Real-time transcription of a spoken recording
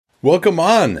Welcome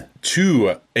on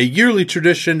to a yearly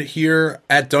tradition here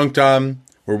at Dunked On,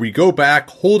 where we go back,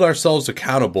 hold ourselves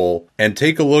accountable, and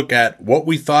take a look at what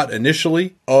we thought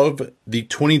initially of the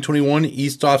 2021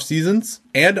 East off seasons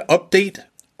and update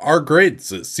our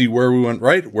grades, see where we went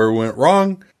right, where we went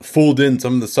wrong, fold in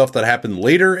some of the stuff that happened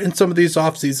later in some of these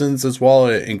off seasons as well,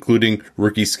 including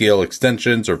rookie scale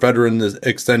extensions or veteran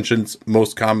extensions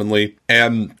most commonly.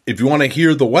 And if you want to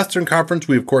hear the Western Conference,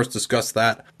 we of course discussed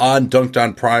that on Dunked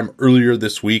On Prime earlier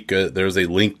this week. There's a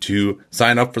link to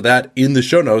sign up for that in the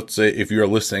show notes if you're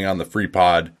listening on the free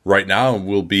pod right now. And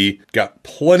we'll be got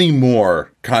plenty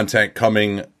more content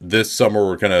coming this summer.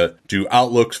 We're going to do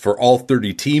outlooks for all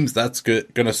 30 teams. That's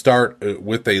going to start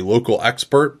with a local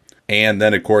expert. And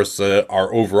then, of course,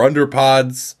 our over-under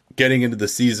pods getting into the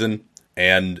season.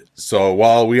 And so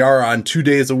while we are on 2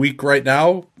 days a week right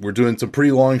now, we're doing some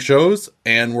pretty long shows.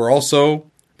 And we're also,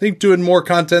 I think, doing more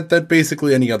content than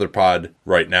basically any other pod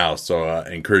right now. So I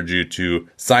encourage you to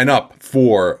sign up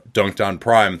for Dunked On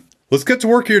Prime. Let's get to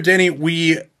work here, Danny.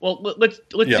 Let's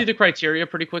do the criteria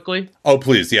pretty quickly. Oh,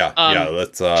 please, yeah.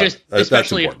 Let's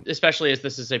especially as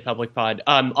this is a public pod.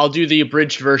 I'll do the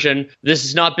abridged version. This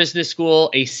is not business school.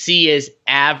 A C is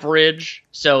average.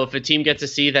 So if a team gets a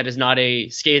C, that is not a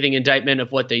scathing indictment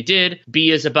of what they did.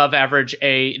 B is above average.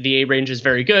 The A range is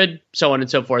very good, so on and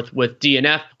so forth with D and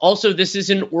F. Also, this is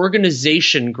an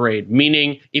organization grade,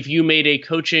 meaning if you made a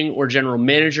coaching or general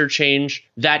manager change,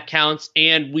 that counts.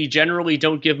 And we generally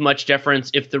don't give much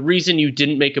deference. If the reason you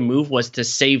didn't make a move was to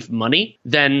save money,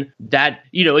 then that,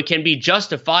 it can be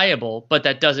justifiable, but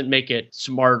that doesn't make it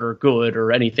smart or good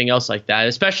or anything else like that.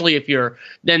 Especially if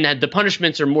the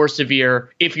punishments are more severe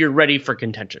if you're ready for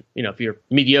contention. If you're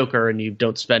mediocre and you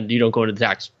don't go into the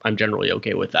tax, I'm generally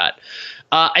okay with that.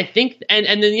 I think, and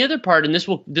then the other part, and this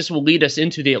will lead us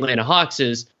into the Atlanta Hawks,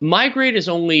 is my grade is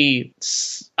only,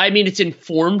 it's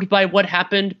informed by what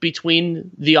happened between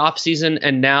the offseason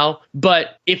and now.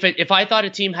 But if I thought a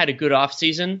team had a good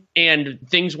offseason and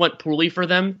things went poorly for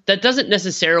them, that doesn't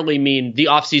necessarily mean the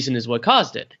offseason is what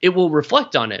caused it. It will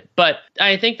reflect on it. But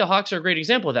I think the Hawks are a great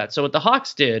example of that. So what the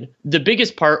Hawks did, the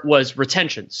biggest part was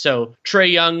retention. So Trae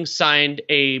Young signed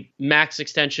a max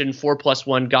extension,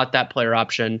 4+1, got that player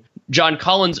option. John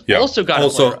Collins also got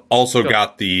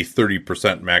the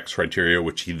 30% max criteria,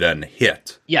 which he then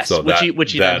hit. Yes, so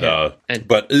which he then hit.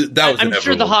 But that was I'm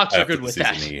sure the Hawks are good with the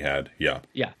that. He had, yeah.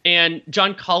 And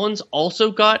John Collins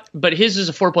also got, but his is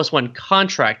a 4+1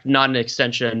 contract, not an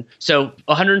extension. So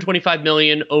 $125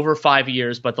 million over 5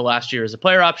 years, but the last year is a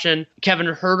player option. Kevin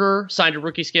Huerter signed a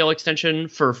rookie scale extension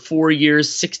for 4 years,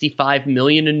 $65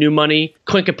 million in new money.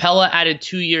 Clint Capella added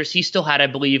 2 years. He still had, I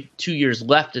believe, 2 years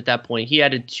left at that point. He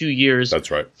added 2 years. That's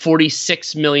right.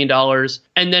 $46 million.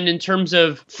 And then in terms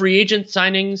of free agent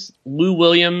signings, Lou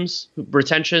Williams,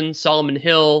 retention, Solomon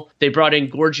Hill, they brought in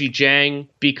Gorgie Jang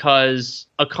because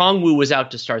Okongwu was out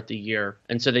to start the year,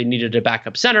 and so they needed a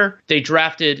backup center. They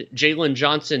drafted Jalen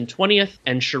Johnson 20th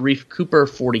and Sharif Cooper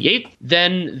 48th.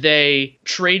 Then they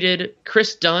traded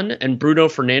Chris Dunn and Bruno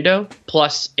Fernando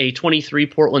plus a 23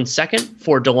 Portland second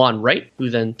for DeLon Wright, who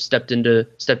then stepped into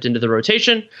the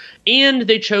rotation. And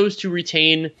they chose to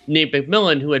retain Nate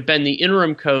McMillan, who had been the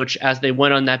interim coach as they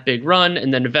went on that big run,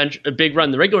 and then a big run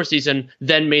in the regular season,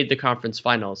 then made the conference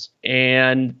finals.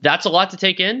 And that's a lot to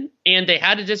take in. And they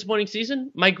had a disappointing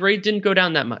season. My grade didn't go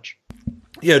down that much.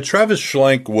 Yeah, Travis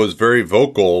Schlenk was very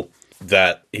vocal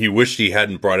that he wished he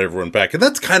hadn't brought everyone back. And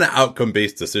that's kind of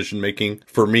outcome-based decision-making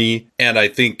for me. And I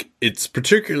think it's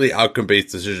particularly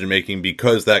outcome-based decision-making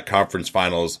because that conference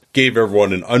finals gave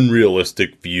everyone an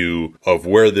unrealistic view of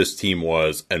where this team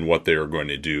was and what they were going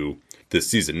to do this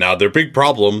season. Now, their big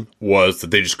problem was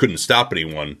that they just couldn't stop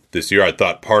anyone this year. I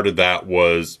thought part of that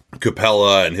was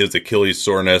Capella and his Achilles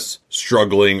soreness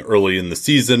struggling early in the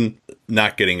season,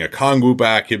 not getting Okongwu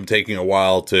back, him taking a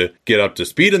while to get up to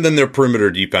speed. And then their perimeter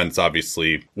defense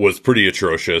obviously was pretty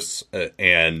atrocious,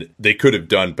 and they could have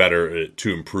done better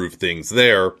to improve things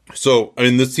there. So,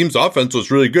 this team's offense was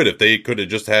really good. If they could have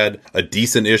just had a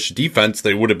decent-ish defense,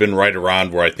 they would have been right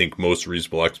around where I think most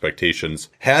reasonable expectations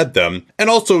had them. And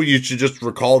also, you should just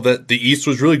recall that the East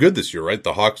was really good this year, right?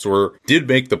 The Hawks did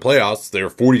make the playoffs. They were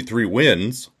 43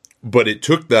 wins, but it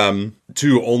took them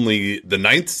to only the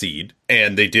 9th seed.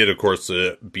 And they did, of course,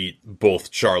 beat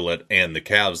both Charlotte and the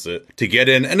Cavs to get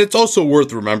in. And it's also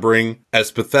worth remembering,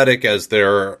 as pathetic as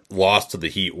their loss to the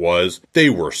Heat was, they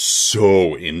were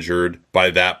so injured by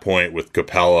that point with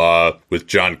Capella, with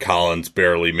John Collins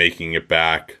barely making it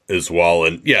back as well.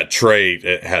 And yeah,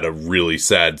 Trae had a really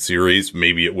sad series.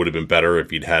 Maybe it would have been better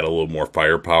if he'd had a little more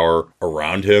firepower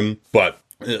around him. But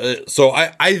so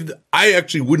I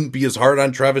actually wouldn't be as hard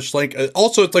on Travis Schlenk.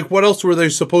 Also, it's like, what else were they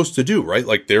supposed to do, right?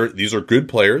 Like, these are good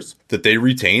players that they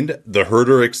retained. The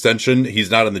Herder extension,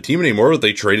 he's not on the team anymore, but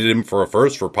they traded him for a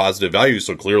first for positive value,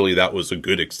 so clearly that was a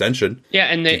good extension. Yeah,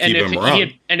 and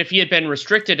if he had been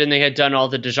restricted and they had done all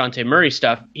the DeJounte Murray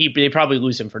stuff, they probably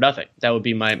lose him for nothing. That would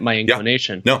be my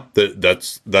inclination. Yeah. No,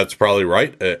 that's probably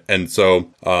right. And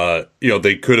so,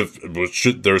 they could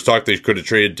have, there was talk they could have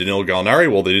traded Danilo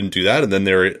Gallinari. Well, they didn't do that. And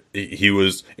then he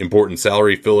was important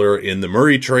salary filler in the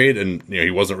Murray trade. And,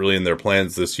 he wasn't really in their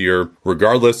plans this year.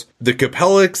 Regardless, the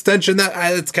Capella extension,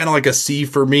 that's kind of like a C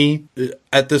for me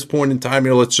at this point in time.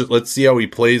 Let's see how he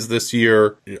plays this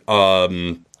year.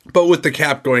 But with the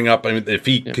cap going up, I mean, if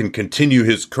he can continue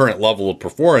his current level of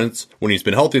performance when he's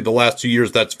been healthy the last 2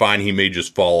 years, that's fine. He may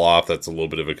just fall off. That's a little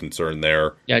bit of a concern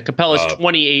there. Yeah, Capella's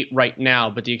 28 right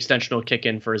now, but the extension will kick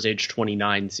in for his age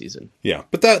 29 season. Yeah,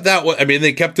 but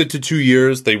they kept it to 2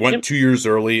 years. They went 2 years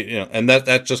early, and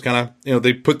that just kind of,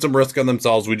 they put some risk on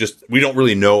themselves. We don't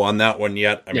really know on that one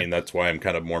yet. I mean, that's why I'm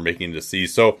kind of more making it a C.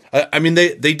 So,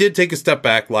 they did take a step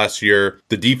back last year.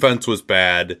 The defense was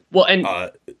bad. Well, and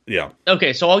yeah.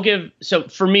 Okay, so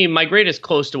for me, my grade is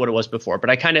close to what it was before, but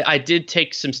I did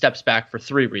take some steps back for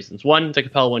 3 reasons. 1, the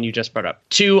Capella one you just brought up.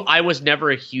 2, I was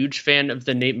never a huge fan of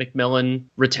the Nate McMillan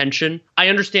retention. I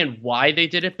understand why they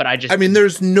did it, but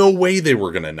there's no way they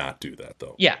were going to not do that,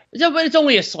 though. Yeah, but it's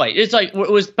only a slight. It's like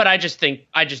but I just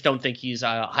don't think he's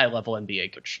a high level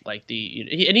NBA coach. Like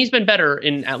and he's been better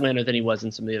in Atlanta than he was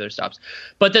in some of the other stops.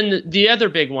 But then the other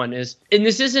big one is, and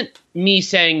this isn't me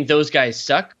saying those guys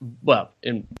suck. Well,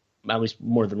 in at least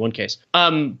more than one case.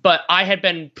 But I had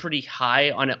been pretty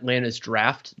high on Atlanta's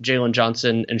draft, Jalen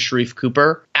Johnson and Sharif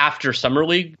Cooper, after Summer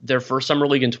League, their first Summer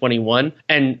League in 21.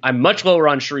 And I'm much lower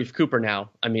on Sharif Cooper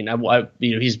now. I mean,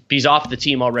 he's off the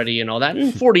team already and all that.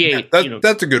 And 48. Yeah,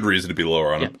 that's a good reason to be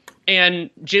lower on him. And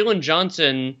Jalen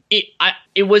Johnson,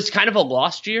 it was kind of a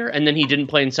lost year, and then he didn't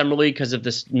play in Summer League because of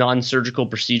this non-surgical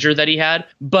procedure that he had.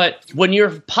 But when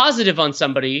you're positive on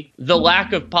somebody, the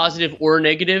lack of positive or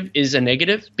negative is a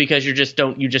negative because you just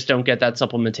don't get that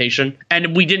supplementation.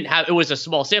 And it was a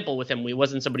small sample with him. It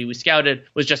wasn't somebody we scouted. It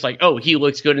was just like, oh, he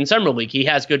looks good in Summer League. He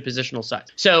has good positional size.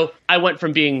 So I went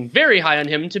from being very high on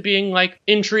him to being like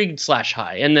intrigued /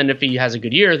 high. And then if he has a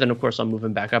good year, then of course I'll move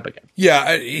him back up again.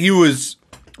 Yeah, he was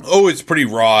always pretty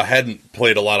raw, hadn't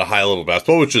played a lot of high-level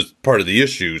basketball, which is part of the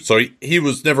issue. So he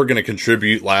was never going to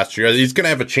contribute last year. He's going to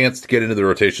have a chance to get into the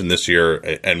rotation this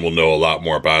year, and we'll know a lot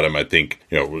more about him, I think,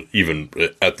 even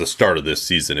at the start of this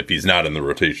season. If he's not in the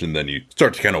rotation, then you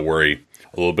start to kind of worry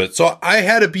a little bit. So I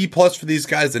had a B+ for these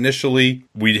guys initially.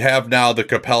 We have now the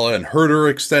Capella and Herder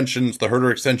extensions. The Herder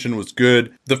extension was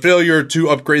good. The failure to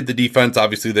upgrade the defense,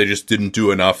 obviously they just didn't do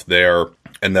enough there.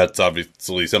 And that's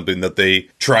obviously something that they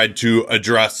tried to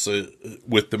address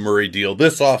with the Murray deal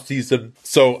this offseason.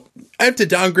 So I have to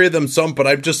downgrade them some, but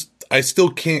I still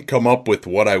can't come up with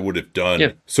what I would have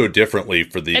done so differently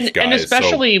for these guys. And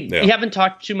especially, we haven't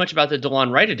talked too much about the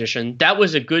DeLon Wright edition. That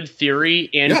was a good theory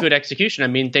and good execution. I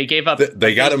mean, they gave up.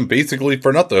 They got him basically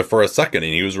for nothing for a second,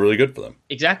 and he was really good for them.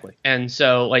 Exactly. And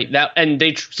so like that, and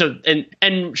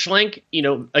Schlenk,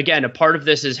 again, a part of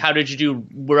this is how did you do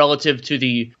relative to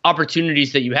the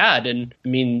opportunities that you had? And I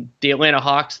mean, the Atlanta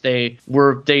Hawks,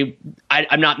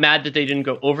 I'm not mad that they didn't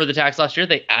go over the tax last year.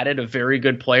 They added a very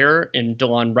good player in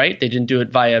DeLon Wright. They didn't do it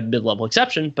via mid-level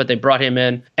exception, but they brought him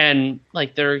in, and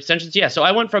like their extensions. Yeah. So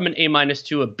I went from an A-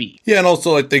 to a B. Yeah. And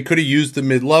also like they could have used the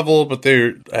mid-level, but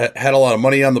they had a lot of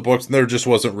money on the books, and there just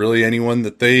wasn't really anyone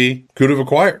that they could have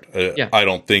acquired. I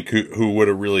don't think who would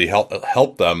have really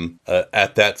helped them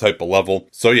at that type of level.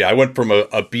 So yeah, I went from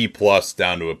a B+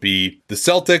 down to a B. The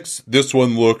Celtics, this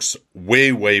one looks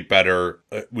way, way better.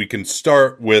 We can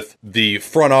start with the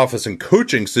front office and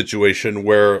coaching situation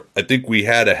where I think we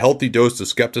had a healthy dose of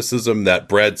skepticism that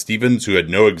Brad Stevens, who had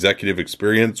no executive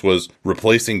experience, was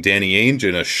replacing Danny Ainge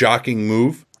in a shocking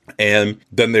move. And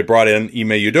then they brought in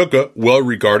Ime Udoka, well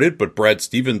regarded, but Brad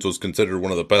Stevens was considered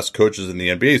one of the best coaches in the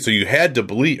NBA. So you had to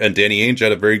believe, and Danny Ainge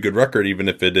had a very good record, even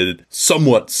if it had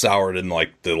somewhat soured in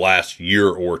like the last year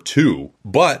or two.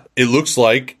 But it looks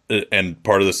like, and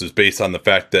part of this is based on the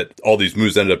fact that all these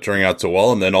moves ended up turning out so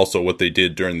well, and then also what they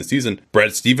did during the season.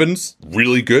 Brad Stevens,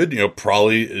 really good,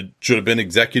 probably should have been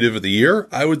executive of the year,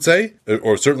 I would say,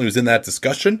 or certainly was in that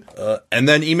discussion. And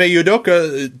then Ime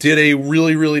Udoka did a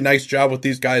really, really nice job with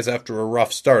these guys after a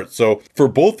rough start. So for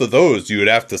both of those, you would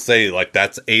have to say like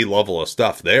that's a level of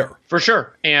stuff there. For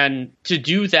sure. And to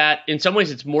do that, in some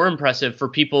ways, it's more impressive for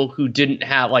people who didn't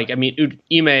have,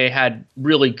 Ime had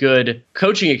really good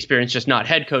coaching experience, just not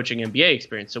head coach coaching NBA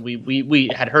experience. So we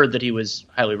had heard that he was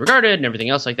highly regarded and everything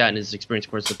else like that, and his experience,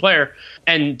 of course, as a player.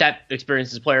 And that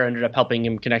experience as a player ended up helping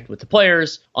him connect with the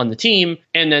players on the team.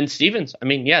 And then Stevens, I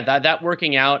mean, yeah, that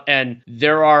working out. And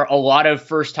there are a lot of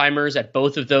first timers at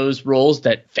both of those roles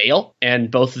that fail,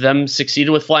 and both of them succeeded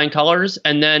with flying colors.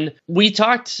 And then we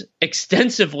talked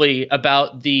extensively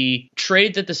about the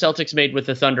trade that the Celtics made with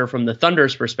the Thunder from the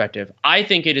Thunder's perspective. I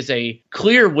think it is a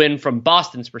clear win from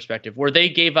Boston's perspective, where they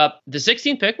gave up the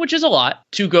 16th pick, which is a lot,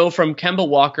 to go from Kemba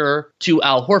Walker to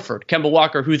Al Horford. Kemba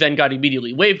Walker, who then got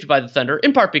immediately waived by the Thunder,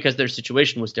 in part because their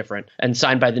situation was different, and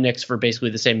signed by the Knicks for basically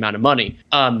the same amount of money,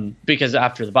 because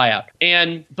after the buyout.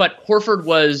 But Horford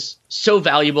was so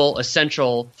valuable,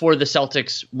 essential for the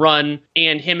Celtics run,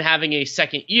 and him having a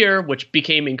second year, which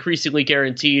became increasingly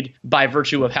guaranteed by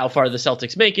virtue of how far the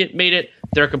Celtics made it.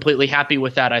 They're completely happy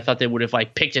with that. I thought they would have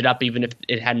picked it up even if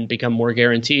it hadn't become more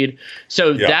guaranteed.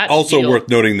 So that also worth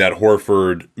noting that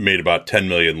Horford made about $10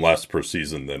 million less per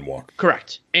season than Walker.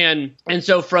 Correct. And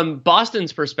so from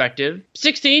Boston's perspective,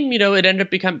 16, it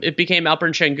became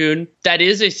Alperen Şengün. That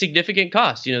is a significant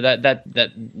cost. That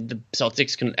the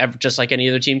Celtics can, just like any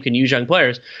other team, can use young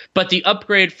players. But the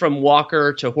upgrade from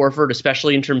Walker to Horford,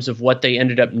 especially in terms of what they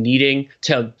ended up needing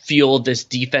to fuel this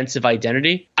defensive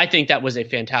identity, I think that was a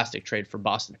fantastic trade for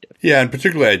Boston. Yeah, and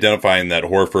particularly identifying that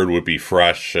Horford would be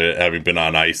fresh, having been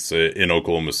on ice in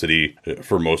Oklahoma City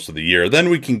for most of the year. Then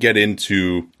we can get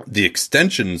into the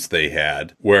extensions they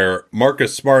had, where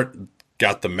Marcus Smart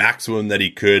got the maximum that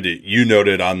he could. You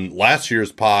noted on last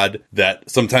year's pod that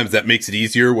sometimes that makes it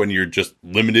easier when you're just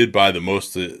limited by the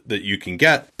most that you can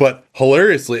get. But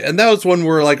hilariously, and that was one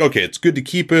where okay, it's good to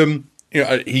keep him.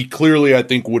 He clearly, I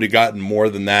think, would have gotten more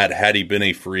than that had he been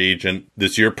a free agent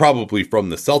this year, probably from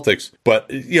the Celtics. But,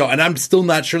 and I'm still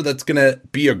not sure that's going to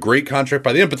be a great contract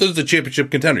by the end. But this is a championship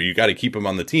contender. You got to keep him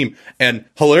on the team. And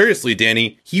hilariously,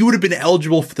 Danny, he would have been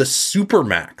eligible for the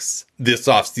Supermax this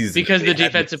offseason. Because the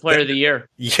defensive player of the year.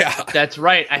 Yeah. That's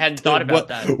right. I hadn't thought about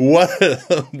that.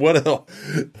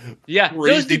 Yeah,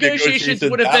 those negotiations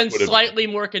would have been slightly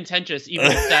more contentious, even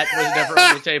if that was never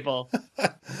on the table.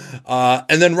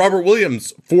 And then Robert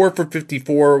Williams, 4 for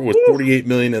 54 with $48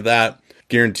 million of that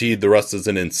guaranteed. The rest is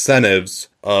in incentives.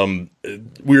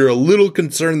 We were a little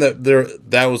concerned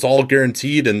that was all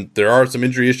guaranteed, and there are some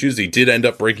injury issues. He did end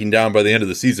up breaking down by the end of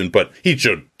the season, but he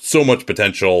showed so much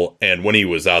potential, and when he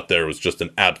was out there, it was just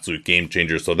an absolute game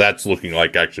changer. So that's looking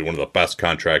like actually one of the best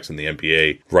contracts in the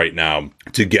NBA right now,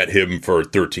 to get him for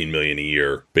 $13 million a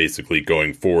year, basically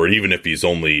going forward, even if he's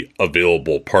only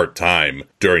available part-time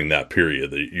during that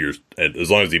period. And as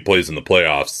long as he plays in the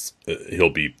playoffs, he'll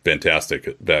be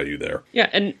fantastic value there. Yeah,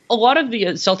 and a lot of the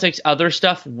Celtics' other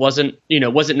stuff wasn't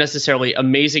necessarily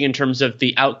amazing in terms of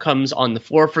the outcomes on the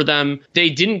floor for them.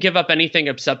 They didn't give up anything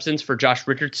of substance for Josh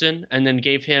Richardson, and then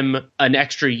gave him an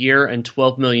extra year and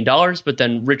 $12 million. But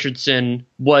then Richardson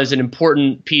was an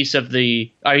important piece of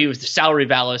he was the salary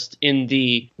ballast in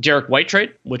the Derek White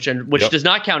trade, which does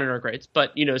not count in our grades.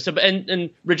 But and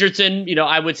Richardson,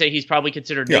 I would say he's probably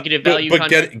considered negative value.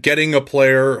 But getting a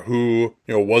player who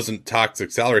wasn't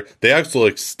toxic salary, they actually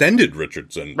extended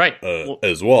Richardson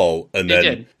as well, and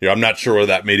then I'm not sure whether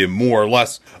that made him more or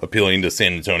less appealing to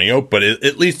San Antonio, but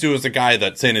at least it was a guy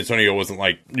that San Antonio wasn't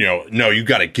no, you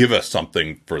got to give us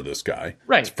something for this guy,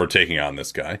 for taking on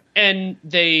this guy. And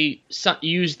they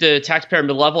used the taxpayer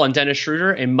mid-level on Dennis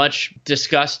Schroeder, a much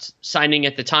discussed signing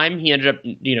at the time. He ended up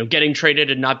getting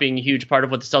traded and not being a huge part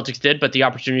of what the Celtics did, but the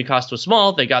opportunity cost was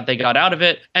small. They got out of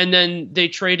it, and then they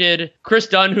traded Chris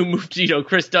Dunn, who moved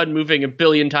Chris Dunn moving a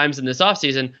billion times in this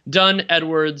offseason, Dunn,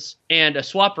 Edwards, and a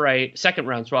second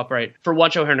round swap right for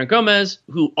Juancho Hernangomez,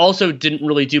 who also didn't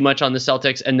really do much on the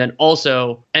Celtics, and then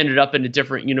also ended up in a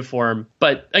different uniform.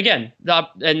 But again,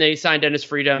 and they signed Dennis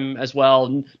Freedom as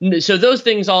well. So those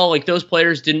things all, those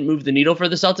players didn't move the needle for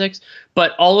the Celtics,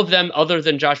 but all of them, other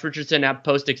than Josh Richardson at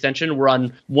post-extension, were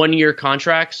on 1-year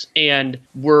contracts and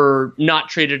were not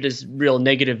treated as real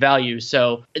negative value.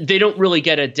 So they don't really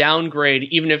get a downgrade,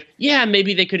 even if,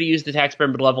 maybe they could have used the taxpayer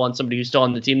mid-level on somebody who's still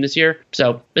on the team this year.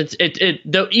 So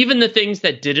though even the things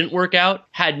that didn't work out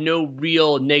had no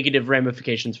real negative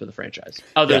ramifications for the franchise.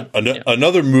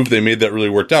 Another move they made that really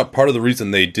worked out, part of the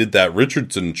reason they did that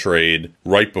Richardson trade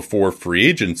right before free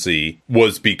agency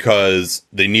was because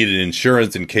they needed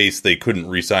insurance in case they couldn't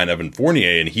re-sign Evan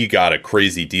Fournier, and he got a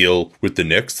crazy deal with the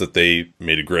Knicks that they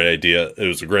made a great idea. It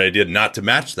was a great idea not to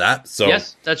match that. So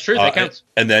yes, that's true. That counts.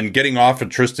 And then getting off of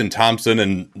Tristan Thompson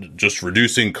and just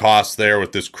reducing costs there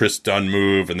with this Chris Dunn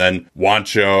move, and then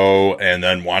Juancho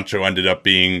ended ended up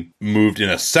being moved in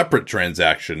a separate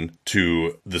transaction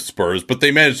to the Spurs, but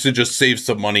they managed to just save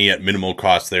some money at minimal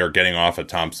cost there. Getting off of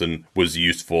Thompson was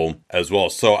useful as well.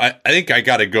 So I think I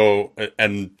got to go,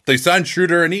 and they signed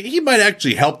Schroeder, and he might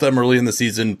actually help them early in the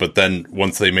season, but then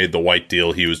once they made the White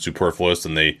deal, he was superfluous,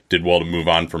 and they did well to move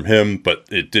on from him, but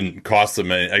it didn't cost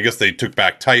them. I guess they took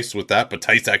back Tice with that, but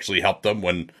Tice actually helped them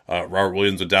when Robert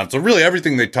Williams went down. So really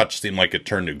everything they touched seemed like it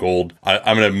turned to gold.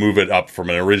 I'm going to move it up from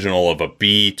an original of a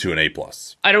B to an A+.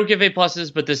 I don't give A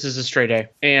pluses, but this is a straight A.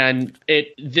 And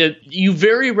you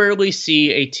very rarely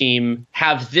see a team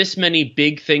have this many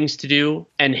big things to do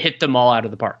and hit them all out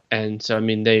of the park. And so, I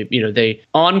mean, they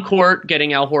on court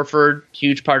getting Al Horford,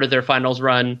 huge part of their finals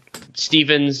run.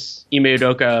 Stevens, Ime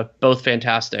Udoka, both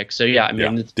fantastic. So yeah, I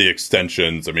mean, the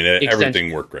extensions, I mean,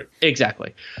 everything worked great.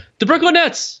 Exactly. The Brooklyn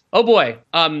Nets. Oh boy.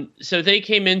 So they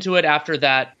came into it after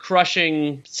that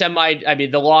crushing the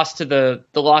loss to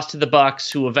the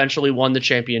Bucks, who eventually won the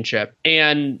championship.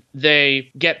 And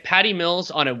they get Patty Mills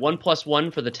on a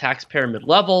 1+1 for the taxpayer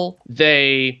mid-level.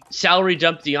 They salary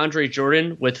dump DeAndre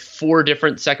Jordan with 4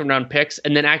 different second round picks,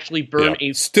 and then actually burn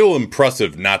still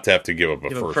impressive not to have to give up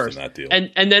a first in that deal.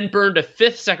 And then burned a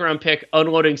 5th second round pick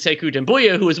unloading Sekou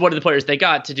Doumbouya, who was one of the players they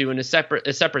got to do in a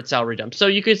separate salary dump. So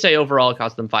you could say overall it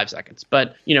cost them 5 seconds.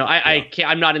 But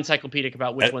I'm not encyclopedic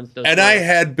about which ones those. And were. I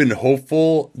had been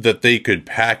hopeful that they could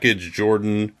package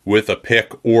Jordan with a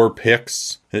pick or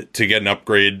picks to get an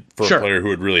upgrade for a player who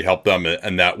would really help them,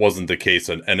 and that wasn't the case.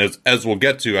 And as we'll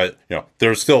get to,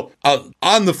 there's still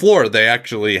on the floor. They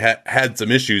actually had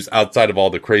some issues outside of all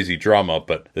the crazy drama,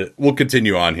 but we'll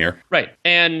continue on here. Right,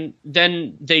 and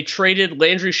then they traded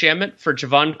Landry Shamet for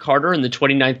Javon Carter in the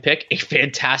 29th pick, a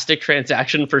fantastic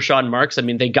transaction for Sean Marks. I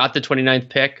mean, they got the 29th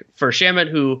pick for Shamet,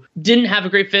 who didn't have a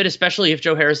great fit, especially if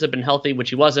Joe Harris had been healthy, which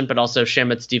he wasn't, but also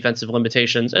Shamet's defensive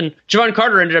limitations. And Javon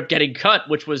Carter ended up getting cut,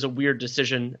 which was a weird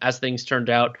decision as things turned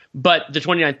out. But the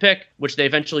 29th pick, which they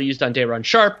eventually used on Day'Ron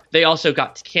Sharpe, they also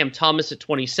got Cam Thomas at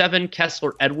 27,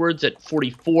 Kessler Edwards at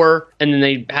 44, and then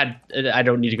they had, I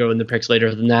don't need to go in the picks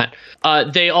later than that.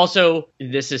 They also,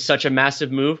 this is such a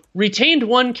massive move, retained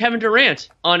one Kevin Durant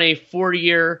on a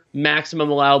 4-year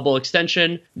maximum allowable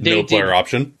extension. No player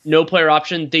option. No player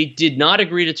option. They did not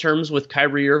agree to terms with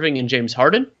Kyrie Irving and James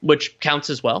Harden, which counts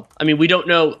as well. I mean, we don't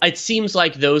know. It seems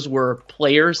like those were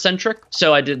player-centric,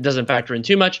 so it doesn't factor in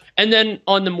too much. And then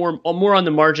on the more on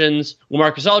the margins,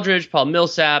 LaMarcus Aldridge, Paul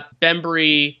Millsap,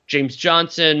 Bembry, James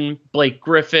Johnson, Blake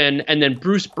Griffin, and then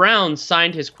Bruce Brown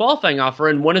signed his qualifying offer.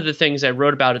 And one of the things I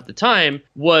wrote about at the time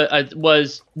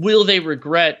was will they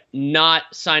regret not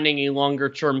signing a longer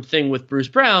term thing with Bruce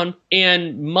Brown?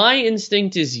 And my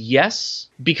instinct is yes,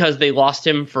 because they lost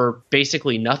him for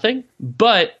basically nothing.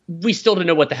 But we still don't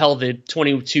know what the hell the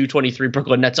 22-23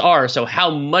 Brooklyn Nets are. So how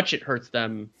much it hurts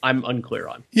them, I'm unclear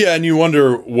on. Yeah, and you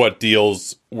wonder what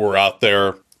deals were out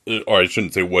there. Or I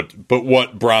shouldn't say what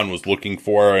Brown was looking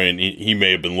for. I mean, he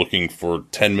may have been looking for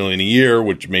 $10 million a year,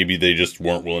 which maybe they just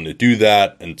weren't willing to do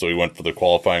that, and so he went for the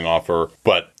qualifying offer.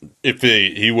 But if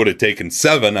he would have taken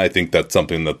 $7 million, I think that's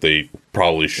something that they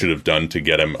probably should have done to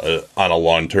get him on a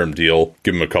long-term deal,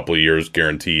 give him a couple of years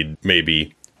guaranteed,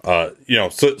 maybe.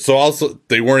 So also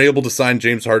they weren't able to sign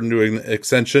James Harden to an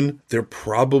extension. They're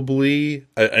probably,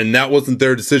 and that wasn't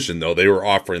their decision though. They were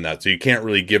offering that. So you can't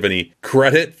really give any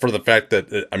credit for the fact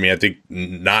that, I think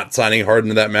not signing Harden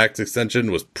to that max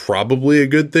extension was probably a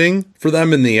good thing for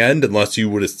them in the end, unless you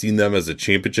would have seen them as a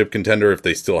championship contender if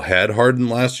they still had Harden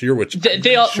last year, which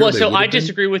I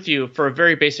disagree with you for a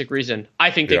very basic reason. I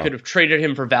think they could have traded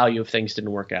him for value if things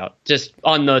didn't work out, just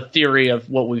on the theory of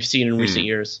what we've seen in recent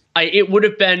years. It would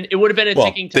have been a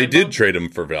ticking time bomb. They did bomb. trade him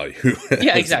for value.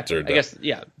 Yeah, exactly. I guess,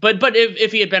 yeah. But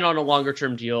if he had been on a longer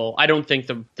term deal, I don't think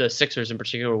the Sixers in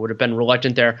particular would have been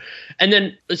reluctant there. And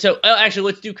then, so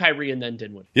actually, let's do Kyrie and then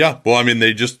Dinwiddie. Yeah, well, I mean,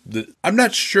 I'm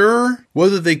not sure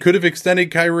whether they could have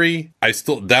extended Kyrie.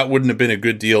 That wouldn't have been a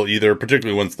good deal either,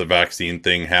 particularly once the vaccine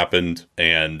thing happened.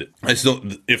 And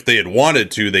if they had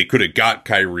wanted to, they could have got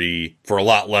Kyrie for a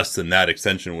lot less than that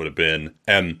extension would have been.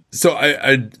 And so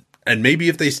and maybe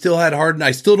if they still had Harden,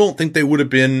 I still don't think they would have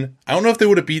been, I don't know if they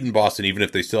would have beaten Boston even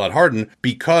if they still had Harden,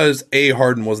 because A,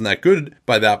 Harden wasn't that good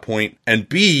by that point, and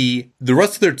B, the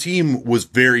rest of their team was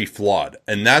very flawed.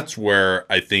 And that's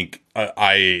where I think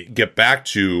I get back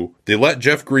to they let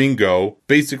Jeff Green go.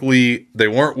 Basically, they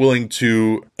weren't willing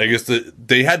to, I guess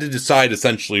they had to decide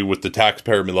essentially with the tax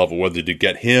pyramid level whether to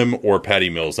get him or Patty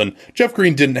Mills. And Jeff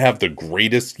Green didn't have the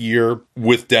greatest year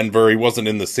with Denver. He wasn't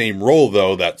in the same role,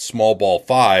 though, that small ball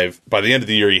five. By the end of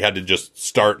the year, he had to just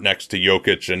start next to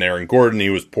Jokic and Aaron Gordon. He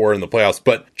was poor in the playoffs.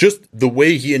 But just the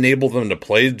way he enabled them to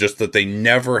play, just that they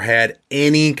never had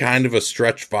any kind of a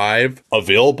stretch five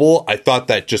available, I thought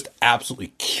that just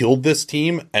absolutely killed this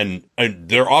team. And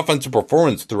their offensive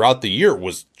performance throughout the year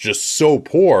was just so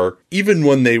poor. Even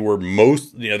when they were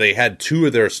they had two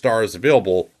of their stars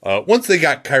available. Once they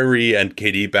got Kyrie and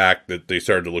KD back, that they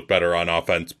started to look better on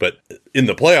offense. But in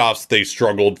the playoffs, they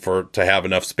struggled to have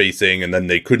enough spacing, and then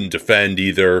they couldn't defend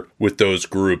either with those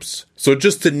groups. So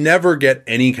just to never get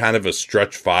any kind of a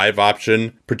stretch five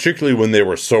option, particularly when they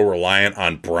were so reliant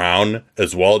on Brown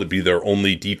as well to be their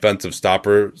only defensive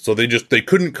stopper. So they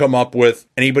couldn't come up with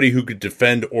anybody who could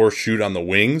defend or shoot on the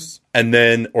wings.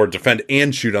 Or defend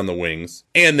and shoot on the wings.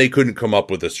 And they couldn't come up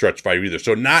with a stretch five either.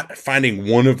 So not finding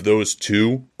one of those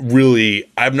two, really,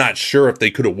 I'm not sure if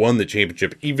they could have won the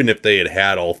championship, even if they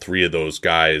had all three of those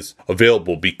guys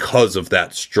available because of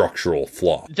that structural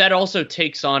flaw. That also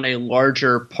takes on a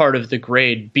larger part of the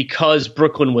grade because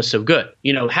Brooklyn was so good.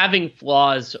 Having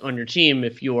flaws on your team,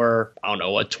 if you're, a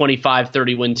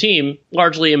 25-30 win team,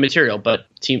 largely immaterial, but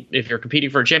if you're competing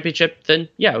for a championship, then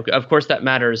yeah, of course that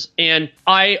matters. And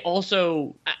I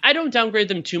don't downgrade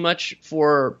them too much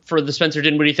for the Spencer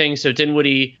Dinwiddie thing. So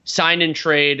Dinwiddie sign and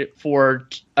trade for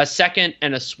a second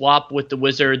and a swap with the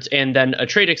Wizards, and then a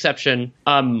trade exception,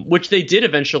 which they did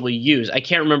eventually use. I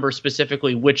can't remember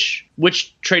specifically which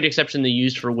trade exception they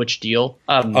used for which deal.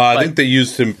 I think they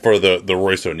used him for the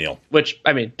Royce O'Neal. But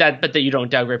that you don't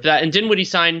downgrade for that. And Dinwiddie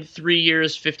signed 3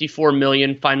 years, $54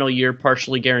 million, final year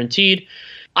partially guaranteed.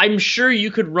 I'm sure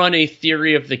you could run a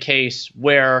theory of the case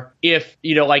where if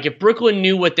Brooklyn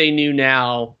knew what they knew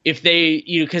now, if they,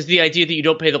 because the idea that you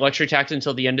don't pay the luxury tax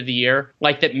until the end of the year,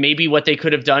 like that maybe what they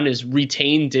could have done is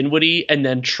retain Dinwiddie and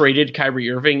then traded Kyrie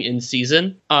Irving in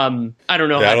season. I don't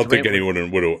know. Yeah, I don't think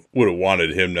anyone would have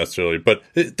wanted him necessarily, but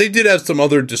they did have some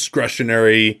other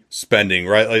discretionary spending,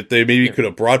 right? Like they maybe could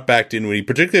have brought back Dinwiddie,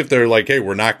 particularly if they're like, hey,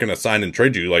 we're not going to sign and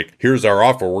trade you. Like, here's our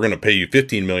offer. We're going to pay you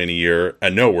 $15 million a year.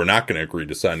 And no, we're not going to agree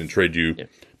to sign and trade you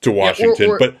to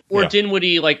Washington. Or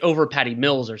Dinwiddie over Patty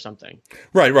Mills or something.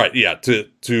 Right. Yeah. To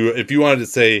if you wanted to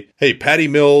say, hey, Patty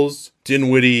Mills,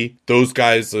 Dinwiddie, those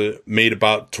guys made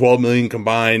about $12 million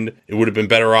combined. It would have been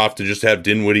better off to just have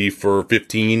Dinwiddie for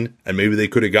 15, and maybe they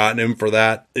could have gotten him for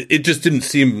that. It just didn't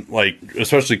seem like,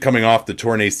 especially coming off the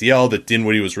torn ACL, that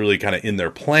Dinwiddie was really kind of in their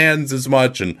plans as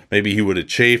much, and maybe he would have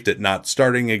chafed at not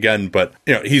starting again. But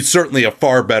he's certainly a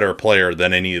far better player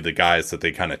than any of the guys that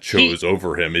they kind of chose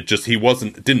over him. It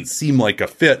didn't seem like a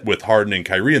fit with Harden and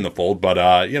Kyrie in the fold. But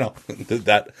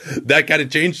that kind of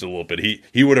changed a little bit.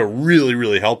 He would have really,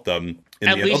 really helped them.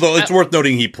 Although it's worth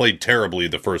noting he played terribly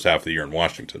the first half of the year in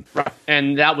Washington. Right.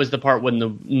 And that was the part when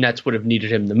the Nets would have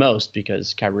needed him the most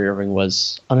because Kyrie Irving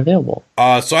was unavailable.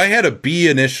 So I had a B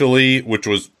initially, which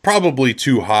was probably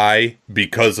too high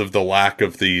because of the lack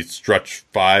of the stretch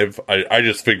five. I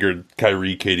just figured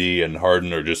Kyrie, KD, and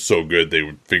Harden are just so good they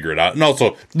would figure it out. And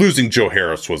also, losing Joe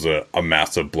Harris was a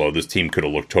massive blow. This team could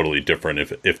have looked totally different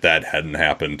if that hadn't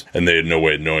happened, and they had no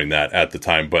way of knowing that at the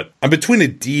time. But I'm between a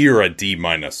D or a D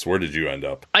minus. Where did you end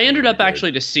up? I ended up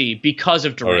actually to C because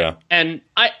of Durant. Oh, yeah. And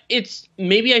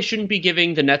maybe I shouldn't be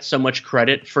giving the Nets so much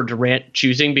credit for Durant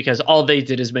choosing because all they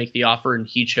did is make the offer and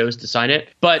he chose to sign it.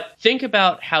 But think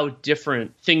about how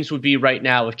different things would be right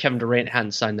now if Kevin Durant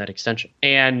hadn't signed that extension.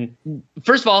 And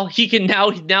first of all, he can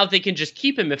now they can just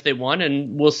keep him if they want,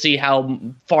 and we'll see how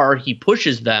far he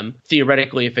pushes them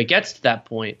theoretically if it gets to that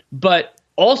point. But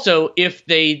also, if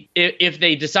they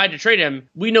decide to trade him,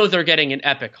 we know they're getting an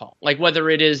epic haul. Like whether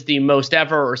it is the most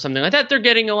ever or something like that, they're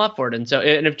getting a lot for it.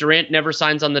 And if Durant never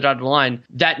signs on the dotted line,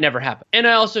 that never happened. And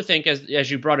I also think,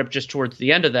 as you brought up just towards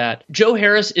the end of that, Joe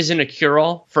Harris isn't a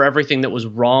cure-all for everything that was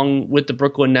wrong with the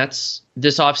Brooklyn Nets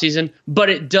this offseason, but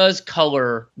it does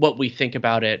color what we think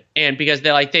about it. And because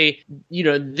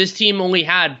this team only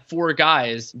had 4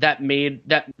 guys that made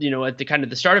that, at the kind of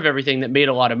the start of everything that made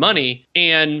a lot of money.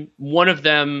 And one of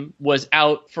them was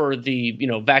out for the,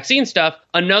 vaccine stuff.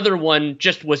 Another one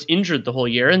just was injured the whole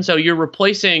year. And so you're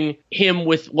replacing him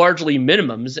with largely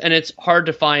minimums, and it's hard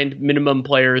to find minimum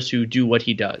players who do what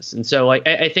he does. And so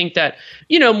I think that,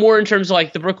 more in terms of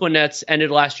like the Brooklyn Nets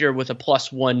ended last year with a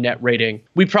 +1 net rating.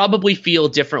 We probably feel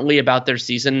differently about their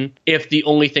season if the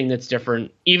only thing that's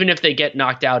different, even if they get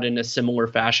knocked out in a similar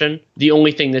fashion, the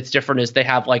only thing that's different is they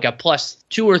have like a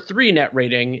 +2 or 3 net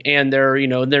rating, and they're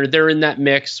in that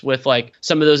mix with like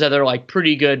some of those other like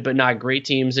pretty good but not great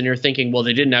teams, and you're thinking, well,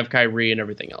 they didn't have Kyrie and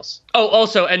everything else. Oh,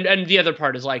 also, and the other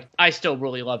part is like I still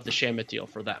really love the Shamet deal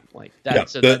for them. Like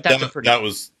that's a pretty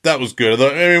that was good.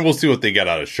 I mean, we'll see what they get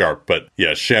out of Sharp, but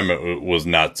yeah, Shamet was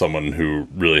not someone who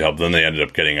really helped them. They ended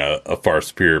up getting a far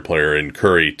superior player in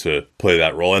Curry to play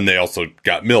that role, and they also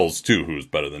got Mills too, who's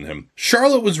better than him.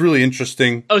 Charlotte was really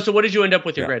interesting. Oh, so what did you end up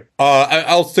with your grade?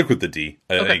 I'll stick with the D.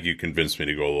 I think you convinced me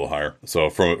to go a little higher. So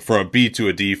from a B to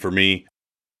a D for me.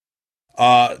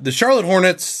 The Charlotte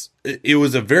Hornets, it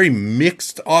was a very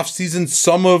mixed offseason.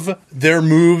 Some of their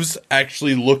moves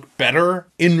actually look better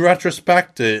in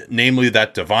retrospect, namely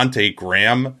that Devontae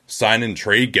Graham sign and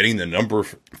trade, getting the number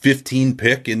 15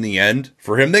 pick in the end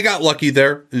for him. They got lucky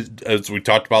there. As we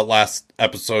talked about last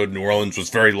episode, New Orleans was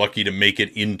very lucky to make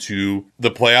it into the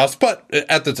playoffs. But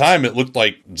at the time, it looked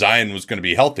like Zion was going to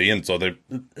be healthy. And so it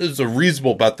was a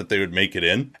reasonable bet that they would make it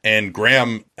in. And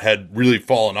Graham had really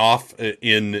fallen off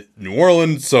in New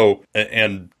Orleans.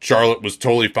 And Charlotte was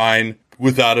totally fine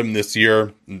without him this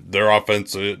year. Their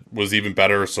offense was even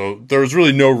better. So there was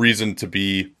really no reason to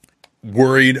be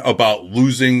worried about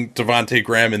losing Devontae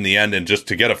Graham in the end, and just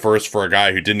to get a first for a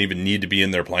guy who didn't even need to be in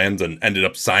their plans and ended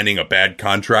up signing a bad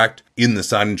contract in the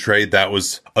sign and trade. That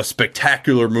was a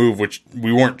spectacular move, which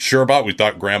we weren't sure about. We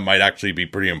thought Graham might actually be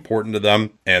pretty important to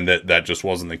them, and that just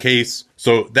wasn't the case.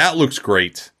 So that looks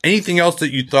great. Anything else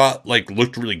that you thought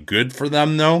looked really good for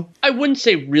them though? I wouldn't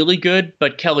say really good,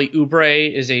 but Kelly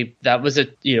Oubre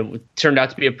turned out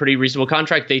to be a pretty reasonable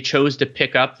contract. They chose to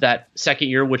pick up that second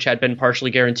year, which had been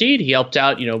partially guaranteed. He helped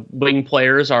out. Wing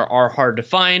players are hard to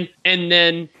find. And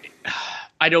then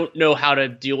I don't know how to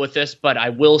deal with this, but I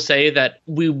will say that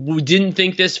we didn't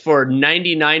think this for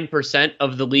 99%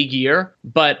 of the league year,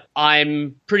 but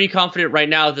I'm pretty confident right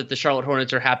now that the Charlotte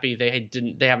Hornets are happy they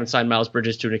haven't signed Miles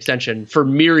Bridges to an extension for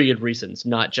myriad reasons,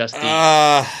 not just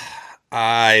the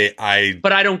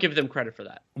but I don't give them credit for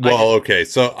that. Well, okay.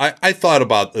 So I thought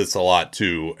about this a lot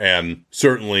too. And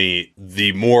certainly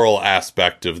the moral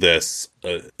aspect of this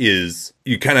is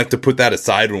you kind of have to put that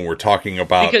aside when we're talking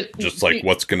about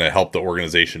what's going to help the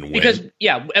organization win. Because,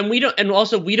 and we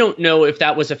don't know if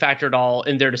that was a factor at all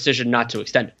in their decision not to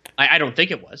extend it. I don't think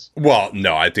it was. Well,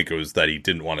 no, I think it was that he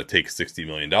didn't want to take $60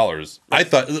 million. I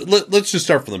thought, let's just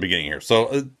start from the beginning here.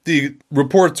 So the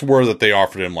reports were that they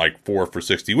offered him 4 for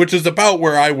 $60, which is about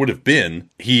where I would have been.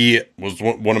 He was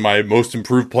one of my most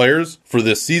improved players for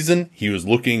this season. He was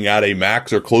looking at a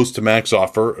max or close to max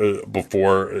offer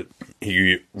before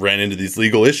he ran into these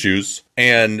legal issues.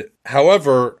 And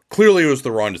however, clearly it was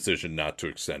the wrong decision not to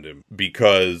extend him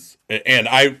because, and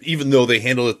even though they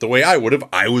handled it the way I would have,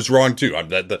 I was wrong too.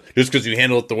 Just because you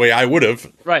handle it the way I would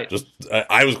have, right?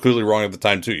 I was clearly wrong at the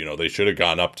time too. They should have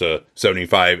gone up to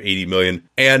 75, 80 million.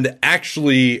 And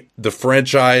actually the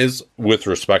franchise with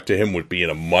respect to him would be in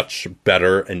a much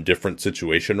better and different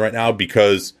situation right now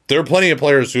because there are plenty of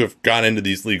players who have gone into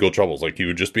these legal troubles. He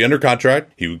would just be under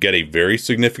contract. He would get a very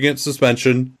significant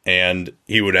suspension and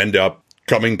he would end up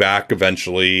coming back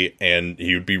eventually, and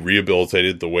he would be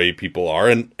rehabilitated the way people are.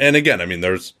 And again, I mean,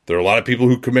 there are a lot of people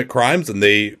who commit crimes and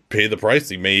they pay the price.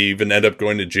 He may even end up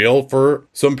going to jail for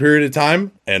some period of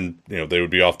time, and they would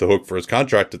be off the hook for his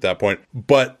contract at that point.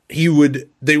 But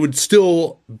they would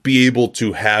still be able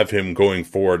to have him going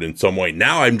forward in some way.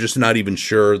 Now I'm just not even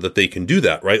sure that they can do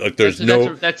that, right? That's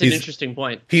an interesting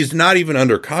point. He's not even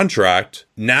under contract.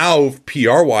 Now,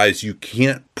 PR-wise, you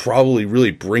can't probably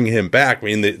really bring him back. I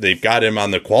mean, they've got him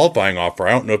on the qualifying offer.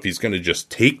 I don't know if he's going to just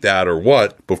take that or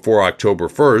what before October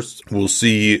 1st. We'll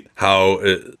see how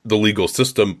the legal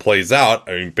system plays out.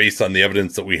 I mean, based on the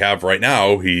evidence that we have right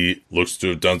now, he looks to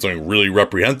have done something really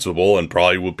reprehensible and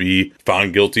probably will be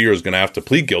found guilty or is going to have to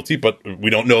plead guilty, but we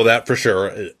don't know that for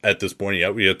sure at this point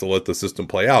yet. We have to let the system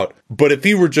play out. But if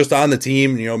he were just on the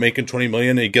team, making $20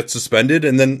 million, and he gets suspended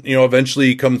and then, eventually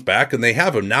he comes back and they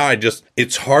have him. Now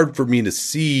it's hard for me to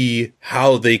see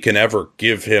how they can ever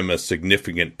give him a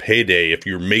significant payday if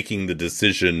you're making the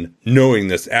decision knowing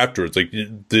this afterwards.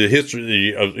 The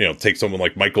history of, take someone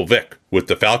like Michael Vick with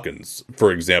the Falcons,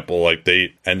 for example.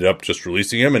 They ended up just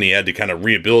releasing him and he had to kind of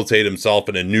rehabilitate himself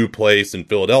in a new place in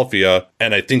Philadelphia.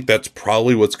 And I think that's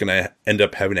probably what's going to end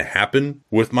up having to happen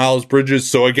with Miles Bridges.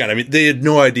 So again, I mean, they had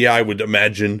no idea, I would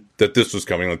imagine, that this was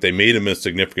coming. They made him a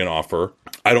significant offer.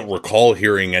 I don't recall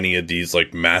hearing any of these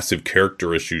like massive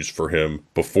character issues for him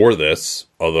before this.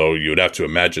 Although you would have to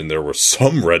imagine there were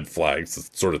some red flags. This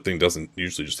sort of thing doesn't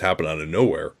usually just happen out of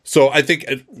nowhere. So I think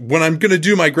when I'm going to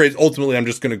do my grades, ultimately, I'm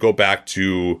just going to go back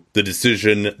to the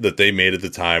decision that they made at the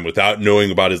time without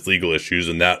knowing about his legal issues.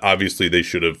 And that obviously they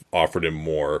should have offered him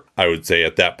more, I would say,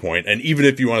 at that point. And even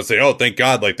if you want to say, oh, thank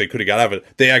God, like they could have got out of it,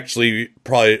 they actually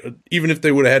probably, even if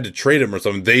they would have had to trade him or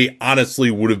something, they honestly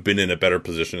would have been in a better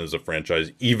position as a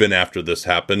franchise, even after this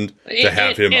happened, to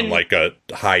have him on like a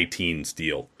high teens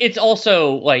deal. It's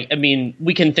also, like, I mean,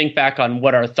 we can think back on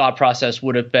what our thought process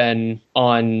would have been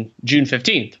on June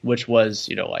 15th, which was,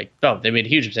 you know, like, oh, they made a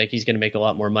huge mistake. He's going to make a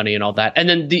lot more money and all that. And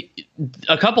then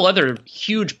a couple other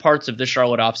huge parts of the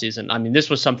Charlotte offseason. I mean, this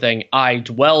was something I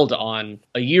dwelled on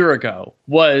a year ago,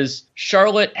 was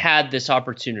Charlotte had this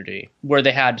opportunity where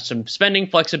they had some spending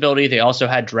flexibility. They also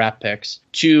had draft picks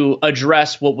to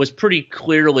address what was pretty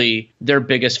clearly their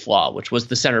biggest flaw, which was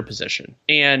the center position.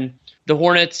 And the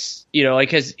Hornets, you know,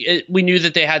 because we knew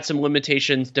that they had some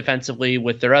limitations defensively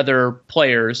with their other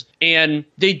players, and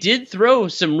they did throw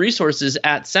some resources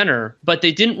at center, but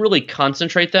they didn't really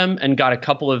concentrate them and got a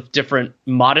couple of different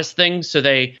modest things. So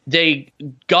they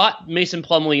got Mason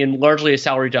Plumlee in largely a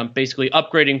salary dump, basically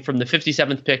upgrading from the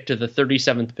 57th pick to the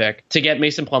 37th pick to get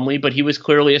Mason Plumlee, but he was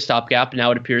clearly a stopgap.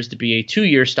 Now it appears to be a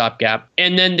 2-year stopgap.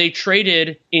 And then they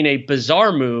traded, in a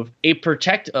bizarre move, a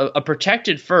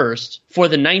protected first for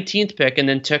the 19th pick, and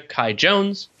then took Kai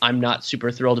Jones. I'm not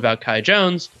super thrilled about Kai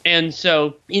Jones. And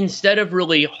so instead of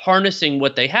really harnessing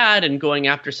what they had and going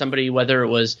after somebody, whether it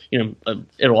was, you know,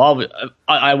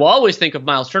 I will always think of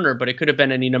Miles Turner, but it could have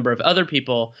been any number of other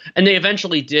people. And they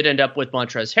eventually did end up with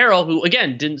Montrezl Harrell, who,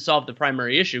 again, didn't solve the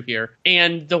primary issue here.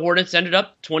 And the Hornets ended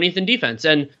up 20th in defense.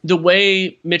 And the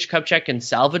way Mitch Kupchak can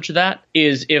salvage that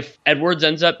is if Edwards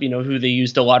ends up, you know, who they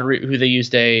used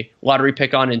a lottery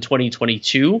pick on in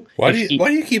 2022. Why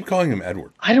do you keep calling him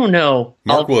Edward? I don't know.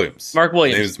 Mark Williams. His name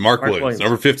is Mark Williams.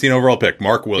 Number 15 overall pick,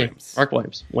 Mark Williams. Yeah, Mark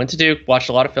Williams. Went to Duke, watched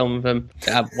a lot of film of him.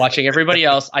 Watching everybody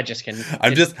else, I just can.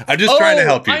 I'm just trying to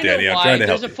help you, Danny. I'm trying to help you.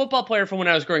 There's a football player from when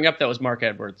I was growing up that was Mark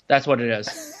Edwards. That's what it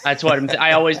is. That's what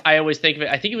I always think of it.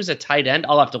 I think it was a tight end.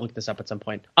 I'll have to look this up at some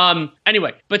point.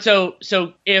 Anyway, but so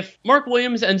if Mark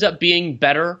Williams ends up being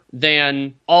better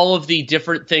than all of the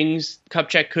different things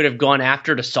Kupchak could have gone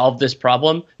after to solve this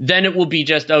problem, then it will be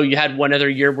just, oh, you had one other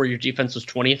year where your defense was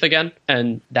 20th again,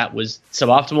 and that was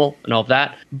suboptimal and all of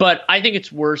that. But I think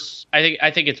it's worse.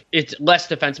 I think it's less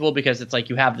defensible because it's like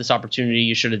you have this opportunity,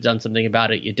 you should have done something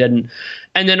about it, you didn't.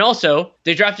 And then also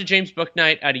they drafted James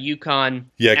Bouknight out of UConn.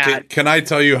 Yeah, can I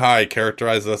tell you how I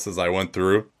characterize this as I went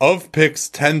through? Of picks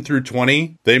 10 through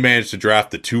 20, they managed to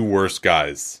draft the two worst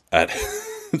guys at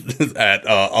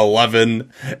 11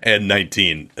 and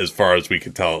 19, as far as we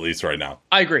can tell, at least right now.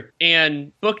 I agree.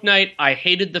 And Bouknight, I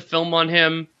hated the film on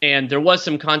him, and there was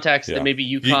some context that maybe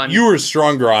UConn... You were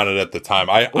stronger on it at the time.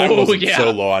 I wasn't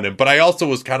so low on him, but I also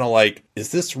was kind of like,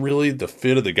 is this really the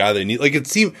fit of the guy they need? Like, it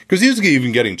seemed... Because he was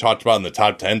even getting talked about in the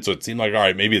top 10, so it seemed like, all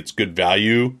right, maybe it's good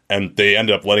value, and they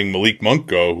ended up letting Malik Monk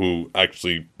go, who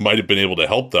actually might have been able to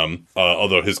help them,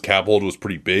 although his cap hold was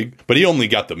pretty big. But he only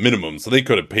got the minimum, so they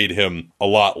could have paid him a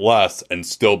lot less and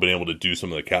still been able to do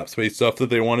some of the cap space stuff that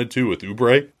they wanted to with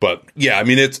Oubre. But yeah, I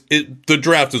mean, the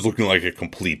draft is looking like a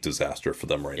complete disaster for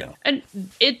them right now. And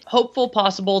it's hopeful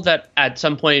possible that at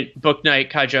some point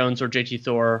Bouknight, Kai Jones, or JT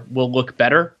Thor will look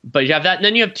better. But you have that, and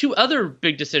then you have two other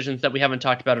big decisions that we haven't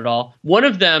talked about at all. One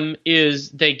of them is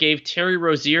they gave Terry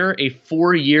Rozier a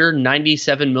 4-year,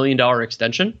 $97 million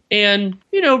extension. And,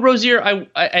 you know, Rozier,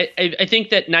 I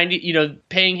think that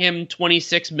paying him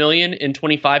 $26 million in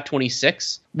 25-26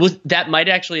 that might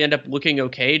actually end up looking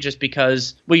okay, just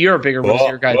because, well, you're a bigger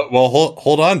Rozier guy. Well,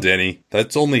 hold on, Danny.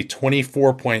 That's only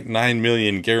 $24.9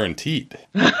 million guaranteed.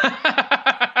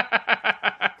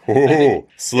 Oh,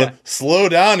 slow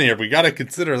down here. We got to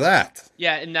consider that.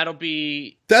 Yeah, and that'll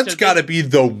be... That's got to be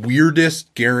the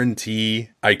weirdest guarantee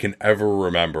I can ever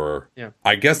remember. Yeah.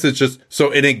 I guess it's just...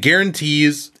 So, and it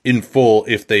guarantees in full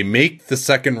if they make the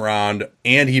second round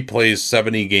and he plays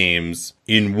 70 games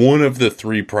in one of the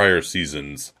 3 prior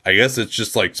seasons. I guess it's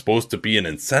just like supposed to be an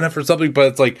incentive or something, but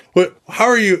it's like, how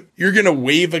are you're going to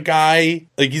waive a guy?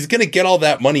 Like, he's going to get all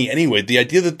that money anyway. The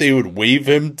idea that they would waive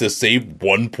him to save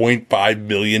 $1.5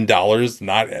 million,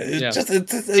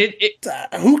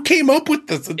 who came up with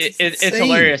this? It's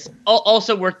hilarious.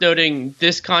 Also worth noting,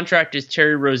 this contract is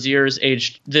Terry Rozier's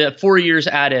age. The 4 years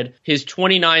added his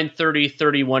 29, 30,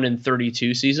 31, and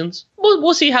 32 seasons.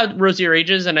 we'll see how Rozier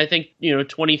ages, and I think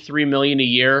 $23 million a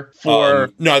year for.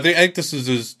 No, I think this is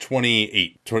his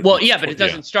 28. Well, yeah, but it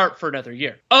doesn't start for another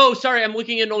year. Oh, sorry, I'm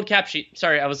looking at an old cap sheet.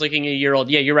 Sorry, I was looking a year old.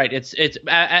 Yeah, you're right. It's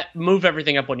move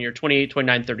everything up 1 year, 28,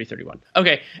 29, 30, 31.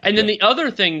 Okay, and then the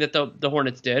other thing that the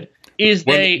Hornets did is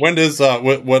when does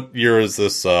what year is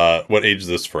this? What age is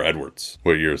this for Edwards?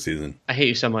 What year of season? I hate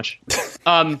you so much.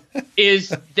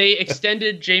 Is they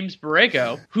extended James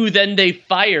Borrego, who then they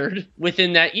fired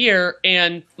within that year,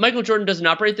 and Michael Jordan doesn't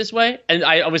operate this way. And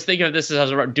I was thinking of this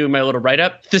as I was doing my little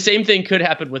write-up. The same thing could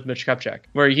happen with Mitch Kupchak,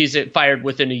 where he's fired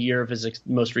within a year of his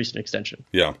most recent extension.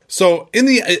 Yeah. So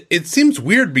it seems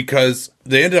weird because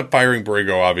they ended up firing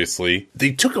Borrego, obviously.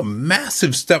 They took a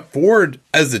massive step forward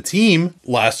as a team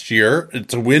last year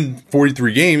to win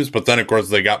 43 games, but then, of course,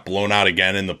 they got blown out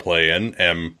again in the play-in,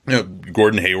 and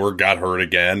Gordon Hayward got hurt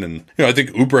again, and I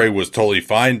think Oubre was totally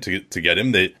fine to get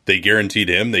him. They guaranteed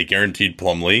him. They guaranteed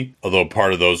Plumlee, although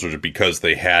part of those was because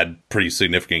they had pretty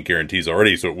significant guarantees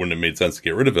already, so it wouldn't have made sense to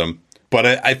get rid of him. But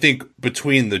I think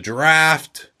between the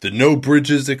draft, the no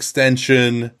Bridges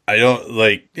extension, I don't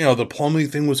the Plumlee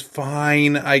thing was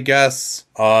fine, I guess.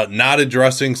 Not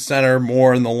addressing center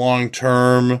more in the long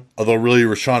term, although really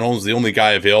Richaun Holmes is the only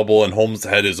guy available, and Holmes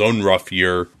had his own rough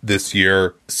year this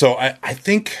year. So I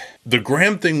think the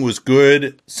Graham thing was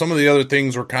good. Some of the other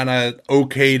things were kind of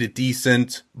okay to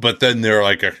decent, but then there are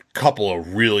like a couple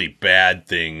of really bad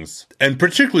things. And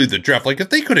particularly the draft. Like if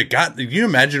they could have gotten, can you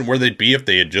imagine where they'd be if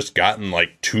they had just gotten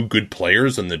like 2 good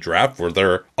players in the draft,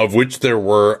 of which there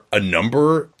were a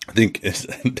number? I think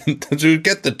to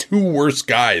get the 2 worst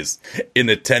guys in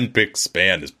a 10-pick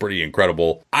span is pretty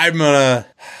incredible. I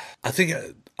think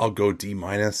I'll go D-.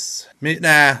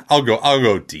 Nah, I'll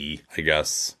go D, I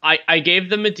guess. I gave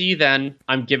them a D then.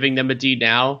 I'm giving them a D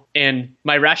now. And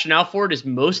my rationale for it is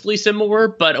mostly similar,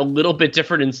 but a little bit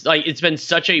different. It's been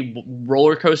such a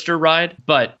roller coaster ride,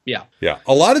 but yeah. Yeah,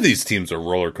 a lot of these teams are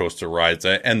roller coaster rides,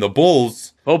 and the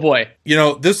Bulls. Oh boy.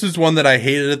 This is one that I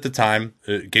hated at the time.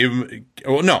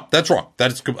 No, that's wrong.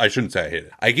 I shouldn't say I hated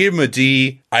it. I gave them a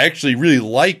D. I actually really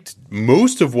liked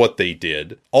most of what they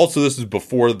did. Also, this is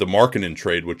before the Markkanen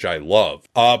trade, which I love.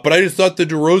 But I just thought the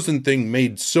DeRozan thing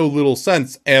made so little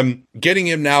sense. And getting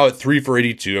him now at 3 for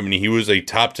 82, I mean, he was a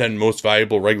top 10 most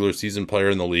valuable regular season player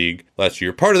in the league last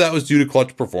year. Part of that was due to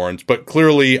clutch performance, but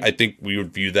clearly I think we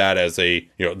would view that as they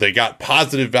got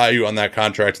positive value on that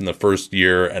contract in the first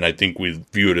year, and I think we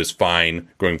view it as fine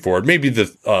going forward. Maybe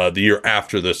the year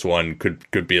after this one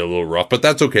could be a little rough, but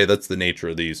that's okay. That's the nature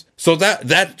of these. So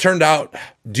that turned out.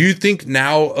 Do you think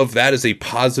now of that as a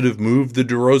positive move, the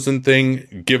DeRozan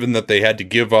thing, given that they had to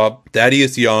give up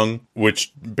Thaddeus Young,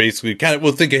 which basically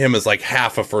we'll think of him as like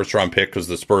half a first round pick because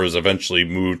the Spurs eventually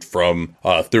moved from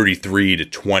 33 to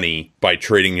 20 by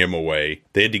trading him away.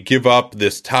 They had to give up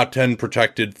this top 10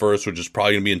 protected first, which is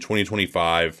probably going to be in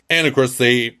 2025. And of course,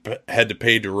 they had to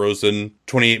pay DeRozan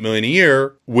 $28 million a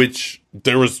year, which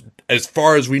there was, as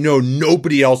far as we know,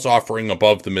 nobody else offering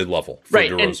above the mid-level for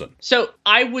DeRozan. And so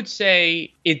I would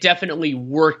say it definitely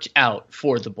worked out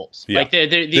for the Bulls. Yeah. Like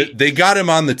they got him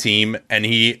on the team, and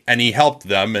he helped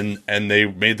them, and they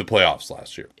made the playoffs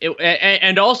last year.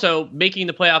 And also making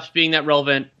the playoffs, being that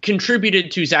relevant,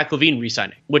 contributed to Zach LaVine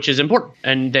re-signing, which is important.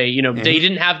 And they they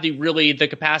didn't have the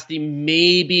capacity.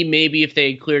 Maybe if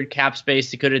they had cleared cap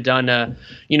space, they could have done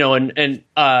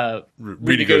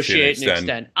renegotiate and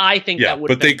extend. I think that would.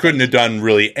 But they couldn't have done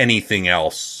really anything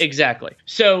else. Exactly.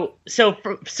 So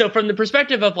from the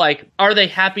perspective of like, are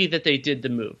they happy that they did the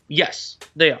move? Yes,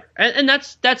 they are, and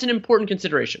that's an important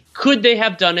consideration. Could they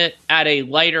have done it at a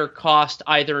lighter cost,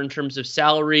 either in terms of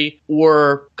salary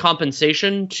or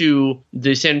compensation to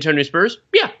the San Antonio Spurs?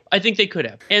 Yeah, I think they could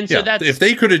have. And so that's if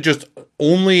they could have just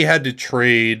only had to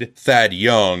trade Thad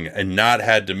Young and not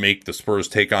had to make the Spurs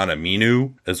take on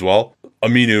Aminu as well.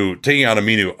 Taking on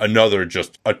Aminu, another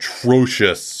just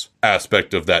atrocious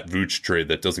aspect of that Vooch trade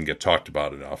that doesn't get talked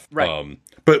about enough. Right.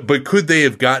 But could they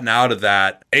have gotten out of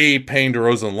that, A, paying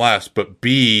DeRozan less, but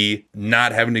B,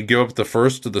 not having to give up the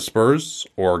first to the Spurs,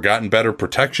 or gotten better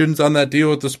protections on that deal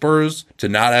with the Spurs to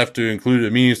not have to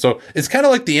include Aminu? So it's kind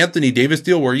of like the Anthony Davis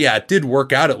deal where, it did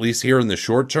work out at least here in the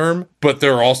short term, but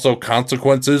there are also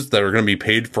consequences that are going to be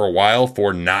paid for a while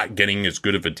for not getting as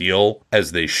good of a deal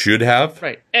as they should have.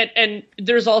 Right. And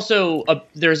there's also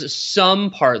there's some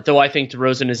part, though I think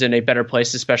DeRozan is in in a better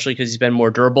place, especially because he's been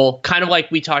more durable. Kind of like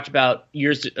we talked about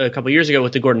a couple years ago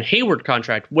with the Gordon Hayward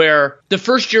contract, where the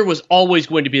first year was always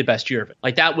going to be the best year of it.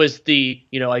 Like that was the,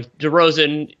 like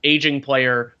DeRozan, aging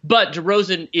player, but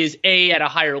DeRozan is at a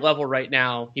higher level right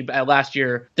now last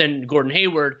year than Gordon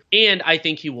Hayward, and I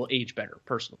think he will age better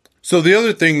personally. So the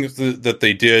other things that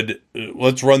they did,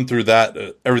 let's run through that,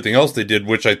 everything else they did,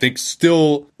 which I think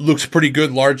still looks pretty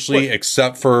good largely,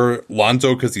 except for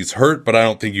Lonzo because he's hurt, but I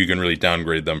don't think you can really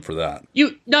downgrade them for that.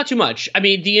 Not too much. I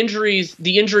mean, the injury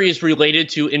is related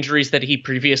to injuries that he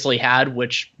previously had,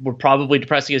 which were probably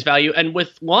depressing his value. And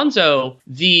with Lonzo,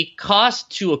 the cost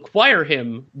to acquire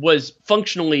him was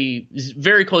functionally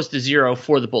very close to zero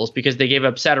for the Bulls because they gave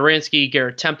up Satoransky,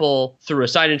 Garrett Temple through a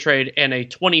sign and trade, and a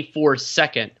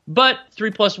 24-second. But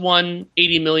 3 + 1,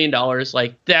 $80 million,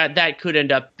 like that could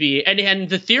end up being, and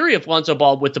the theory of Lonzo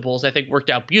Ball with the Bulls, I think, worked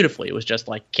out beautifully. It was just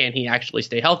like, can he actually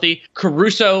stay healthy?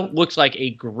 Caruso looks like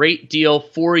a great deal,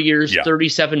 4 years,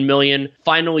 $37 million,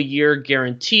 final year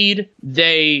guaranteed.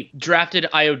 They drafted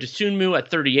Ayo Dosunmu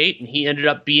at 38, and he ended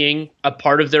up being a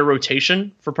part of their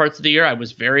rotation for parts of the year. I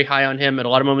was very high on him at a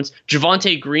lot of moments.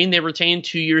 Javonte Green, they retained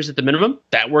 2 years at the minimum.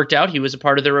 That worked out. He was a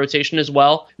part of their rotation as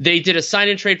well. They did a sign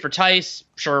and trade for Tice.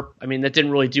 Sure. I mean, that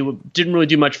didn't really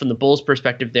do much from the Bulls'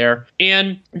 perspective there.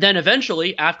 And then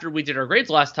eventually, after we did our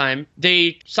grades last time,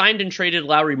 they signed and traded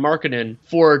Lauri Markkanen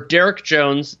for Derek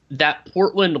Jones, that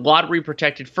Portland lottery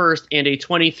protected first, and a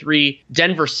 23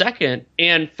 Denver second.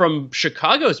 And from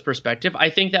Chicago's perspective, I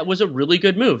think that was a really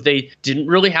good move. They didn't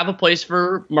really have a place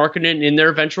for Markkanen in their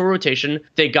eventual rotation.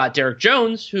 They got Derek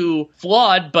Jones, who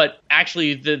flawed, but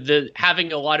actually the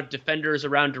having a lot of defenders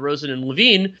around DeRozan and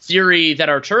Levine theory that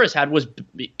Arturas had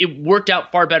it worked out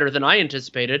far better than I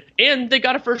anticipated, and they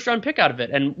got a first-round pick out of it.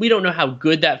 And we don't know how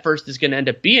good that first is going to end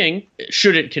up being,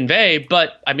 should it convey,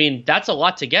 but, I mean, that's a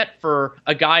lot to get for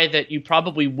a guy that you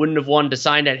probably wouldn't have wanted to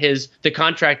sign at the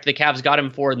contract the Cavs got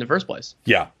him for in the first place.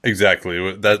 Yeah,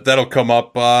 exactly. That'll come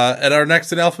up at our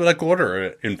next in alphabetical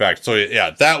order, in fact. So, yeah,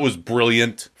 that was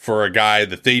brilliant for a guy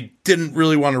that they didn't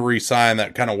really want to re-sign.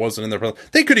 That kind of wasn't in their plan.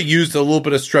 They could have used a little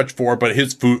bit of stretch for, but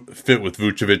his fit with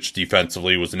Vucevic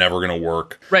defensively was never going to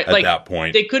work at that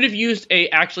point. They could have used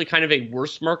actually kind of a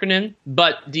worse Markkanen,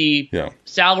 but the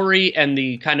salary and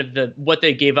the kind of what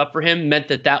they gave up for him meant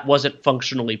that wasn't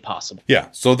functionally possible. Yeah,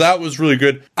 so that was really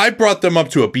good. I brought them up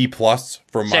to a B+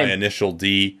 from my initial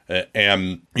D,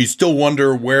 and you still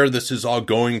wonder where this is all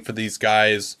going for these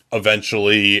guys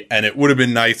eventually, and it would have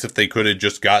been nice if they could have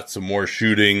just got some more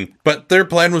shooting, but their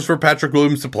plan was for Patrick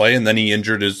Williams to play, and then he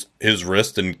injured his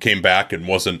wrist and came back and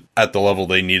wasn't at the level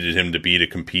they needed him to be to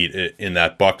compete in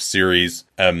that Bucks series.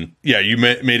 You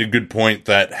made a good point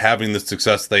that having the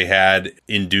success they had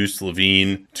induced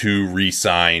Levine to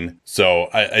re-sign. So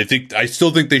I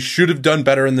still think they should have done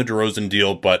better in the DeRozan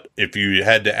deal, but if you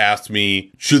had to ask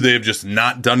me, should they have just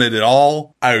not done it at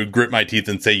all? I would grit my teeth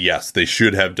and say yes, they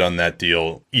should have done that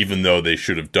deal, even though they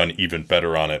should have done even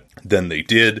better on it than they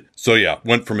did. So yeah,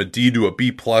 went from a D to a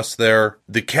B+ there.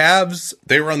 The Cavs,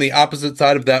 they were on the opposite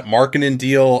side of that Markkanen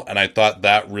deal, and I thought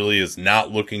that really is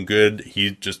not looking good.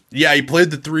 He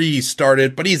played the 3, he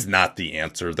started, but he's not the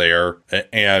answer there.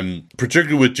 And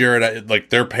particularly with Jared, like,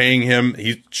 they're paying him.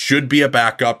 He should be a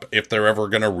backup if they're ever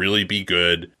going to really be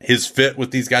good. His fit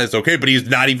with these guys is okay, but he's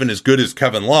not even as good as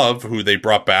Kevin Love, who they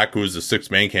brought back, who is a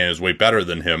 6-man candidate, is way better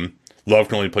than him. Love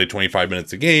can only play 25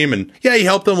 minutes a game, and yeah, he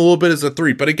helped them a little bit as a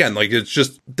 3, but again, like, it's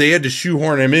just, they had to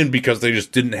shoehorn him in because they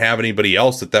just didn't have anybody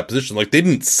else at that position. Like, they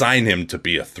didn't sign him to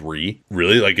be a 3,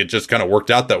 really. Like, it just kind of worked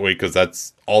out that way because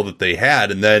that's all that they had,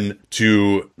 and then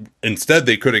instead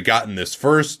they could have gotten this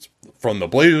first from the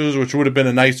Blazers, which would have been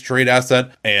a nice trade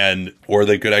asset, or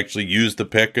they could actually use the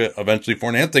pick eventually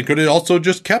for Nance. They could have also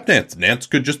just kept Nance. Nance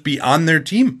could just be on their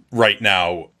team right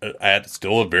now at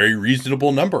still a very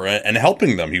reasonable number and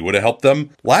helping them. He would have helped them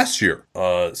last year.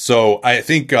 So I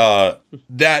think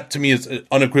that to me is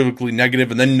unequivocally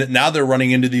negative. And then now they're running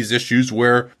into these issues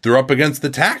where they're up against the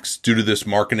tax due to this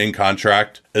Markkanen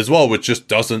contract as well, which just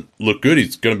doesn't look good.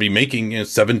 He's going to be making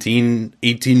 17,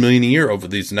 18 million a year over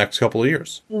these next couple of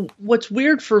years. What's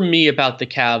weird for me about the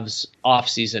Cavs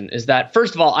offseason is that,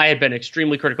 first of all, I had been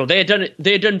extremely critical. They had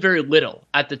done very little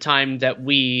at the time that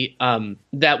we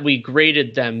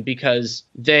graded them because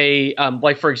they,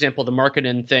 like, for example, the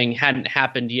Markkanen thing hadn't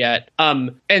happened yet.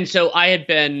 And so I'd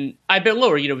been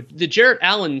lower. The Jarrett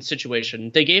Allen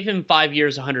situation, they gave him 5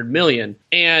 years, $100 million.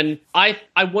 And I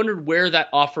wondered where that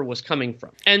offer was coming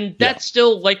from. And that's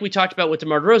still, like we talked about with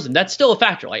DeMar DeRozan, that's still a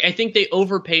factor. Like, I think they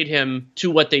overpaid him to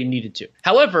what they needed to.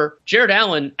 However, Jarrett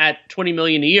Allen at $20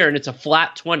 million a year, and it's a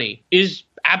flat 20, is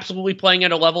absolutely playing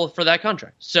at a level for that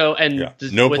contract. So, and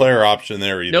no player option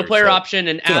there either. No player option.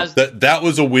 And that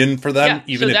was a win for them,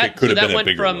 even if it could have been a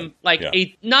bigger win.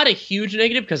 Not a huge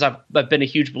negative, because I've been a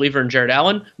huge believer in Jared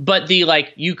Allen, but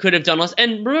you could have done less.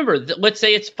 And remember, let's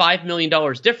say it's $5 million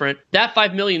different. That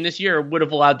 $5 million this year would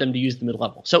have allowed them to use the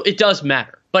mid-level. So it does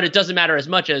matter. But it doesn't matter as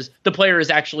much as the player is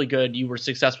actually good. You were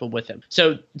successful with him.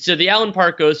 So the Allen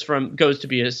part goes to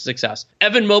be a success.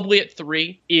 Evan Mobley at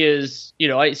 3 is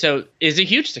a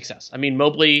huge success. I mean,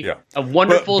 Mobley, a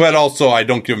wonderful. But also, I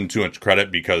don't give him too much credit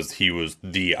because he was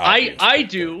the obvious. I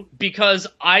do, because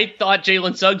I thought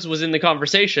Jalen Suggs was in the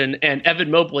conversation, and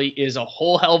Evan Mobley is a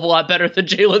whole hell of a lot better than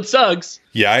Jalen Suggs.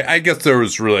 Yeah, I guess there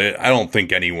was really. I don't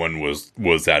think anyone was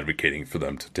advocating for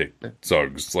them to take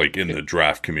Suggs in the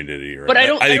draft community. But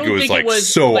I think it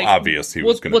was so obvious he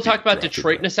was going to. We'll talk about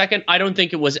Detroit in a second. I don't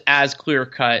think it was as clear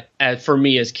cut for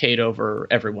me as Cade over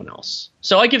everyone else.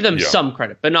 So I give them some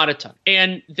credit, but not a ton.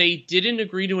 And they didn't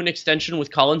agree to an extension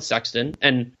with Colin Sexton,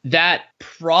 and that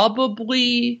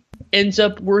probably ends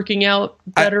up working out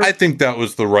better. I think that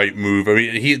was the right move. I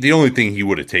mean, the only thing he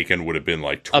would have taken would have been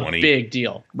 20. A big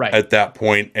deal, right? At that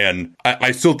point, and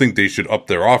I still think they should up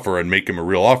their offer and make him a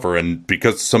real offer. And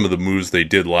because some of the moves they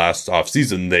did last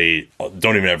offseason, they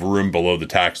don't even have room below the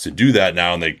tax to do that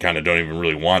now, and they kind of don't even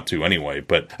really want to anyway.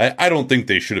 But I don't think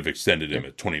they should have extended him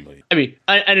at $20 million. I mean,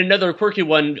 and another quirky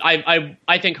one,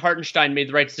 I think Hartenstein made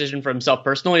the right decision for himself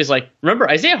personally. Is remember,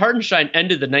 Isaiah Hartenstein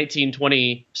ended the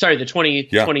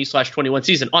 2020/21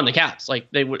 season on the Cavs.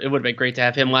 It would have been great to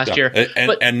have him last year.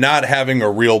 And not having a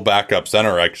real backup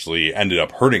center actually ended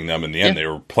up hurting them in the end. They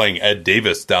were playing Ed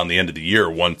Davis down the end of the year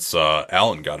once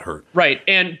Allen got hurt. Right.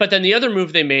 But then the other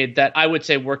move they made that I would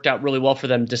say worked out really well for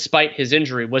them despite his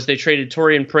injury was they traded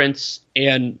Taurean Prince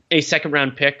and a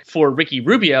second-round pick for Ricky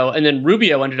Rubio, and then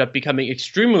Rubio ended up becoming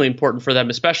extremely important for them,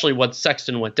 especially once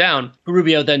Sexton went down.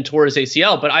 Rubio then tore his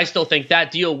ACL, but I still think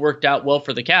that deal worked out well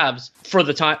for the Cavs for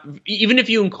the time. Even if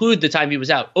you include the time he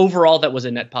was out, overall that was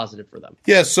a net positive for them.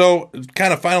 Yeah, so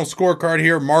kind of final scorecard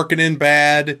here, Markkanen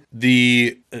bad,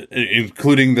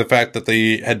 including the fact that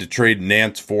they had to trade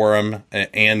Nance for him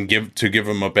and give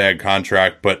him a bad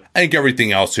contract, but I think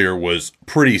everything else here was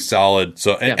pretty solid.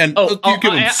 So you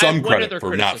give him some credit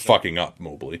for not fucking up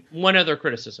Mobley. One other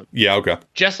criticism. Yeah, okay.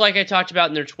 Just like I talked about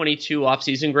in their 22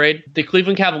 offseason grade, the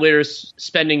Cleveland Cavaliers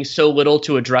spending so little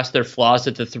to address their flaws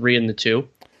at the 3 and the 2.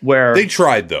 Where they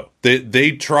tried, though.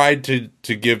 They tried to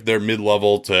give their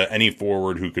mid-level to any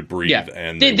forward who could breathe. Yeah.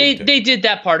 And they did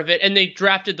that part of it, and they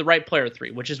drafted the right player at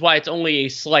 3, which is why it's only a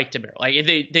slight demerit.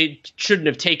 They shouldn't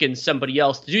have taken somebody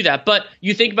else to do that. But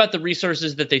you think about the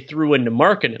resources that they threw into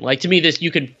Markkanen. To me,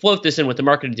 you can float this in with the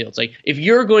Markkanen deal. It's if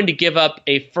you're going to give up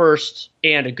a first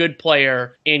and a good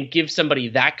player and give somebody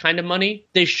that kind of money,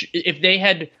 if they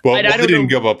had... Well, they didn't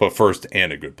give up a first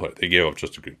and a good player. They gave up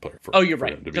just a good player. You're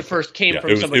right. The first came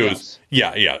from somebody else.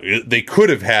 Yeah. They could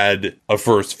have had a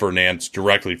first for Nance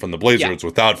directly from the Blazers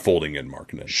without folding in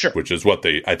Markkanen. Sure. Which is what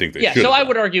I think they should have so done. I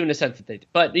would argue in a sense that they did.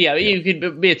 But you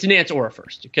could, it's Nance or a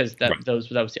first, because that was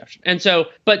the option. And so,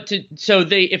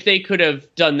 if they could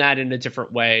have done that in a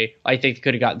different way, I think they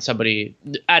could have gotten somebody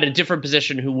at a different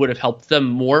position who would have helped them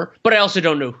more. But I also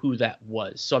don't know who that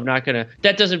was. So I'm not going to,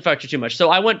 that doesn't factor too much. So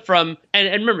I went from,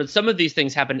 and remember, some of these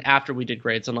things happened after we did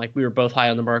grades, and we were both high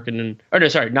on the market,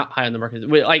 not high on the market.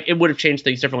 It would have changed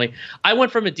things differently. I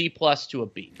went from a D plus to a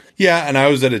B. Yeah, and I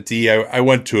was at a D. I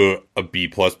went to a B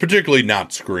plus, particularly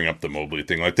not screwing up the Mobley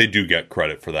thing. They do get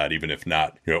credit for that, even if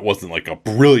not, it wasn't a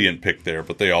brilliant pick there,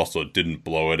 but they also didn't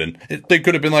blow it. And they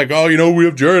could have been we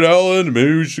have Jared Allen,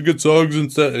 maybe we should get Suggs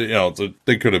instead. So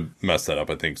they could have messed that up,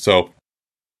 I think. So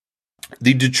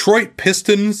the Detroit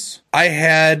Pistons, I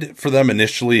had for them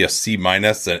initially a C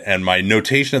minus, and my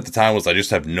notation at the time was I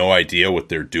just have no idea what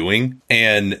they're doing.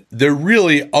 And they're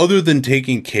really, other than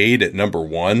taking Cade at number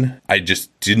 1, I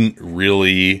just didn't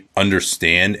really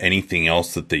understand anything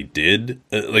else that they did.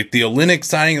 The Olynyk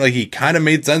signing, he kind of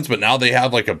made sense, but now they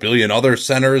have a billion other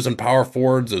centers and power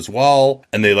forwards as well.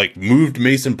 And they moved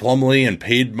Mason Plumlee and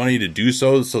paid money to do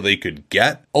so they could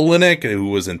get Olynyk, who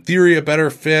was in theory a better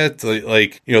fit.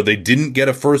 They didn't get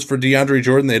a first for DeAndre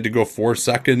Jordan. They had to go 4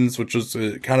 seconds, which was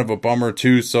kind of a bummer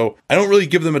too. So I don't really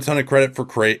give them a ton of credit for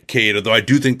Cade, although I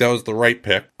do think that was the right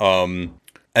pick.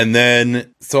 And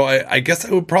then So I guess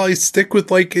I would probably stick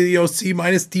with like, C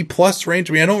minus D plus range.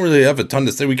 I mean, I don't really have a ton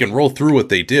to say. We can roll through what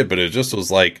they did, but it just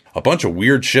was like a bunch of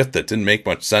weird shit that didn't make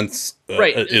much sense.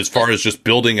 Right. As far as just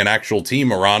building an actual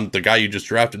team around the guy you just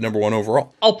drafted number 1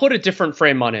 overall. I'll put a different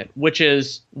frame on it, which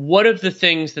is one of the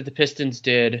things that the Pistons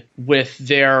did with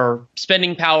their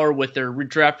spending power, with their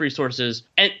draft resources,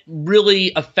 and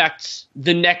really affects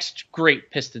the next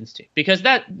great Pistons team. Because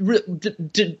that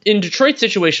in Detroit's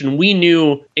situation, we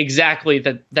knew exactly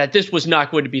that this was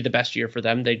not going to be the best year for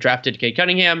them. They drafted Cade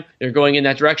Cunningham. They're going in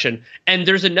that direction. And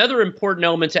there's another important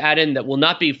element to add in that will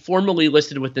not be formally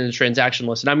listed within the transaction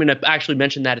list. And I'm going to actually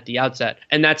mention that at the outset.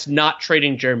 And that's not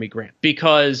trading Jeremy Grant,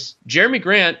 because Jeremy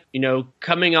Grant,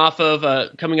 coming off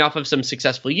of some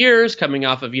successful years, coming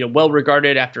off of, well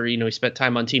regarded after, he spent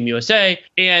time on Team USA,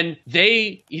 and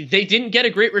they didn't get a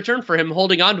great return for him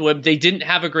holding on to him. They didn't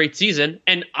have a great season.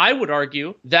 And I would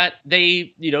argue that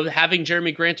they, having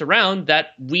Jeremy Grant around, that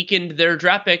weakened their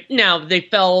draft pick. Now they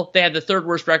had the third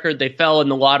worst record. They fell in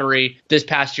the lottery this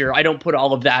past year. I don't put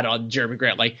all of that on Jeremy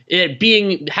Grant. Like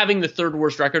having the third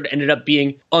worst record ended up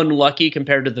being unlucky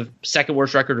compared to the second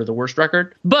worst record or the worst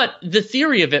record. But the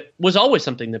theory of it was always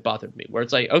something that bothered me, where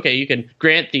it's like, okay, you can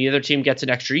grant the other team gets an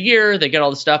extra year, they get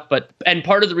all the stuff, and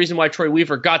part of the reason why Troy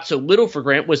Weaver got so little for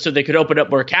Grant was so they could open up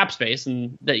more cap space,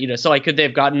 and that, so could they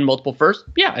have gotten multiple firsts?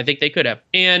 Yeah, I think they could have.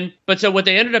 But so what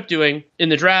they ended up doing in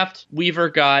the draft, Weaver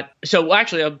got,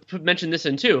 actually I'll mention this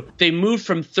in too, they moved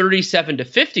from 37 to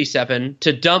 57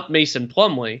 to dump Mason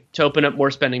Plumlee to open up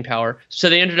more spending power. So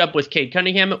they ended up with Cade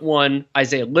Cunningham at 1,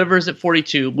 Isaiah Livers at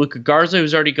 42, Luka Garza,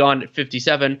 who's already gone, at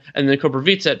 57, and then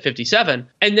Koprivica at 57.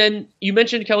 And then you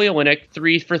mentioned Kelly Olynyk,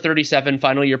 3 for 37,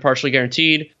 final year partially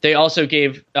guaranteed. They also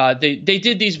gave they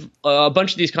did these a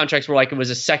bunch of these contracts where like it was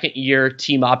a second year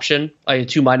team option. A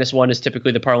 2-1 is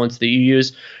typically the parlance that you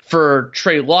use for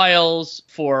Trey Lyles,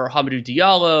 for Hamidou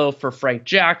Diallo, for Frank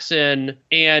Jackson,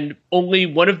 and only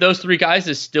one of those 3 guys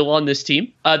is still on this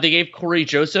team. They gave Corey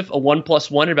Joseph a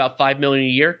 1+1 at about $5 million a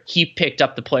year. He picked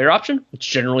up the player option, which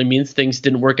generally means things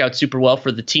didn't work out super well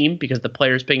for the team because the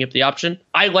player's picking up the option.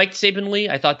 I liked Saben Lee.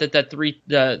 I thought that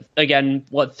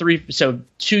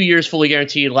 2 years fully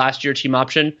guaranteed, last year team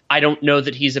option. I don't know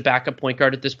that he's a backup point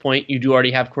guard at this point. You do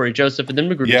already have Corey Joseph, and then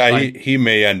McGrew. Yeah, he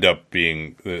may end up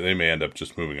being. They may end up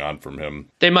just moving on from him.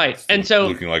 They might, and so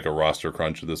looking like a roster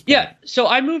crunch at this point. Yeah, so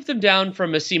I moved them down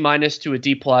from a C- to a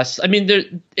D+. I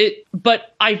mean,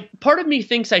 but part of me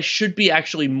thinks I should be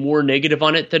actually more negative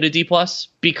on it than a D+,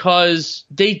 because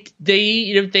they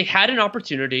had an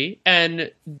opportunity,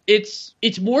 and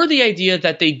it's more the idea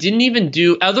that they didn't even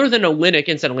do, other than Olynyk,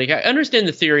 incidentally. I understand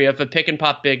the theory of a pick and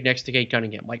pop big next to Cade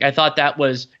Cunningham. Like, I thought that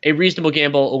was a reasonable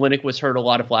gamble. Olynyk was hurt a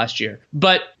lot of last year,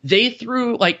 but they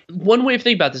threw, like, one way of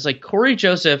thinking about this, like Corey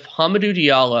Joseph, Hamidou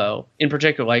Diallo in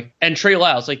particular, like, and Trey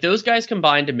Lyles, like those guys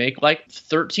combined to make like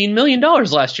 $13 million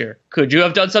last year. Could you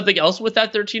have done something else with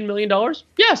that $13 million?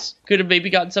 Yes. Could have maybe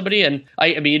gotten somebody. And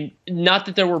I mean, not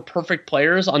that there were perfect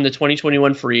players on the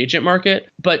 2021 free agent market,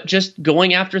 but just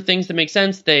going after things that make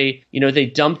sense. They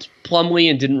dumped Plumlee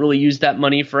and didn't really use that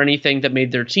money for anything that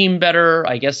made their team better.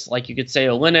 I guess, like you could say,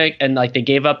 Olynyk, and like they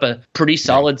gave up a pretty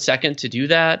solid second to do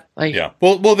that. Like, yeah.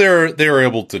 Well, they were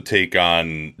able to take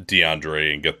on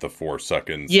DeAndre and get the 4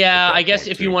 seconds. Yeah, I guess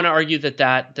if you want to argue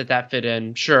that fit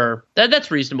in, sure,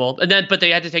 that's reasonable. But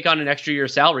they had to take on an extra year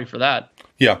salary for that.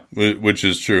 Yeah, which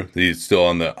is true. He's still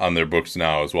on their books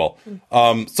now as well.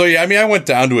 So yeah, I mean, I went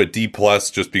down to a D+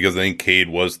 just because I think Cade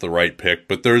was the right pick,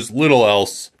 but there's little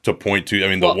else to point to. I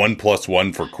mean, the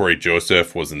 1+1 for Corey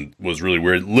Joseph was really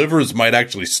weird. Livers might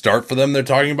actually start for them. They're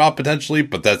talking about potentially,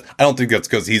 but I don't think that's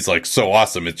because he's like so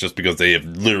awesome. It's just because they have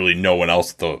literally no one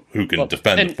else who can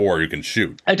defend the 4, who can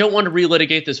shoot. I don't want to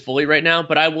relitigate this fully right now,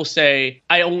 but I will say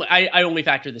I only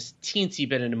factor this teensy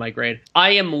bit into my grade.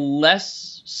 I am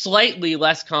slightly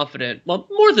less confident, well,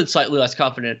 more than slightly less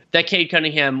confident, that Cade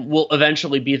Cunningham will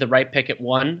eventually be the right pick at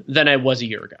 1 than I was a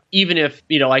year ago. Even if,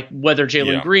 like whether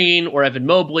Jalen Green or Evan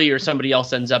Mobley or somebody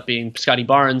else ends up being Scotty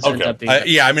Barnes. Okay. Ends up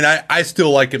being I mean, I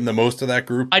still like him the most of that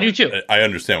group. I do too. I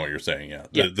understand what you're saying.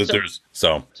 Yeah.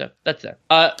 So that's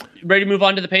that. Ready to move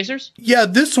on to the Pacers? Yeah,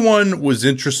 this one was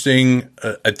interesting.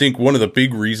 I think one of the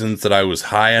big reasons that I was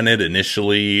high on it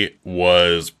initially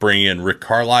was bringing in Rick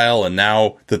Carlisle, and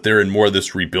now that they're in more of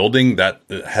this rebuilding, that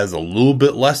has a little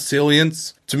bit less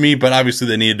salience to me, but obviously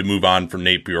they needed to move on from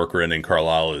Nate Bjorkgren, and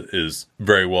Carlisle is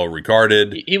very well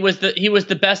regarded. He was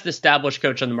the best established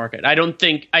coach on the market. I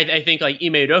think like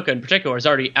Ime Udoka in particular is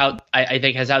already out. I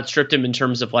think has outstripped him in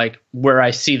terms of like where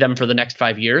I see them for the next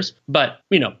 5 years. But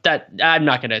that I'm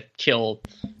not going to kill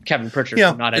Kevin Pritchard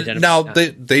Yeah. not identifying Now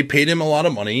that. they paid him a lot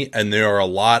of money, and there are a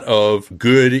lot of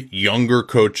good younger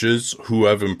coaches who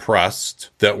have impressed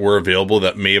that were available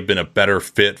that may have been a better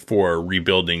fit for a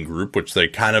rebuilding group, which they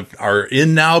kind of are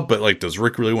in now. But like, does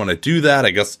Rick really want to do that?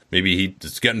 I guess maybe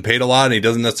he's getting paid a lot and he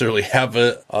doesn't necessarily have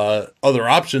other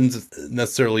options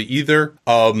necessarily either.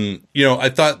 I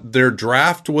thought their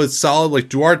draft was solid. Like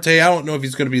Duarte, I don't know if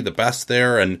he's going to be the best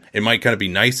there, and it might kind of be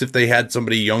nice if they had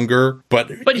somebody younger.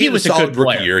 But he was a solid good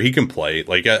rookie player. year. He can play.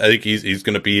 Like I think he's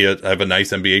going to have a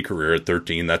nice NBA career at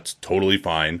 13. That's totally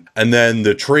fine. And then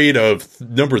the trade of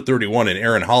number 31 in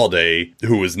Aaron Holiday,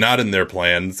 who was not in their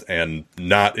plans and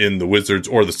not in the Wizards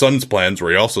or the Suns' plans,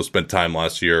 where he also spent time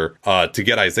last year, to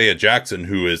get Isaiah Jackson,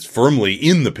 who is firmly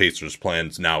in the Pacers'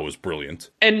 plans now, was brilliant.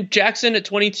 And Jackson at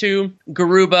 22,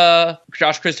 Garuba,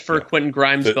 Josh Christopher, Quentin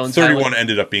Grimes, The Bones 31 Highland.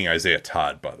 ended up being Isaiah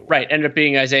Todd, by the way. Right, ended up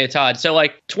being Isaiah Todd. So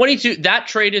like 22, that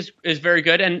trade is very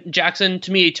good. And Jackson,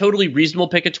 to me, a totally reasonable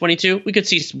pick at 22. We could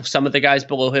see some of the guys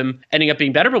below him ending up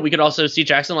being better, but we could also see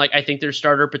Jackson, like, I think there's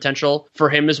starter potential for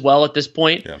him as well at this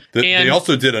point. Yeah. They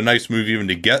also did a nice move even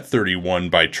to get 31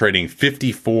 by trading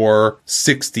 54,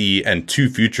 60, and 2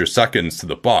 future seconds to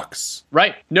the Bucks.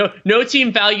 Right. No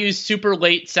team values super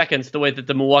late seconds the way that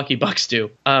the Milwaukee Bucks do,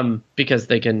 because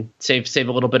they can save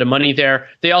a little bit of money there.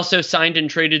 They also signed and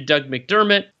traded Doug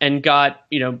McDermott and got,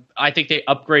 I think they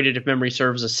upgraded, if memory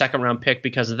serves, a second round pick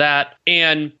because of that.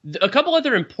 And a couple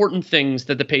other important things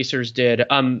that the Pacers did.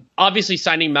 Obviously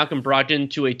signing Malcolm Brogdon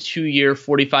to a 2-year,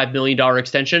 $45 million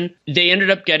extension. They ended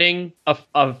up getting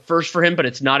a first for him, but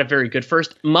it's not a very good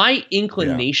first. My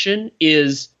inclination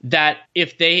is that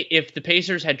if the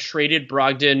Pacers had traded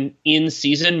Brogdon in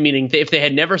season, meaning if they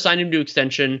had never signed him to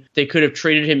extension, they could have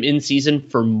traded him in season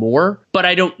for more, but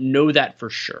I don't know that for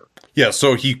sure. Yeah,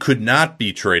 so he could not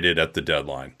be traded at the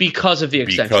deadline. Because of the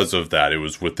extension. Because of that. It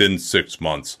was within 6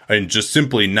 months. And just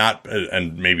simply not,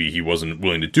 and maybe he wasn't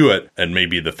willing to do it, and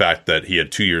maybe the fact that he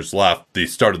had 2 years left, the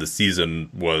start of the season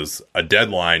was a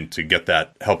deadline to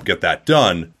help get that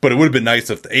done. But it would have been nice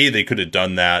if, A, they could have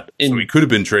done that, so he could have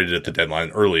been traded at the deadline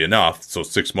early enough, so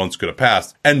 6 months could have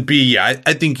passed. And B, yeah,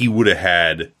 I think he would have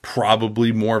had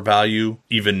probably more value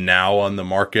even now on the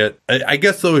market. I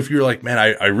guess, though, if you're like, man,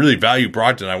 I really value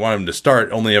Brogdon, I want him to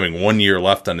start, only having 1 year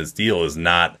left on his deal is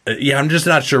not, I'm just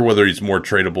not sure whether he's more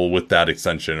tradable with that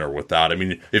extension or without. I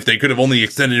mean, if they could have only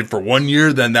extended it for 1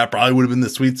 year, then that probably would have been the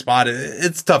sweet spot.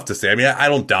 It's tough to say. I mean, I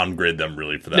don't downgrade them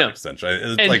really for that extension.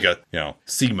 It's like a,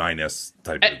 C-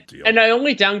 type of deal. And I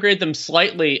only downgrade them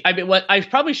slightly. I mean, I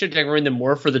probably should downgrade them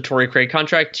more for the Torrey Craig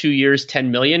contract, 2 years, $10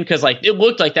 million, because like it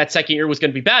looked like that second year was going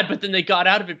to be bad, but then they got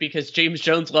out of it because James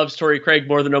Jones loves Torrey Craig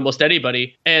more than almost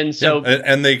anybody, and so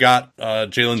and they got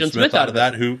Jalen Smith out of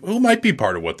that, who might be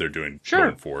part of what they're doing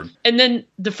going forward. And then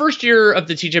the first year of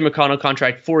the TJ McConnell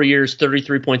contract, 4 years,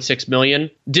 $33.6 million,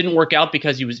 didn't work out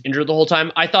because he was injured the whole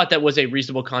time. I thought that was a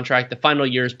reasonable contract. The final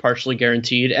year is partially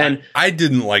guaranteed, and I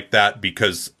didn't like that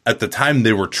because at the time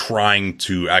they were trying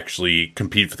to actually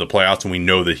compete for the playoffs, and we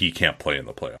know that he can't play in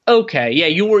the playoffs. Okay, yeah,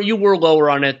 you were lower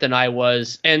on it than I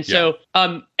was, and so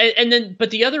and then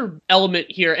but the other element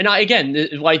here, and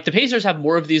like the Pacers have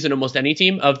more of these than almost any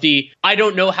team. I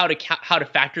don't know how to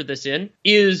factor this in.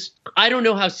 Is I don't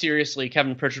know how seriously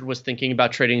Kevin Pritchard was thinking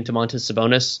about trading Domantas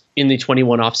Sabonis in the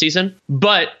 21 offseason,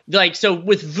 but like so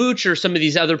with Vooch or some of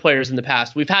these other players in the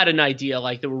past, we've had an idea,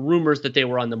 like there were rumors that they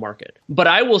were on the market. But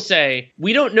I will say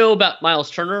we don't know about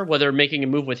Miles Turner, whether making a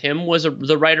move with him was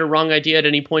the right or wrong idea at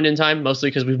any point in time, mostly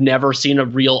because we've never seen a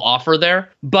real offer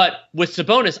there. But with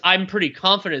Sabonis, I'm pretty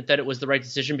confident that it was the right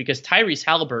decision because Tyrese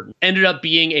Halliburton ended up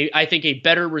being I think a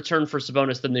better return for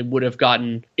Sabonis than they would have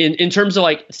gotten in terms of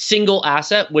like single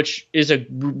asset, which is a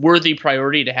worthy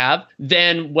priority to have,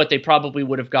 than what they probably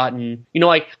would have gotten.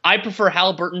 Like I prefer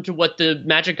Halliburton to what the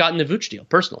Magic got in the Vooch deal,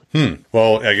 personally.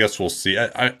 Well, I guess we'll see.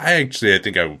 I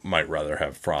think I might rather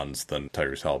have Franz than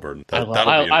Tyrese Halliburton. I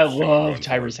love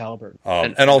Tyrese Halliburton.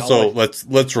 And also,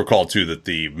 let's recall too that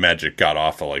the Magic got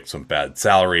off of like some bad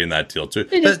salary in that deal too.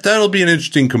 That'll be an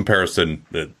interesting comparison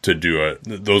to do.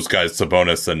 Those guys,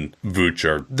 Sabonis and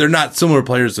Vooch, they're not similar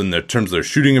players in terms of their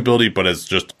shooting ability, but as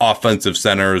just offensive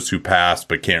centers who pass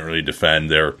but can't really defend.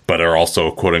 But are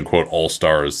also quote unquote all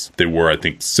stars. They were, I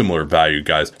think, similar value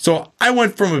guys. So I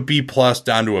went from a B+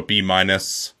 down to a B-.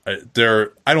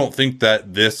 I don't think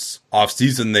that this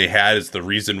offseason they had is the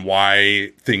reason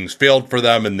why things failed for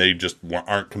them and they just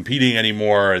aren't competing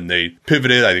anymore and they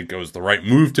pivoted. I think it was the right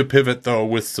move to pivot, though,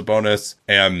 with Sabonis.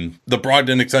 And the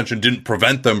Brogdon extension didn't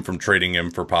prevent them from trading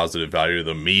him for positive value,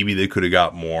 though maybe they could have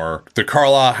got more. The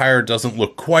Carlisle hire doesn't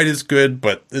look quite as good,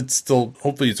 but it's still,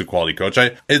 hopefully he's a quality coach.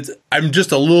 I'm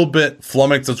just a little bit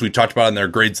flummoxed, as we talked about in their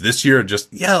grades this year.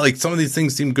 Just, yeah, like some of these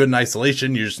things seem good in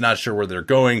isolation. You're just not sure where they're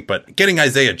going. But getting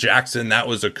Isaiah Jackson, that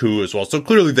was a coup as well. So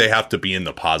clearly they have to be in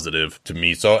the positive to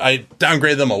me. So I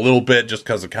downgrade them a little bit just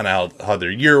because of kind of how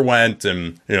their year went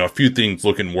and, a few things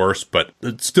looking worse, but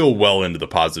it's still well into the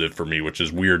positive for me, which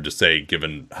is weird to say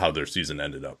given how their season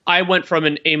ended up. I went from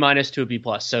an A- to a B+.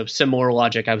 So similar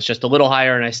logic. I was just a little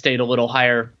higher and I stayed a little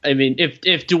higher. I mean,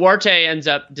 if Duarte ends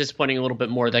up disappointing a little bit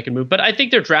more, that can move. But I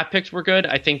think their draft picks were good.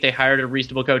 I think they hired a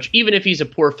reasonable coach, even if he's a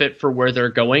poor fit for where they're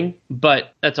going.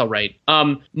 But that's all right.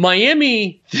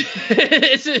 Miami,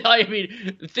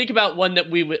 think about one that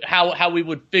we would how we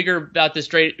would figure out this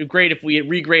grade if we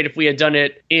regrade if we had done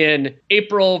it in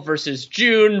April versus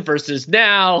June versus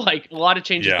now. Like a lot of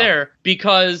changes there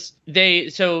because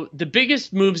the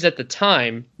biggest moves at the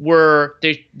time were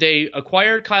they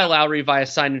acquired Kyle Lowry via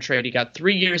sign and trade. He got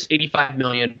 3 years, $85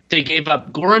 million. They gave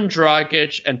up Goran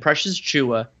Dragic and Precious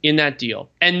Chua in that deal.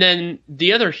 And then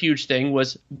the other huge thing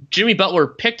was Jimmy Butler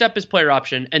picked up his player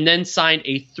option and then signed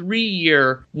a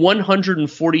 3-year,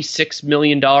 $146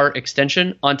 million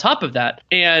extension on top of that.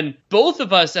 And both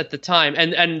of us at the time,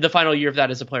 and the final year of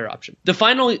that is a player option.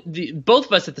 Both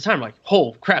of us at the time were like,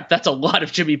 oh crap, that's a lot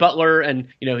of Jimmy Butler, and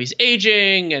he's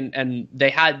aging, and they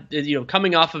had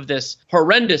coming off of this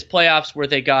horrendous playoffs where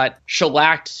they got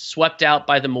shellacked, swept out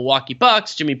by the Milwaukee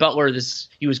Bucks. Jimmy Butler,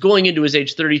 he was going into his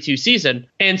age 32 season,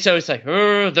 and so it's like,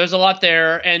 there's a lot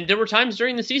there. And there were times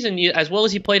during the season, as well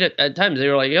as he played at times, they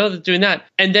were like, they're doing that,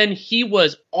 and then he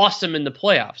was awesome in the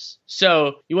playoffs.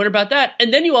 So you wonder about that.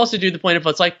 And then you also do the point of,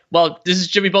 it's like, well, this is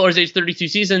Jimmy Butler's age 32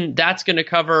 season. That's going to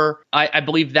cover, I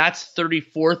believe that's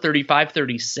 34, 35,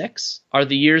 36 are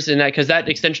the years in that, because that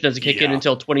extension doesn't kick in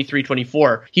until 23,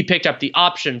 24. He picked up the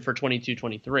option for 22,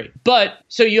 23. But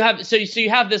so you have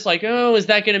this like, is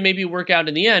that going to maybe work out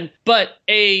in the end? But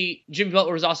A, Jimmy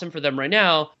Butler was awesome for them right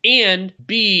now. And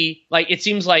B, like, it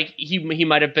seems like he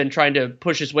might have been trying to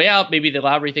push his way out. Maybe the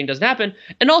Lowry thing doesn't happen.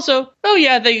 And also,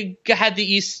 they had the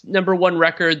East number 1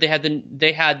 record. They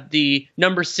had the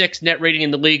number 6 net rating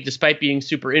in the league despite being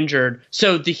super injured.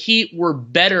 So the Heat were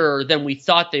better than we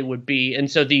thought they would be.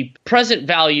 And so the present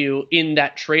value in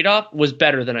that trade-off was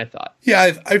better than I thought.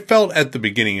 Yeah, I felt at the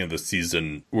beginning of the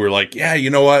season, we're like, you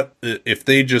know what? If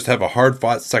they just have a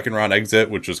hard-fought second-round exit,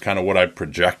 which was kind of what I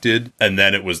projected, and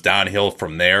then it was downhill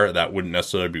from there, that wouldn't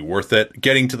necessarily be worth it.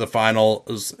 Getting to the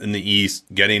finals in the East,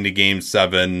 getting to Game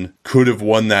 7, could have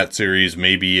won that series,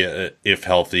 maybe if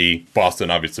healthy.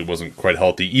 Boston obviously wasn't quite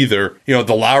healthy either.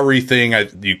 The Lowry thing,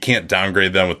 you can't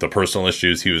downgrade them with the personal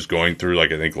issues he was going through.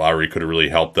 Like, I think Lowry could have really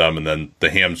helped them, and then the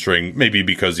hamstring, maybe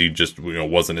because he just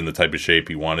wasn't in the type of shape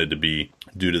he wanted to be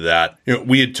due to that.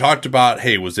 We had talked about,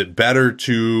 hey, was it better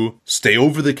to stay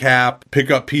over the cap, pick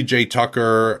up PJ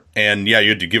Tucker, and you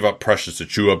had to give up Precious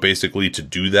Achiuwa basically to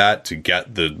do that, to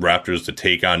get the Raptors to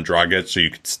take on Dragic so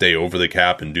you could stay over the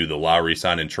cap and do the Lowry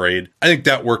sign and trade. I think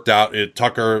that worked out.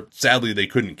 Tucker, sadly, they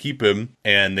couldn't keep him,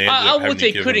 and they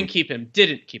couldn't keep him.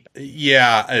 Didn't keep him.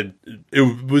 Yeah,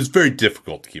 it was very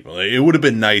difficult to keep him. It would have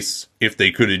been nice if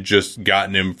they could have just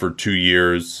gotten him for 2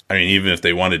 years. I mean, even if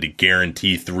they wanted to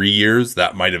guarantee 3 years,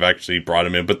 that might have actually brought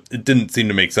him in, but it didn't seem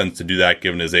to make sense to do that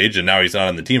given his age, and now he's not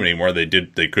on the team anymore. They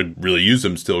could really use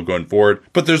him still going forward.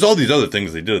 But there's all these other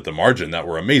things they did at the margin that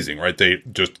were amazing, right? They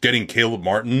just getting Caleb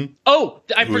Martin. Oh,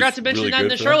 I forgot to mention really that in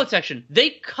the Charlotte section. They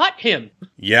cut him.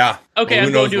 Yeah. Okay, well,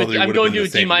 I'm going to a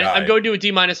D minus. I'm going to a D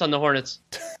minus on the Hornets.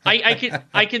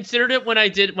 I considered it when I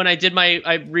did my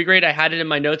regrade. I had it in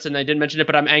my notes and I didn't mention it,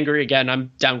 but I'm angry again.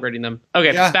 I'm downgrading them.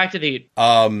 Okay, back to the Heat.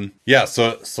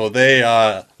 So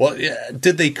they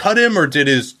did they cut him, or did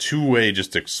his 2-way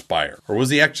just expire, or was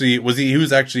he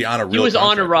was actually on a real? He was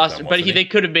on a roster, but they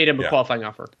could have made him a qualifying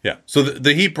offer. Yeah. So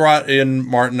the Heat brought in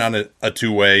Martin on a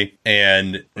 2-way,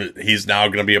 and he's now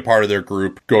going to be a part of their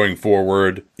group going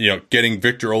forward. Getting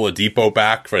Victor Oladipo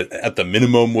back at the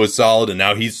minimum was solid, and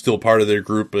now he's still part of their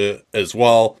group as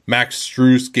well. Max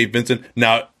Strus, Gabe Vincent.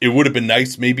 Now, it would have been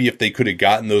nice maybe if they could have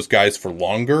gotten those guys for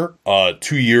longer,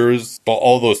 2 years, but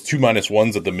all those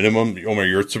 2-1s at the minimum. Omer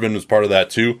Yurtseven was part of that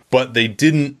too, but they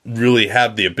didn't really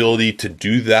have the ability to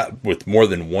do that with more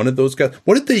than one of those guys.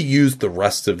 What did they use the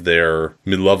rest of their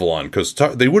mid-level on? Because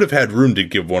they would have had room to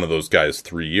give one of those guys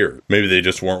 3 years. Maybe they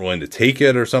just weren't willing to take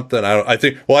it or something. I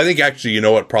think actually, you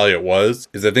know what probably it was?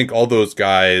 Is I think all those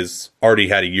guys already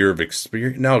had a year of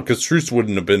experience. No, because Strus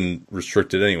wouldn't have been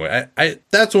restricted anyway. I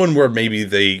that's one where maybe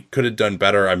they could have done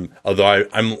better. Although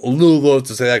I'm a little loath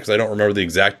to say that because I don't remember the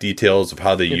exact details of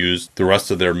how they used the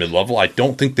rest of their mid-level. I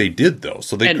don't think they did, though.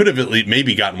 So they could have at least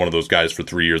maybe gotten one of those guys for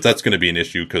 3 years. That's going to be an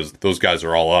issue because those guys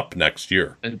are all up next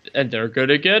year. And they're going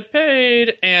to get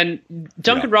paid. And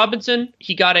Duncan Robinson,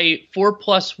 he got a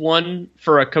 4+1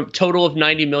 for a total of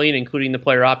 $90 million, including the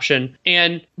player option.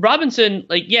 And Robinson,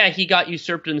 he got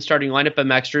usurped in the starting lineup by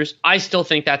Max Strus. I still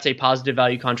think that's a positive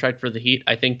value contract for the Heat.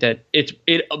 I think that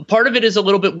part of it is a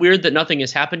little bit weird that nothing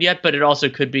has happened yet, but it also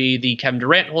could be the Kevin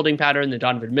Durant holding pattern, the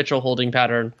Donovan Mitchell holding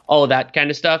pattern, all of that kind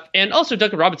of stuff. And also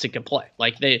Duncan Robinson can play.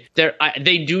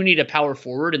 They do need a power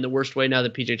forward in the worst way now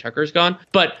that PJ Tucker's gone,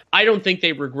 but I don't think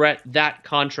they regret that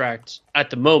contract at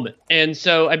the moment. And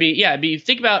so,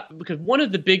 think about, because one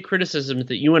of the big criticisms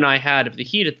that you and I had of the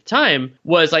Heat at the time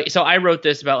was so I wrote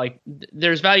this about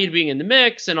there's value to being in the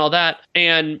mix and all that.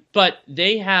 But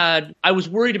I was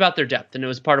worried about their depth, and it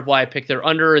was part of why I picked their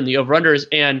under and the over-unders.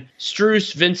 And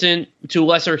Strus, Vincent, to a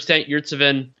lesser extent,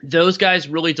 Yurtseven, those guys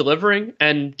really delivering,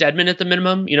 and Dedmon at the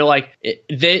minimum,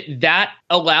 that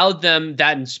allowed them,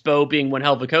 that and Spo being one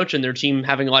hell of a coach and their team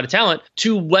having a lot of talent,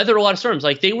 to weather a lot of storms.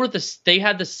 They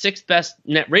had the sixth best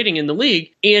net rating in the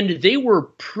league, and they were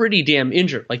pretty damn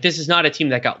injured. This is not a team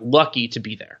that got lucky to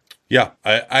be there. Yeah,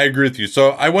 I agree with you.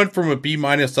 So I went from a B-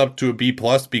 up to a B+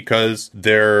 because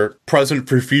their present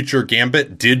for future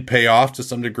gambit did pay off to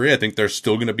some degree. I think they're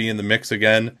still going to be in the mix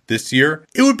again this year.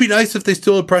 It would be nice if they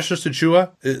still had Precious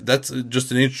Achiuwa. That's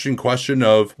just an interesting question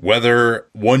of whether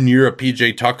 1 year of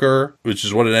PJ Tucker, which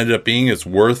is what it ended up being, is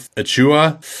worth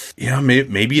Achiuwa.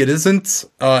 Maybe it isn't.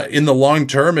 In the long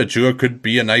term, Achiuwa could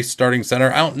be a nice starting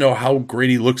center. I don't know how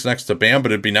great he looks next to Bam,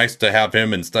 but it'd be nice to have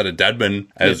him instead of Dedmon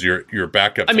as your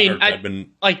backup center.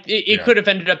 It could have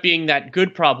ended up being that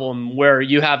good problem where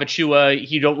you have Achiuwa,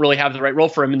 you don't really have the right role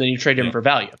for him, and then you trade him for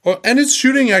value. Well, and his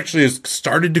shooting actually has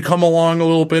started to come along a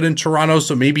little bit in Toronto,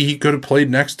 so maybe he could have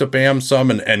played next to Bam some,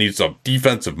 and he's a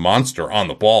defensive monster on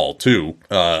the ball too.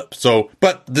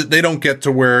 But they don't get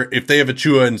to where, if they have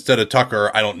Achiuwa instead of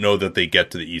Tucker, I don't know that they get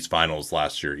to the East Finals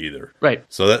last year either. Right.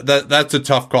 So that's a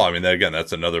tough call. I mean, again,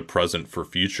 that's another present for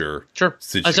future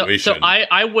situation. So I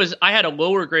had a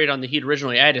lower grade on the Heat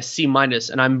originally. I had a C-,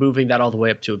 and I'm moving that all the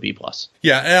way up to a B+.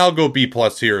 Yeah, and I'll go B+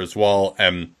 here as well.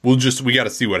 And we got to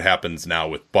see what happens now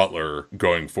with Butler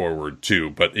going forward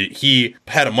too. But he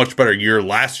had a much better year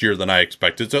last year than I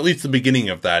expected. So at least the beginning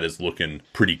of that is looking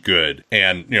pretty good.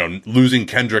 And, losing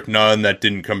Kendrick Nunn, that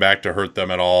didn't come back to hurt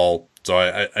them at all. So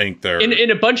I think they're in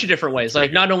a bunch of different ways.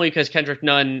 Not only because Kendrick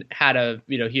Nunn had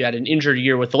he had an injured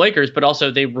year with the Lakers, but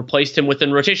also they replaced him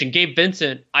within rotation. Gabe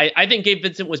Vincent, I think Gabe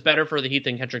Vincent was better for the Heat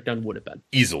than Kendrick Nunn would have been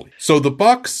easily. So the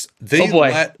Bucks, they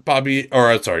let PJ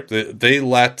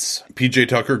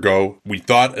Tucker go. We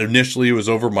thought initially it was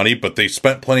over money, but they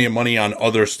spent plenty of money on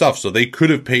other stuff, so they could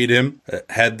have paid him.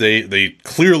 Had they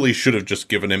clearly should have just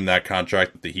given him that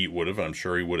contract that the Heat would have. I'm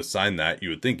sure he would have signed that. You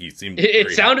would think he seemed.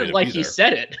 It sounded like he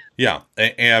said it. Yeah.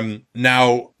 And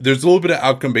now there's a little bit of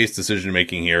outcome-based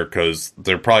decision-making here because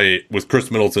they're probably, with Chris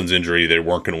Middleton's injury, they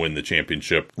weren't going to win the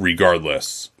championship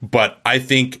regardless. But I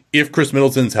think if Chris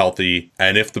Middleton's healthy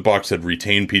and if the Bucks had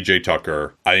retained PJ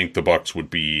Tucker, I think the Bucks would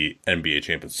be NBA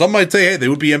champions. Some might say, hey, they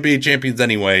would be NBA champions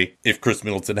anyway if Chris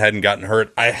Middleton hadn't gotten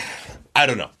hurt. I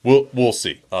don't know. We'll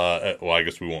see. I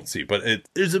guess we won't see. But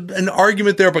there's an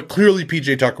argument there, but clearly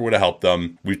PJ Tucker would have helped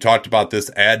them. We've talked about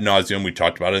this ad nauseum. We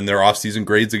talked about it in their offseason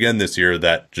grades again this year,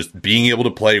 that just being able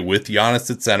to play with Giannis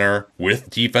at center, with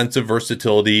defensive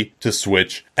versatility to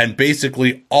switch, and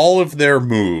basically all of their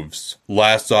moves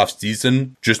last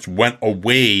offseason just went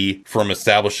away from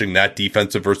establishing that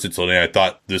defensive versatility. I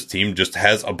thought this team just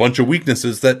has a bunch of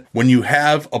weaknesses that when you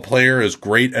have a player as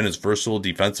great and as versatile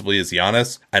defensively as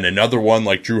Giannis and another one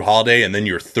like Jrue Holiday, and then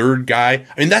your third guy.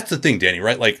 I mean, that's the thing, Danny,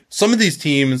 right? Some of these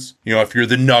teams, if you're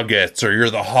the Nuggets or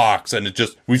you're the Hawks, and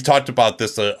we've talked about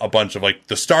this a bunch of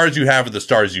the stars you have are the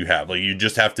stars you have. You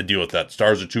just have to deal with that.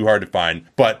 Stars are too hard to find.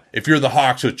 But if you're the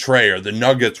Hawks with Trey or the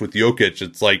Nuggets with Jokic,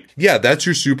 it's that's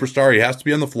your superstar. He has to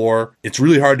be on the floor. It's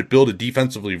really hard to build a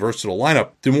defensively versatile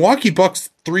lineup. The Milwaukee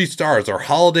Bucks 3 stars are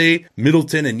Holiday,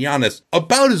 Middleton, and Giannis,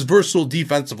 about as versatile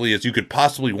defensively as you could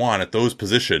possibly want at those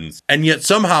positions. And yet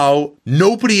somehow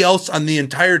nobody else on the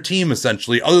entire team,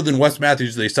 essentially, other than Wes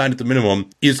Matthews, they signed at the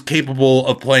minimum, is capable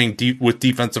of playing with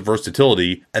defensive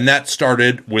versatility. And that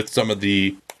started with some of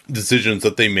the decisions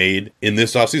that they made in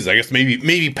this offseason. I guess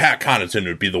maybe Pat Connaughton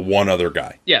would be the one other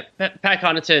guy. Yeah, Pat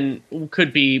Connaughton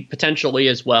could be potentially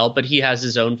as well, but he has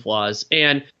his own flaws.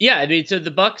 And yeah, I mean, so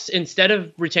the Bucks, instead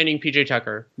of retaining PJ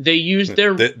Tucker, they used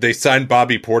their they signed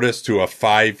Bobby Portis to a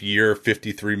 5-year,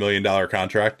 $53 million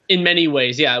contract. In many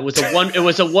ways, yeah, it was a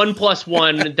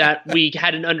 1+1 that we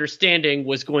had an understanding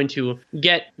was going to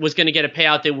get a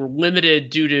payout. They were limited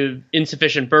due to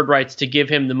insufficient bird rights to give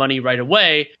him the money right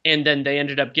away, and then they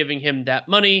ended up giving him that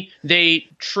money. They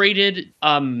traded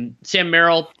Sam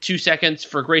Merrill 2 seconds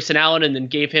for Grayson Allen, and then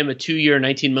gave him a 2-year,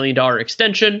 $19 million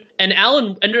extension. And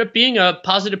Allen ended up being a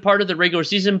positive part of the regular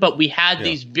season, but we had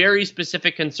these very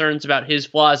specific concerns about his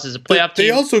flaws as a playoff team.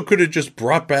 They also could have just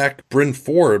brought back Bryn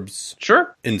Forbes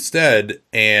instead,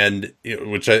 and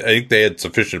which I think they had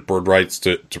sufficient bird rights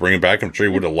to bring him back. I'm sure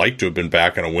he would have liked to have been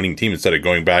back on a winning team instead of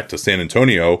going back to San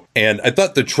Antonio. And I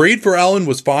thought the trade for Allen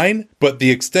was fine, but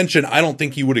the extension, I don't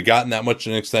think he would have gotten that much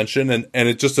in extension. And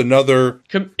it's just another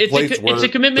it's a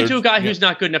commitment to a guy who's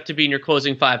not good enough to be in your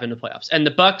closing five in the playoffs. And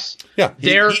the Bucks, he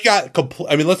got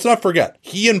I mean, let's not forget,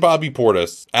 he and Bobby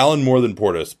Portis, Allen more than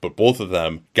Portis, but both of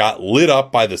them got lit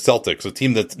up by the Celtics, a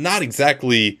team that's not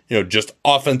exactly, just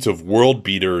offensive world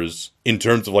beaters in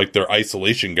terms of like their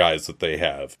isolation guys that they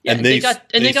have. Yeah, and they got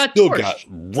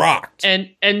rocked.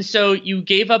 And so you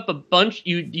gave up a bunch,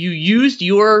 you used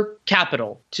your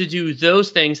capital to do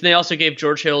those things. And they also gave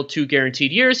George Hill 2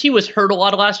 guaranteed years. He was hurt a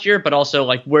lot last year, but also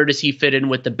like, where does he fit in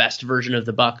with the best version of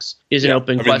the Bucks is an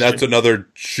open question. That's another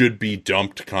should be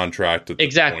dumped contract at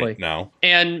this point now.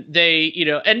 And they,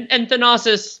 and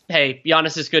Thanasis, hey,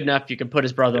 Giannis is good enough. You can put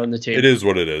his brother on the team. It is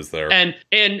what it is there. And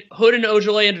Hood and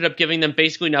Ojale ended up giving them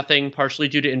basically nothing, partially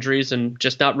due to injuries and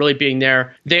just not really being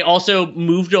there. They also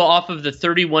moved off of the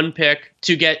 31 pick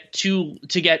to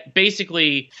get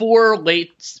basically 4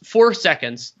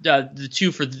 seconds. The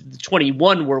 2 for the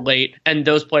 21 were late, and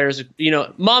those players,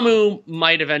 Mamu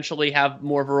might eventually have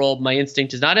more of a role. My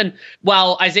instinct is not. And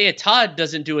while Isaiah Todd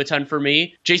doesn't do a ton for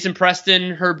me, Jason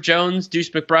Preston, Herb Jones, Deuce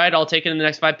McBride, all taken in the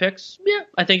next 5 picks. Yeah,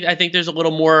 I think there's a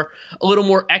little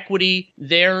more equity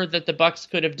there that the Bucks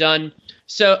could have done.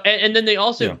 So, and then they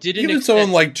also didn't even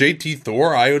someone like JT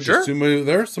Thor, I would assume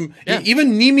there's some,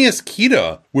 even Neemias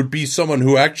Queta would be someone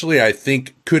who actually I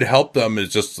think could help them as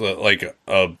just like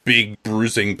a big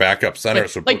bruising backup center.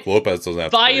 So Brook Lopez doesn't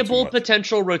have viable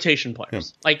potential rotation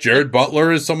players. Like Jared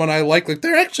Butler is someone I like. Like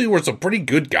there actually were some pretty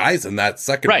good guys in that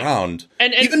second round.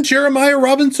 And even Jeremiah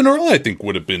Robinson Earl, I think,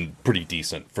 would have been pretty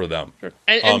decent for them.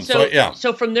 Sure.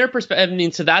 So from their perspective, I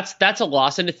mean, so that's a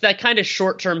loss, and it's that kind of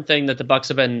short-term thing that the Bucks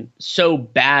have been so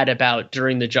bad about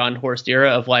during the John Horst era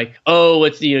of like,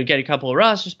 let's get a couple of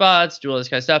roster spots, do all this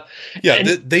kind of stuff. Yeah, and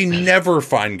they never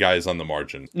find guys on the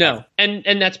margin. No,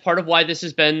 and that's part of why this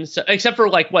has been, except for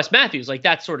like Wes Matthews, like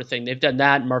that sort of thing. They've done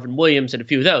that, and Marvin Williams and a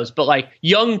few of those. But like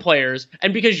young players,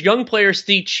 and because young players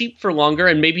stay cheap for longer,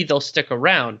 and maybe they'll stick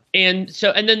around. And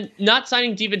then not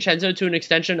signing DiVincenzo to an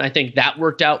extension, I think that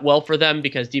worked out well for them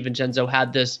because DiVincenzo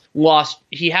had this lost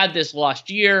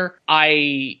year.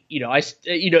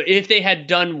 If they had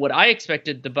done what I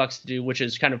expected the Bucks to do, which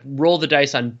is kind of roll the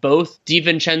dice on both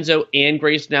DiVincenzo and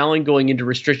Grayson Allen going into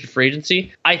restricted free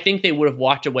agency, I think they would have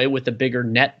walked away with a bigger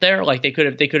net there. Like they could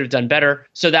have done better.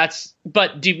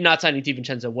 But not signing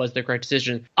DiVincenzo was the correct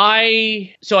decision.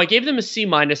 I gave them a C-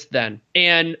 then,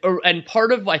 and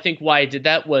part of I think why I did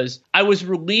that was I was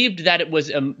relieved that it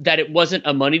wasn't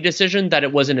a money decision, that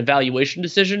it was an evaluation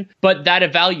decision. But that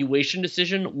evaluation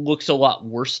decision looks a lot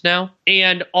worse now,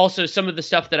 and also some of the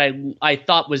stuff that I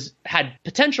thought had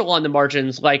potential on the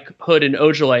margins, like Hood and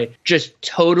Ojale, just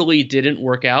totally didn't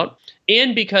work out.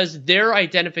 And because their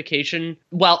identification,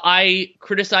 while I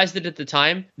criticized it at the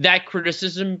time, that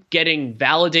criticism getting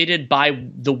validated by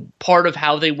the part of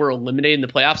how they were eliminated in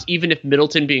the playoffs, even if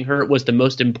Middleton being hurt was the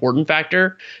most important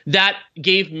factor, that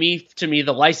gave me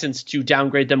the license to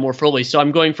downgrade them more fully. So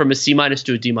I'm going from a C-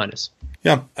 to a D-.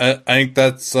 Yeah, I think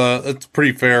that's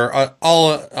pretty fair. I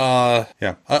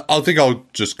think I'll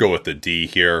just go with the D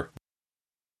here.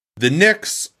 The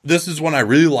Knicks, this is one I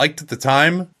really liked at the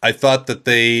time. I thought that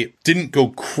they didn't go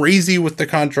crazy with the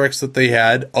contracts that they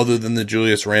had other than the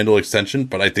Julius Randle extension.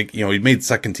 But I think, he made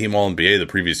second team All-NBA the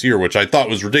previous year, which I thought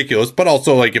was ridiculous. But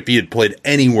also, like, if he had played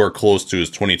anywhere close to his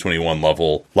 2021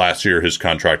 level last year, his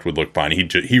contract would look fine. He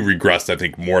regressed, I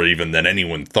think, more even than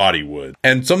anyone thought he would.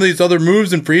 And some of these other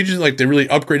moves in free agency, like they really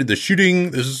upgraded the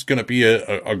shooting. This is going to be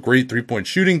a great 3-point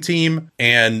shooting team.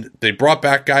 And they brought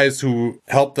back guys who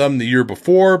helped them the year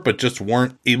before, but just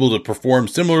weren't able to perform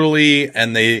similarly.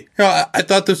 And I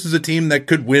thought this was a team that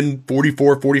could win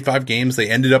 44, 45 games. They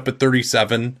ended up at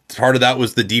 37. Part of that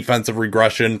was the defensive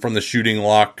regression from the shooting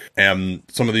luck and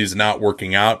some of these not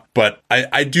working out. But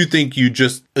I do think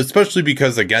especially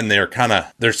because, again,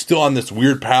 they're still on this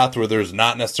weird path where there's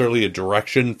not necessarily a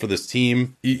direction for this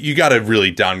team. You got to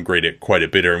really downgrade it quite a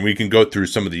bit here. And we can go through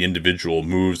some of the individual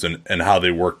moves and how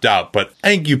they worked out. But I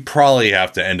think you probably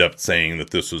have to end up saying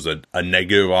that this was a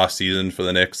negative offseason for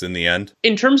the Knicks in the end.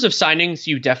 In terms of signings,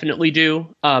 you definitely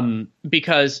do.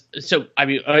 Because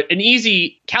an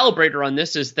easy calibrator on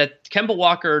this is that Kemba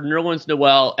Walker, Nerlens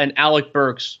Noel, and Alec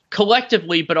Burks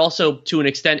collectively, but also to an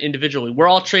extent individually, were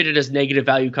all traded as negative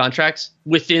value contracts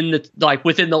within the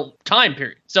time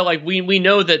period. So we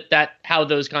know that how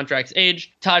those contracts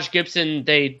age. Taj Gibson,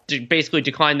 they basically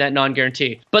declined that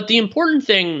non-guarantee. But the important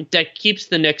thing that keeps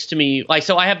the Knicks to me,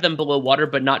 so I have them below water,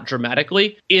 but not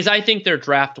dramatically, is I think their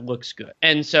draft looks good.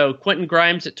 And so Quentin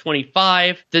Grimes at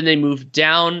 25, then they moved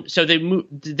down. So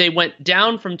they went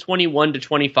down from 21 to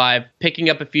 25, picking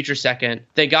up a future second.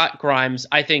 They got Grimes.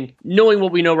 I think, knowing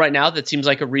what we know right now, that seems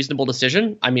like a reasonable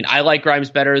decision. I mean, I like Grimes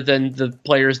better than the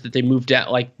players that they moved down.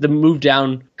 The move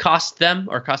down cost them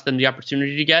the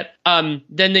opportunity to get.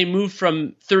 Then they moved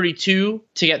from 32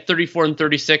 to get 34 and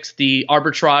 36, the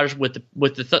arbitrage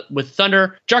with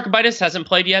Thunder. Jacobaitis hasn't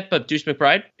played yet, but Deuce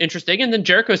McBride, interesting. And then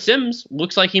Jericho Sims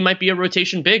looks like he might be a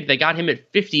rotation big. They got him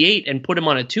at 58 and put him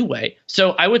on a two-way.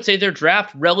 So I would say their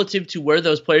draft relative to where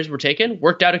those players were taken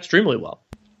worked out extremely well.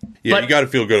 Yeah, you got to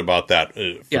feel good about that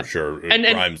for sure. And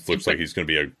Grimes looks like he's going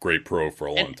to be a great pro for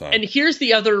a long time. And here's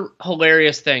the other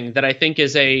hilarious thing that I think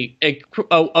is a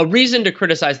reason to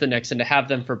criticize the Knicks and to have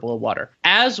them for below water.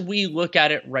 As we look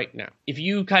at it right now, if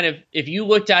you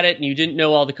looked at it and you didn't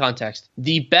know all the context,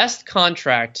 the best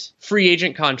free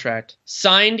agent contract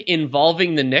signed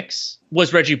involving the Knicks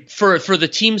was Reggie, for the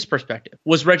team's perspective,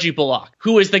 was Reggie Bullock,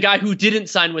 who is the guy who didn't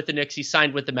sign with the Knicks. He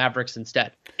signed with the Mavericks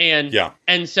instead.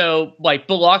 And so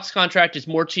Bullock's contract is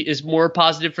more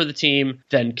positive for the team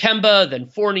than Kemba, than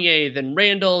Fournier, than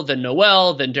Randall, than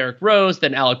Noel, than Derrick Rose,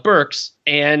 than Alec Burks.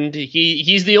 And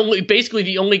he's basically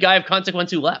the only guy of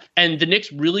consequence who left. And the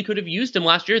Knicks really could have used him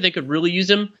last year. They could really use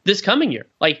him this coming year.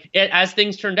 As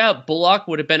things turned out, Bullock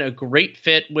would have been a great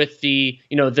fit with the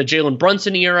Jalen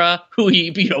Brunson era, who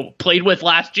he played with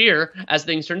last year, as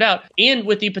things turned out, and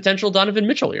with the potential Donovan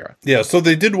Mitchell era. Yeah, so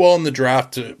they did well in the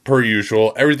draft per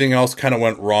usual. Everything else kind of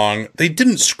went wrong. They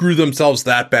didn't screw themselves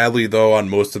that badly, though, on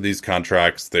most of these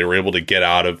contracts. They were able to get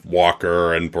out of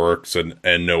Walker and Burks and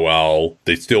Noel.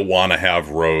 They still want to have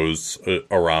Rose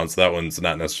around, so that one's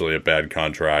not necessarily a bad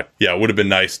contract. Yeah, it would have been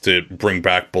nice to bring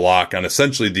back Bullock on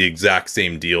essentially the exact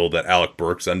same deal that Alec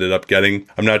Burks ended up getting.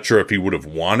 I'm not sure if he would have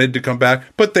wanted to come back,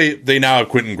 but they now have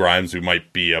Quentin Grimes, who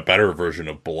might be a better version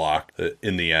of Bullock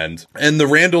in the end. And the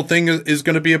Randall thing is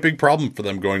going to be a big problem for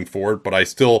them going forward, but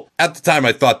at the time,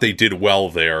 I thought they did well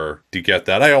there to get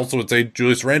that. I also would say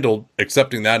Julius Randle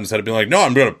accepting that instead of being like, no,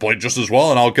 I'm going to play just as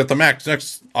well and I'll get the max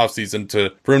next offseason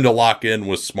for him to lock in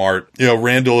was smart.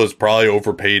 Randall is probably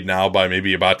overpaid now by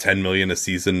maybe about $10 million a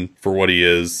season for what he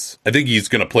is. I think he's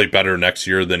going to play better next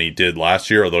year than he did last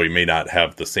year, although he may not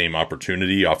have the same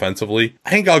opportunity offensively. I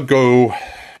think I'll go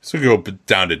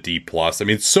down to D+. I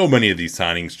mean, so many of these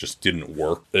signings just didn't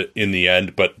work in the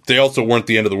end, but they also weren't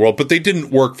the end of the world. But they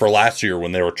didn't work for last year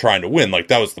when they were trying to win.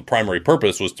 That was the primary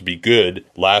purpose, was to be good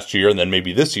last year and then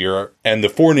maybe this year. And the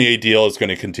Fournier deal is going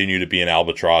to continue to be an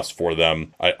albatross for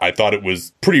them. I thought it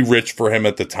was pretty rich for him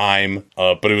at the time,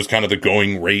 but it was kind of the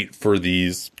going rate for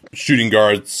these shooting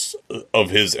guards of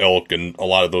his ilk, and a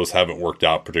lot of those haven't worked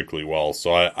out particularly well.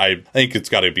 So I think it's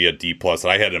got to be a D+.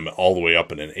 I had him all the way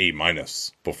up in an A-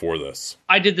 before this.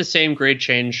 I did the same grade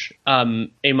change, A-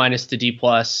 to D+,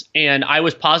 and I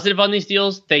was positive on these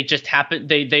deals. They just happened.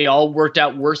 They all worked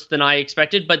out worse than I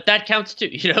expected, but that counts too.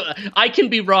 I can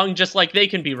be wrong just like they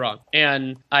can be wrong.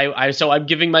 And so I'm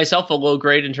giving myself a low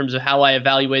grade in terms of how I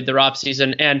evaluate their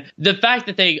offseason. And the fact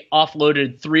that they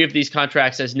offloaded 3 of these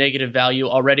contracts as negative value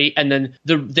already, and then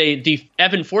the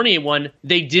Evan Fournier one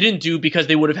they didn't do because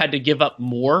they would have had to give up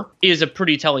more, is a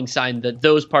pretty telling sign that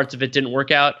those parts of it didn't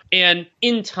work out. And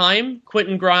in time,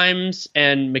 Quentin Grimes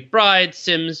and McBride,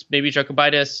 Sims, maybe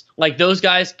Jacobaitis, those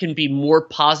guys can be more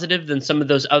positive than some of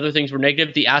those other things were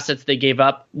negative. The assets they gave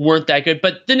up weren't that good,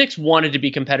 but the Knicks wanted to be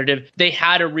competitive. They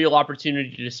had a real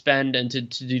opportunity to spend and to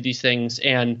do these things,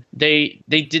 and they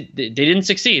didn't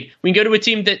succeed. We can go to a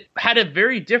team that had a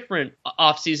very different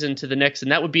offseason to the Knicks,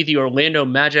 and that would be the Orlando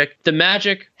Magic. The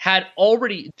Magic had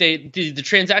already the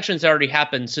transactions already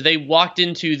happened. So they walked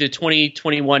into the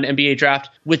 2021 NBA draft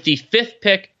with the 5th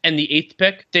pick and the 8th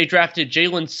pick. They drafted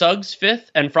Jalen Suggs 5th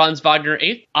and Franz Wagner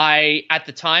 8th. I, at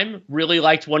the time, really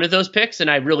liked one of ththose picks,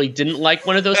 and I really didn't like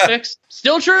one of those picks.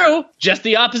 Still true, just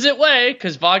the opposite way,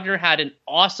 because Wagner had an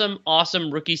awesome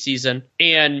rookie season.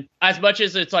 And as much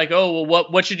as it's like, oh, well,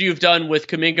 what should you have done with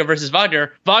Kuminga versus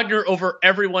Wagner? Wagner over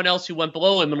everyone else who went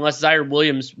below him, unless Zion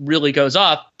Williams really goes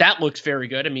off. That looks very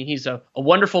good. I mean, he's a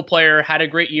wonderful player, had a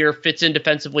great year, fits in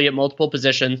defensively at multiple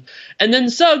positions. And then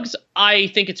Suggs, I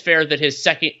think it's fair that his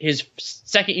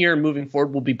second year moving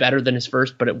forward will be better than his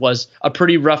first, but it was a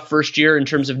pretty rough first year in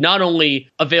terms of not only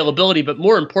availability, but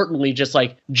more importantly, just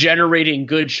like generating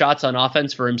good shots on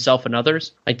offense for himself and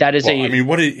others. Like that is I mean,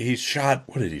 what did he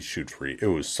shoot for? It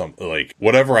was something like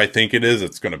whatever I think it is,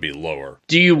 it's going to be lower.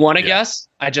 Do you want to guess?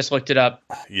 I just looked it up.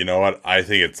 You know what? I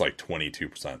think it's like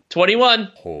 22%.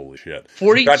 21. Holy shit.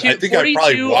 42, I think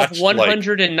 42 of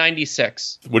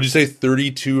 196. Would you say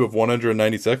 32 of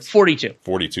 196?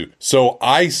 42. So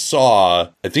I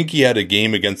think he had a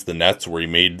game against the Nets where he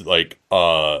made like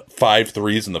 5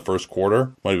 threes in the first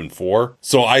quarter, might have been 4.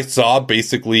 So I saw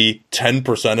basically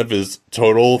 10% of his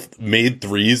total made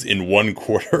threes in one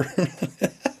quarter.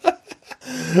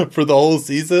 For the whole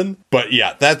season. But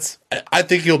yeah, I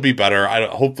think he'll be better.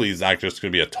 Hopefully he's not just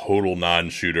going to be a total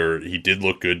non-shooter. He did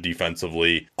look good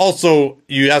defensively. Also,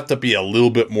 you have to be a little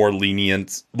bit more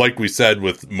lenient, like we said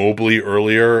with Mobley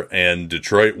earlier and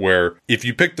Detroit, where if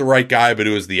you pick the right guy, but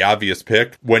it was the obvious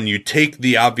pick, when you take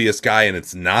the obvious guy and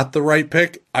it's not the right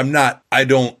pick, I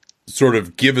don't sort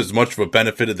of give as much of a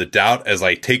benefit of the doubt as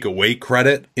I take away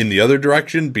credit in the other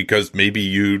direction, because maybe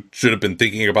you should have been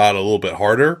thinking about it a little bit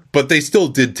harder. But they still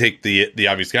did take the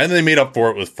obvious guy, and they made up for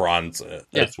it with Franz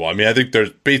as well. I mean, I think there's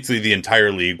basically the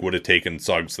entire league would have taken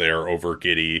Suggs there over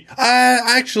Giddey.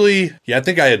 I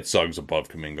think I had Suggs above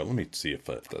Kuminga. Let me see if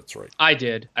that's right. I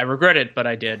did. I regret it, but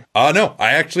I did. No,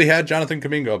 I actually had Jonathan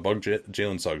Kuminga above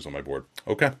Jalen Suggs on my board.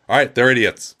 Okay. All right. They're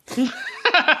idiots.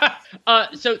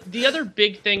 So the other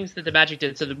big things that the Magic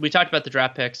did, so we talked about the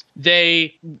draft picks.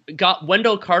 They got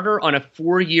Wendell Carter on a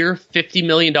 4-year, $50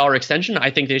 million extension. I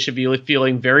think they should be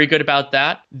feeling very good about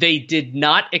that. They did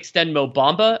not extend Mo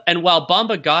Bamba. And while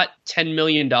Bamba got $10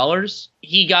 million,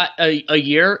 he got a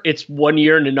year. It's 1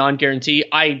 year and a non-guarantee.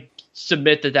 I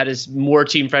submit that is more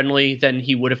team friendly than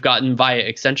he would have gotten via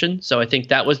extension. So I think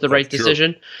that was the right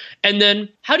decision. And then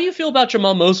how do you feel about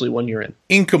Jamal Mosley 1 year in?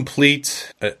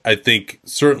 Incomplete. I think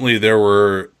certainly there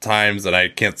were times that I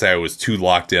can't say I was too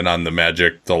locked in on the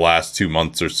Magic the last 2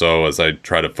 months or so as I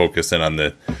try to focus in on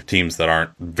the teams that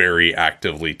aren't very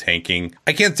actively tanking.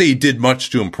 I can't say he did much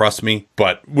to impress me,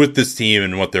 but with this team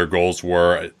and what their goals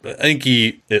were, I think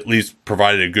he at least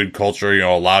provided a good culture,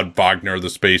 allowed Wagner the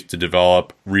space to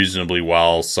develop reasonably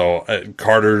well. So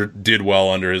Carter did well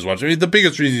under his watch. I mean, the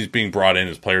biggest reason he's being brought in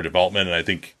is player development, and I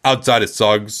think outside of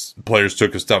Suggs, players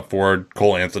took a step forward.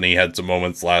 Cole Anthony had some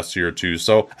moments last year too.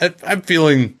 So I'm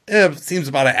feeling it seems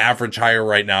about an average hire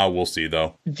right now. We'll see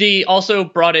though. They also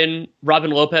brought in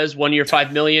Robin Lopez, 1 year,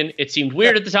 $5 million. It seemed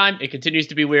weird at the time. It continues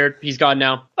to be weird. He's gone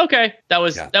now. Okay, that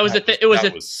was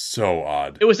so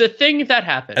odd. It was a thing that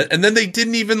happened, and then they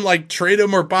didn't even trade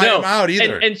him or buy him out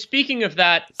either. And speaking of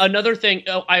that, another thing,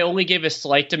 I only gave a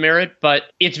slight demerit, but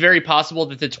it's very possible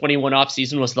that the 21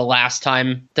 offseason was the last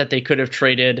time that they could have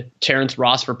traded Terrence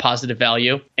Ross for positive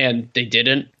value, and they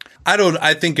didn't.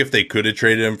 I think if they could have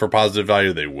traded him for positive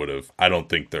value, they would have. I don't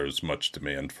think there's much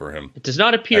demand for him. It does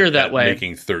not appear that way.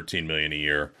 Making $13 million a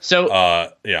year. So,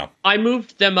 yeah. I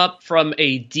moved them up from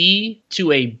a D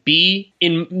to a B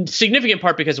in significant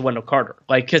part because of Wendell Carter.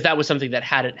 Because that was something that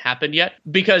hadn't happened yet.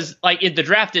 Because the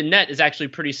draft in net is actually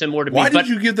pretty similar to me. Why did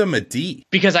you give them a D?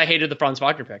 Because I hated the Franz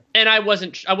Wagner pick. And I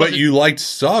wasn't. But you liked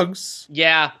Suggs.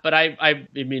 Yeah, but I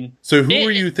mean. So who were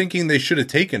you thinking they should have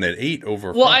taken at 8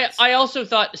 over Well, Franz? I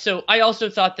also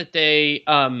thought that they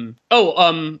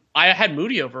I had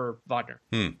Moody over Wagner.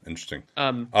 Interesting.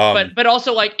 But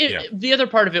also the other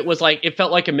part of it was it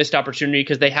felt like a missed opportunity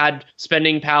because they had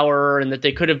spending power and that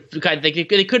they could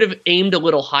have aimed a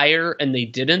little higher and they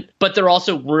didn't. But there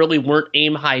also really weren't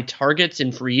aim high targets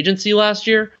in free agency last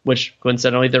year, which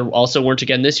coincidentally there also weren't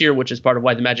again this year, which is part of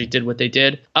why the Magic did what they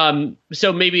did.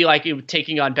 So maybe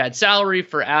taking on bad salary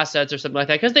for assets or something like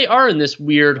that, because they are in this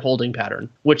weird holding pattern,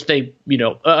 which they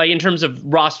like in terms of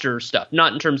roster stuff,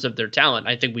 not in terms of their talent.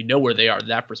 I think we know where they are in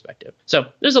that perspective. So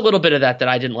there's a little bit of that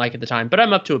I didn't like at the time, but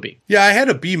I'm up to a B. Yeah, I had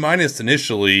a B-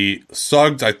 initially.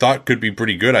 Suggs, I thought could be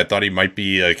pretty good. I thought he might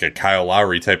be like a Kyle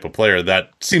Lowry type of player.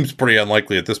 That seems pretty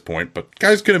unlikely at this point, but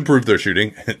guys can improve their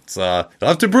shooting. It's they'll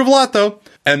have to improve a lot though.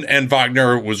 And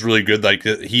Wagner was really good. Like,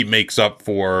 he makes up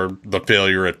for the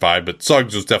failure at 5, but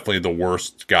Suggs was definitely the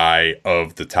worst guy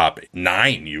of the top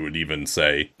 9, you would even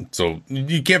say. So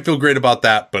you can't feel great about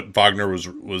that, but Wagner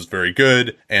was very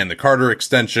good. And the Carter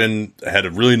extension had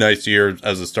a really nice year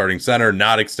as a starting center.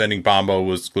 Not extending Bamba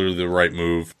was clearly the right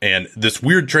move. And this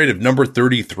weird trade of number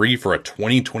 33 for a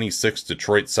 2026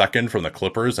 Detroit second from the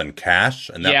Clippers and cash,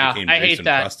 and that became Jason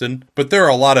Preston. But there are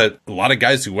a lot of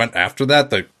guys who went after that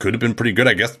could have been pretty good.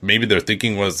 I guess maybe their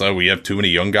thinking was, we have too many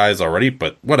young guys already,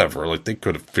 but whatever. Like, they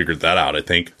could have figured that out, I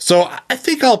think. So I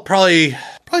think I'll probably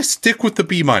stick with the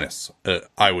B-,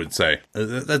 I would say.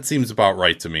 That seems about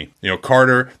right to me. You know,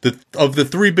 Carter, of the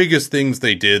 3 biggest things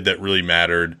they did that really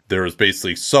mattered, there was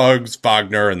basically Suggs,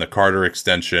 Wagner, and the Carter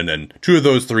extension, and 2 of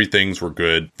those 3 things were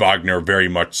good. Wagner, very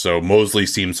much so. Mosley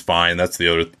seems fine. That's the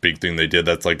other big thing they did.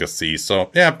 That's like a C. So,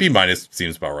 yeah, B-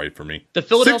 seems about right for me. The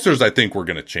Philadelphia Sixers, I think, we're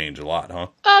going to change a lot, huh?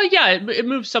 Yeah, it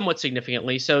moved somewhat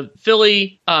significantly. So,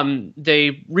 Philly,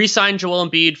 they re-signed Joel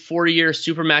Embiid, 4-year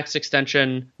Supermax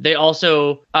extension. They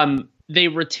also they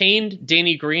retained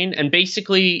Danny Green, and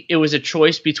basically it was a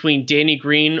choice between Danny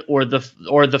Green or the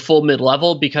full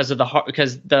mid-level because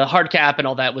the hard cap and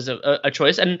all that was a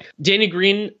choice. And Danny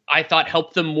Green, I thought,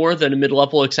 helped them more than a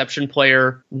mid-level exception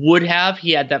player would have.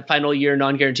 He had that final year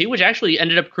non-guarantee, which actually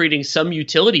ended up creating some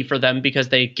utility for them because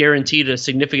they guaranteed a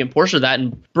significant portion of that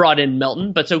and brought in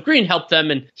Melton. But so Green helped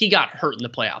them, and he got hurt in the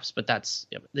playoffs. But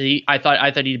I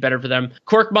thought he did better for them.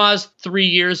 Korkmaz, 3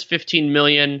 years, $15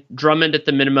 million. Drummond at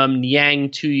the minimum.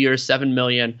 Yang, 2 years, $7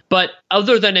 million. But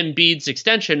other than Embiid's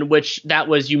extension, which that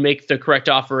was, you make the correct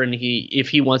offer, and if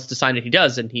he wants to sign it, he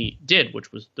does, and he did,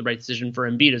 which was the right decision for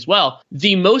Embiid as well.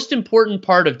 The most important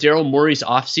part of Daryl Morey's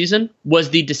offseason was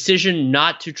the decision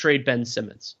not to trade Ben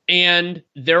Simmons. And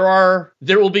there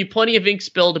will be plenty of ink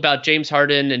spilled about James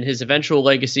Harden and his eventual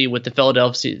legacy with the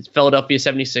Philadelphia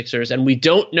 76ers, and we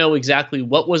don't know exactly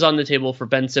what was on the table for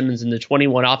Ben Simmons in the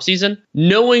 21 offseason.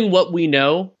 Knowing what we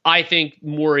know, I think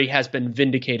Morey has been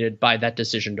vindicated by that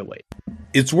decision to wait.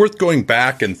 It's worth going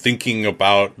back and thinking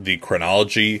about the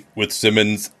chronology with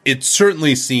Simmons. It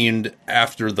certainly seemed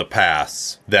after the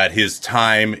pass that his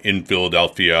time in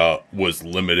Philadelphia was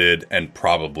limited and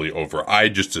probably over. I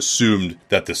just assumed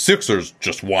that the Sixers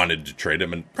just wanted to trade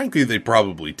him, and frankly, they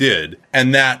probably did.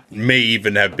 And that may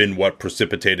even have been what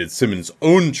precipitated Simmons'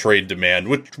 own trade demand,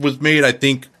 which was made, I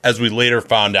think, as we later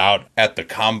found out at the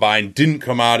Combine, didn't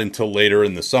come out until later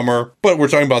in the summer. But we're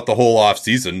talking about the whole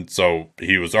offseason, so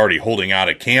he was already holding out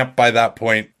at camp by that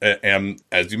point. And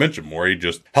as you mentioned, Morey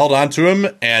just held on to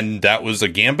him, and that was a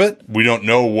gambit. We don't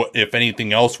know if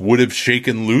anything else would have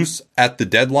shaken loose at the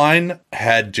deadline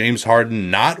had James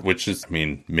Harden not, which is,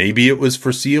 maybe it was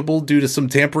foreseeable due to some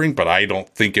tampering, but I don't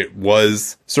think it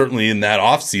was, certainly in that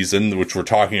offseason, which we're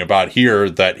talking about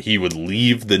here, that he would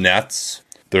leave the Nets.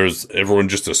 Everyone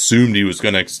just assumed he was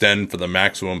going to extend for the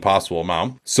maximum possible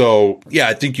amount. So, yeah,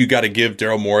 I think you got to give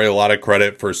Daryl Morey a lot of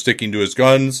credit for sticking to his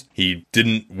guns. He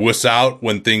didn't wuss out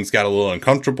when things got a little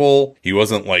uncomfortable. He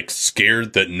wasn't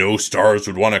scared that no stars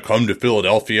would want to come to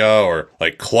Philadelphia, or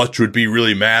Clutch would be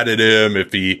really mad at him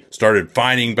if he started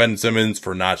fining Ben Simmons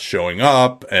for not showing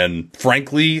up. And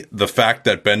frankly, the fact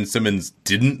that Ben Simmons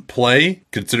didn't play,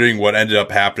 considering what ended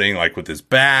up happening with his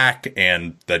back,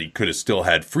 and that he could have still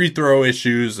had free throw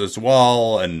issues as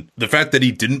well, and the fact that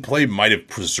he didn't play might have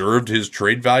preserved his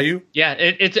trade value. Yeah,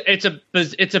 it's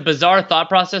a bizarre thought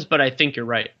process, but I think you're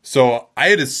right. So I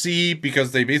had a C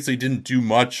because they basically didn't do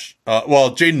much.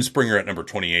 Jaden Springer at number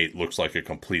 28 looks like a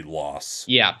complete loss.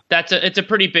 Yeah, it's a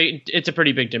pretty big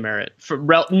demerit for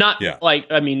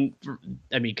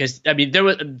because there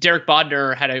was Derek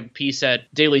Bodner had a piece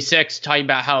at Daily Six talking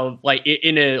about how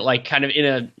in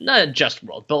a not a just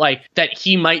world, but that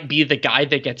he might be the guy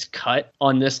that gets cut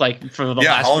on this for the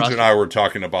last. Hollins and I were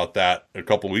talking about that a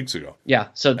couple weeks ago. Yeah,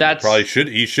 so that's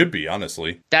he should be,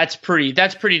 honestly. That's pretty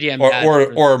damn bad.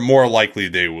 Or more likely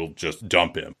they will just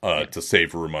dump him to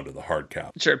save room under the hard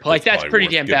cap. Sure, but that's pretty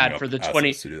damn bad for the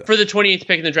 28th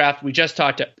pick in the draft. We just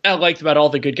talked at length about all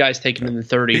the good guys taken in the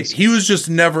 30s. He was just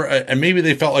never, and maybe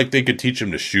they felt like they could teach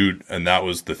him to shoot, and that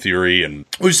was the theory. And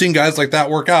we've seen guys like that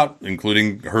work out,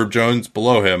 including Herb Jones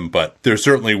below him. But there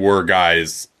certainly were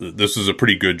guys. This was a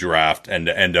pretty good draft, and and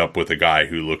to end up with a guy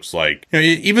who looks like,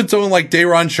 even someone like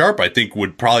Day'Ron Sharpe, I think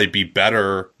would probably be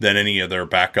better than any of their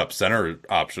backup center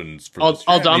options for this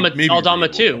year. Aldama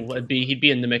too he'd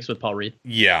be in the mix with Paul Reed.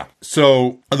 Yeah.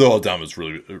 So although Aldama's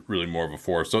really more of a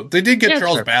force. So they did get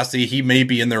Charles Bassey. He may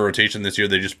be in their rotation this year.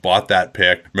 They just bought that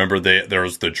pick. Remember there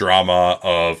was the drama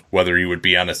of whether he would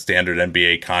be on a standard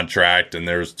NBA contract, and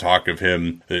there's talk of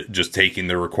him just taking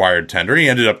the required tender. He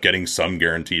ended up getting some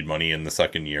guaranteed money in the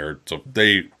second year, so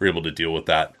they were able to deal with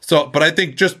that. So, but I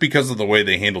think just because of the way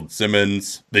they handled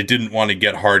Simmons, they didn't want to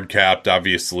get hard capped,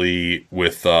 obviously,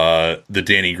 with the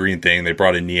Danny Green thing. They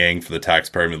brought in Niang for the tax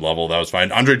pyramid level. That was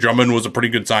fine. Andre Drummond was a pretty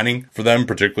good signing for them,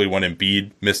 particularly when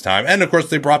Embiid missed time. And of course,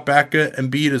 they brought back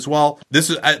Embiid as well.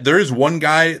 There is one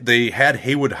guy, they had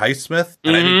Haywood Highsmith,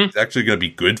 and I think he's actually going to be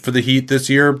good for the Heat this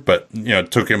year, but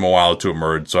it took him a while to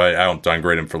emerge, so I don't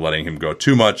downgrade him for letting him go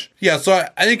too much. Yeah, so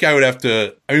I think I would have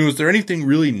to. I mean, was there anything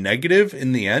really negative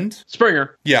in the end?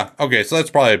 Springer. Yeah. Okay. So that's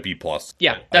probably a B+.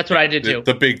 Yeah, that's what I did too.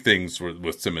 The big things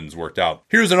with Simmons worked out.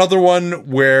 Here's another one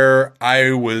where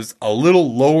I was a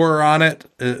little lower on it.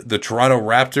 The Toronto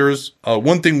Raptors.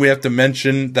 One thing we have to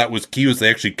mention that was key was they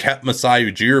actually kept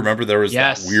Masai Ujiri. Remember there was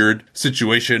that weird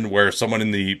situation where someone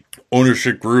in the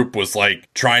ownership group was like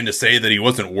trying to say that he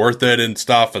wasn't worth it and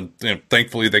stuff, and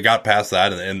thankfully they got past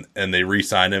that and they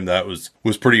re-signed him. That was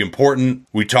pretty important.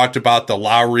 We talked about the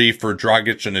Lowry for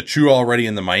Dragic and Achua already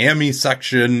in the Miami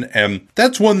section, and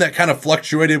that's one that kind of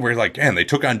fluctuated where like, man, they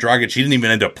took on Dragic. He didn't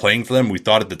even end up playing for them. We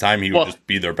thought at the time he would just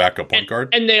be their backup point guard.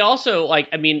 And they also, I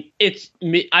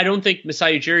don't think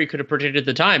Masai Ujiri could have predicted at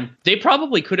the time. They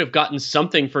probably could have gotten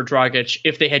something for Dragic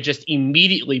if they had just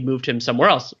immediately moved him somewhere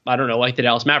else. I don't know, like the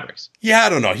Dallas Mavericks. Yeah, I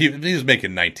don't know. He was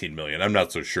making $19 million. I'm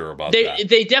not so sure about that.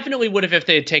 They definitely would have if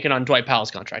they had taken on Dwight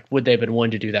Powell's contract. Would they have been willing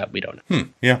to do that? We don't know.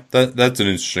 Yeah, that's an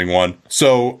interesting one.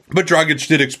 So, but Dragic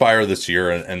did expire this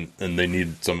year, and they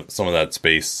needed some of that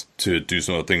space to do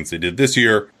some of the things they did this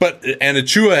year. And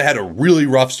Achua had a really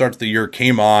rough start to the year,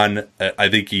 came on. I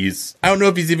think I don't know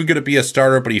if he's even going to be a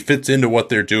starter, but he fits into what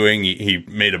they're doing. He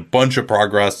made a bunch of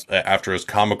progress after his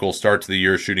comical start to the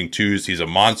year, shooting twos. He's a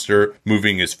monster,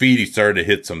 moving his feet. He started to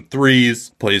hit some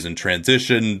threes, plays in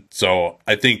transition. So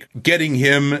I think getting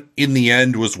him in the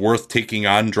end was worth taking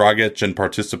on Dragic and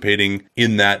participating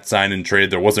in that sign and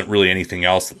trade. There wasn't really anything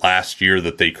else last year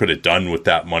that they could have done with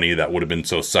that money that would have been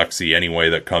so sexy anyway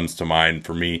that comes to mind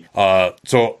for me.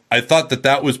 So I thought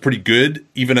that was pretty good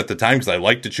even at the time because I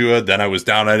liked Achua. Then I was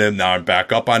down on him. Now I'm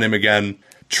back up on him again.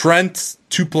 Trent,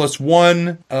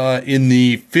 2+1 in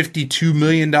the $52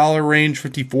 million range,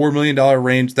 $54 million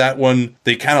range. That one,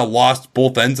 they kind of lost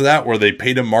both ends of that where they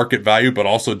paid him market value, but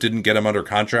also didn't get him under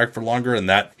contract for longer. And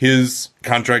that his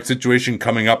contract situation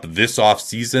coming up this off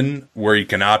season where he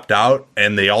can opt out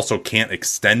and they also can't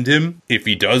extend him if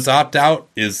he does opt out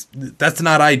that's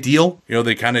not ideal.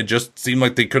 They kind of just seem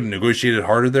like they could have negotiated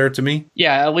harder there to me.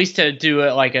 Yeah, at least to do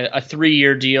a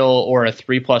 3-year deal or a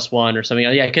 3+1 or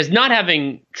something. Yeah, because not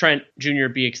having Trent Jr.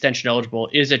 be extension eligible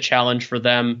is a challenge for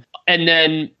them. And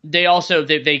then they also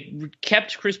they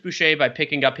kept Chris Boucher by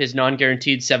picking up his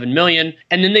non-guaranteed $7 million,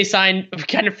 and then they signed. We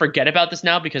kind of forget about this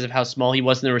now because of how small he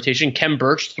was in the rotation. Khem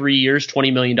Birch, 3 years,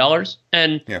 $20 million,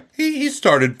 and yeah, he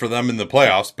started for them in the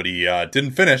playoffs, but he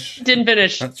didn't finish.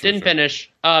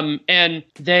 And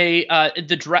they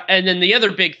and then the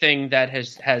other big thing that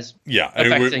has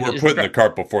we're putting the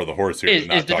cart before the horse here.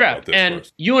 Is the draft. And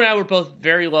first. You and I were both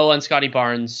very low on Scotty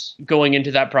Barnes going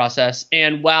into that process.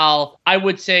 And while I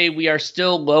would say we are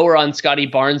still lower on Scotty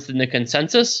Barnes than the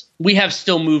consensus, we have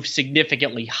still moved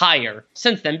significantly higher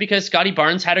since then because Scotty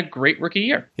Barnes had a great rookie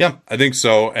year. Yeah, I think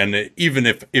so. And even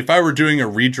if I were doing a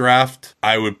redraft,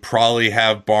 I would probably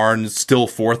have Barnes still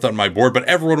fourth on my board. But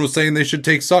everyone was saying they should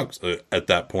take Suggs at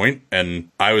that point, and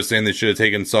I was saying they should have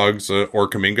taken Suggs or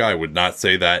Kuminga. I would not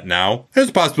say that now. There's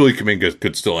a possibility Kuminga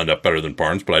could still end up better than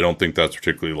Barnes, but I don't think that's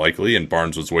particularly likely. And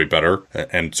Barnes was way better,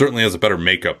 and certainly has a better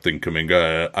makeup than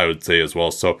Kuminga, I would say as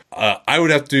well. So I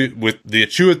would have to, with the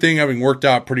Achua thing having worked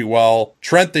out pretty well.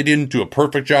 Trent, they didn't do a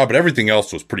perfect job, but everything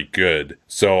else was pretty good.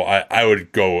 So I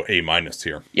would go A-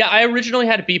 here. Yeah, I originally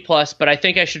had a B+, but I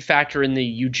think I should factor in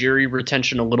the Ujiri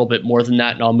retention a little bit more than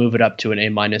that, and I'll move it up to an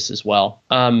A- as well.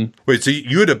 Wait, so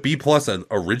you had a B+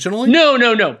 originally?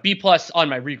 No, B+ on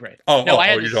my regrade. I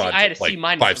had a C-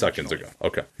 5 seconds ago.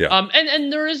 Okay, yeah.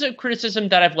 And there is a criticism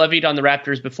that I've levied on the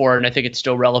Raptors before, and I think it's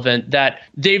still relevant, that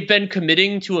they've been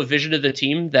committing to a vision of the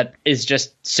team that is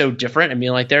just so different. I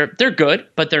mean, like they're good,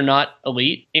 but they're not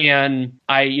elite. And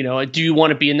I do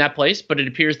want to be in that place, but it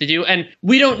appears they do. And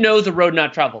we don't know the road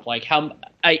not traveled. Like how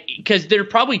because they're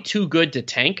probably too good to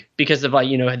tank because of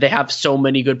they have so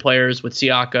many good players with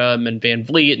Siakam and Van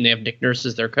Vliet, and they have Nick Nurse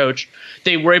as their coach.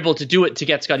 They were able to do it to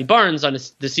get Scotty Barnes on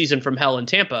the season from hell in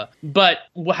Tampa. But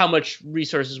how much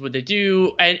resources would they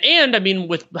do? And I mean,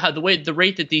 with how the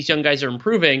rate that these young guys are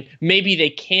improving, maybe they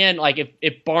can, like,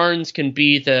 if Barnes can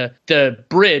be the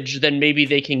bridge, then maybe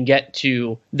they can get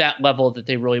to that level that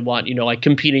they really want, like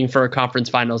competing for a conference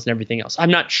finals and everything else.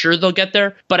 I'm not sure they'll get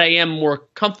there, but I am more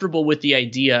comfortable with the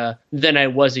idea than I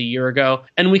was a year ago.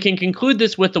 And we can conclude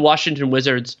this with the Washington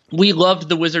Wizards. We loved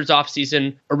the Wizards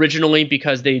offseason originally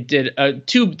because they did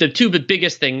the two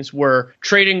biggest things were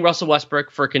trading Russell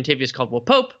Westbrook for Kentavious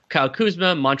Caldwell-Pope, Kyle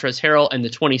Kuzma, Montrezl Harrell, and the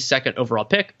 22nd overall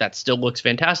pick. That still looks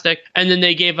fantastic. And then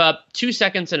they gave up 2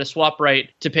 seconds and a swap right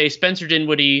to pay Spencer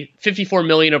Dinwiddie $54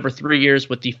 million over 3 years,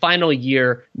 with the final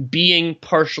year being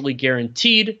partially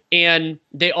guaranteed. And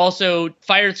they also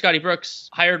fired Scotty Brooks,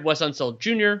 hired Wes Unseld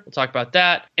Jr. We'll talk about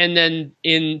that. And then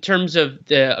in terms of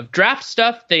the draft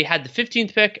stuff, they had the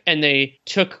 15th pick and they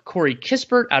took Corey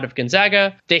Kispert out of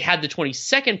Gonzaga. They had the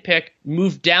 22nd pick,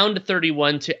 moved down to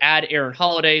 31 to add Aaron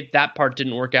Holiday. That part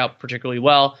didn't work out particularly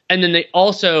well. And then they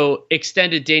also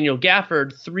extended Daniel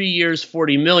Gafford 3 years,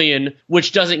 $40 million,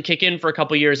 which doesn't kick in for a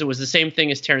couple years. It was the same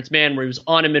thing as Terrence Mann, where he was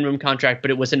on a minimum contract,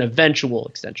 but it was an eventual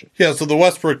extension. Yeah, so the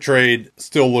Westbrook trade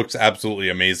still looks absolutely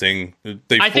amazing.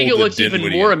 I think it looks even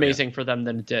more amazing for them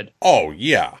than it did. Oh,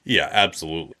 yeah. Yeah,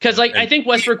 absolutely. Because I think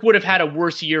Westbrook would have had a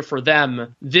worse year for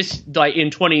them in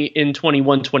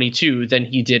 21-22 than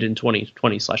he did in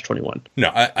 2020/21.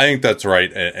 No, I think that's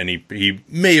right. And he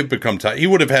may have become tight. He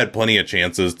would have had plenty of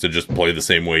chances to just play the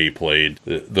same way he played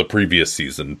the previous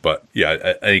season. But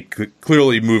yeah, I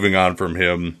clearly moving on from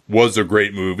him was a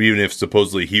great move, even if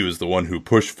supposedly he was the one who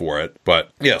pushed for it.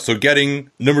 But yeah, so getting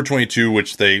number 22,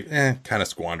 which they kind of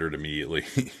squandered immediately.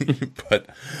 But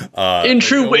in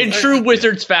true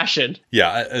Wizards fashion.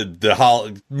 Yeah,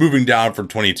 moving down from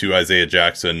 22 Isaiah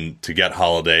Jackson to get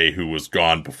Holiday, who was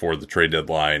gone before the trade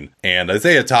deadline, and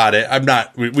Isaiah Todd.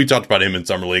 We talked about him in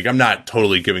Summer League. I'm not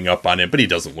totally giving up on him, but he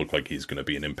doesn't look like he's going to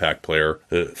be an impact player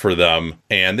for them.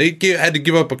 And they had to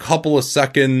give up a couple of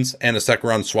seconds and a second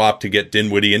round swap to get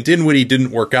Dinwiddie, and Dinwiddie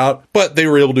didn't work out, but they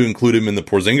were able to include him in the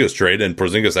Porzingis trade, and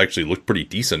Porzingis actually looked pretty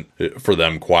decent for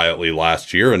them quietly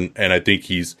last year, and I think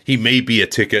he may be a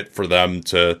ticket for them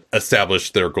to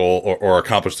establish their goal or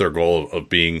accomplish their goal of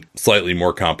being slightly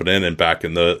more competent and back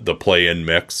in the play-in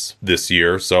mix this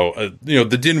year. So,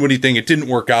 the Dinwiddie thing, it didn't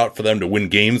work out for them to win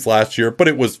games last year, but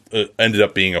it was ended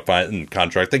up being a fine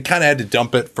contract. They kind of had to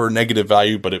dump it for negative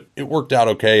value, but it worked out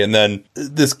okay. And then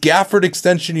this Gafford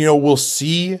extension, we'll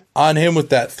see on him with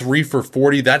that 3 for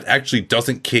 $40. That actually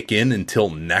doesn't kick in until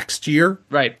next year.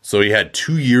 Right. So he had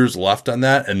 2 years left on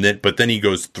that, but then he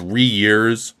goes 3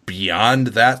 years beyond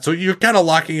that. So you're kind of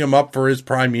locking him up for his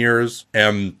prime years.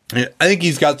 And I think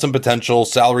he's got some potential.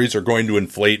 Salaries are going to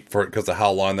inflate because of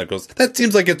how long that goes. That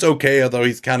seems like it's okay, although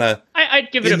he's kind of...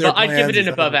 I'd give it an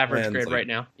above average grade right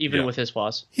now, even with his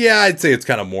flaws. Yeah, I'd say it's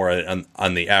kind of more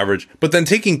on the average. But then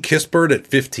taking Kispert at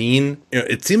 15,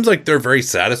 it seems like they're very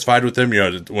satisfied with him.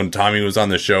 When Tommy was on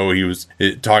the show, he was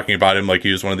talking about him like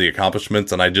he was one of the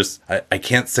accomplishments. And I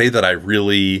can't say that I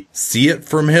really see it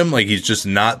from him. Like, he's just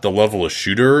not the level of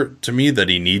shooter to me that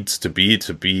he needs to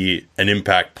be an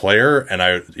impact player.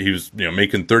 And he was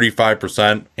making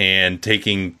 35% and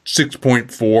taking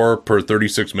 6.4 per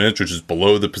 36 minutes, which is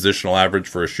below the positional average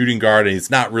for a shooting guard. And he's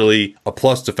not really a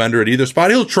plus defender at either spot.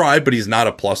 He'll try, but he's not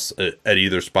a plus at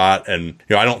either spot. And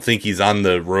I don't think he's on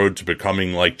the road to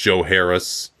becoming like Joe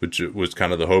Harris, which was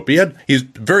kind of the hope. He's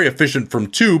very efficient from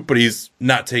 2, but he's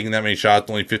not taking that many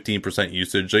shots, only 15%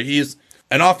 usage. So he's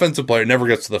an offensive player, never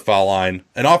gets to the foul line.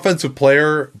 An offensive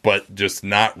player, but just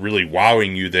not really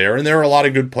wowing you there. And there are a lot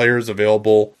of good players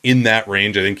available in that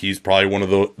range. I think he's probably one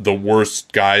of the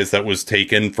worst guys that was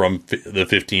taken from the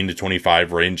 15 to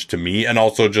 25 range to me. And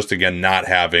also just, again, not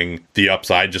having the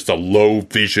upside, just a low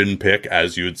vision pick,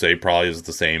 as you would say, probably is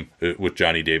the same with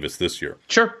Johnny Davis this year.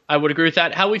 Sure, I would agree with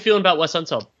that. How are we feeling about Wes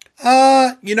Unseld?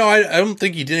 I don't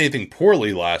think he did anything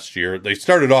poorly last year. They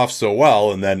started off so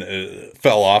well and then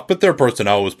fell off, but their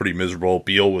personnel was pretty miserable.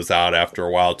 Beal was out after a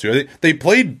while too. I think they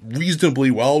played reasonably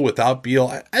well without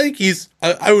Beal. I think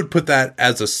I would put that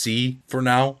as a C for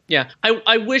now. Yeah.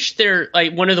 I wish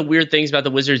one of the weird things about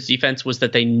the Wizards defense was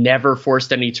that they never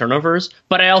forced any turnovers,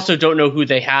 but I also don't know who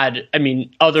they had. I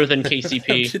mean, other than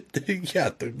KCP. Yeah,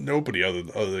 nobody other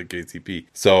than KCP.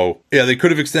 So yeah, they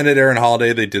could have extended Aaron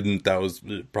Holiday. They didn't. That was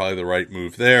probably probably the right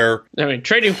move there. I mean,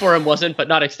 trading for him wasn't, but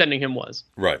not extending him was.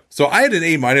 Right. So I had an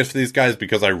A- for these guys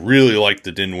because I really liked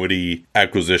the Dinwiddie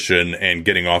acquisition, and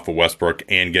getting off of Westbrook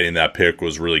and getting that pick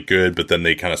was really good. But then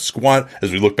they kind of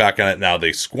as we look back on it now,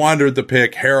 they squandered the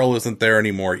pick. Harrell isn't there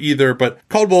anymore either. But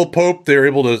Caldwell Pope, they're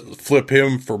able to flip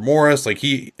him for Morris, like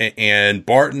he and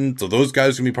Barton. So those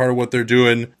guys can be part of what they're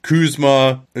doing.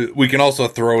 Kuzma, we can also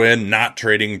throw in not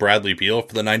trading Bradley Beal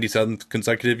for the 97th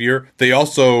consecutive year. They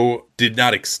also did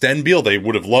not extend Beal. They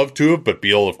would have loved to have, but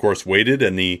Beal, of course, waited,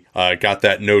 and he got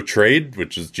that no trade,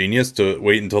 which is genius to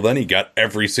wait until then. He got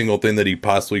every single thing that he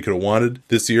possibly could have wanted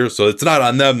this year. So it's not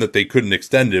on them that they couldn't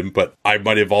extend him, but I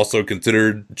might have also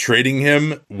considered trading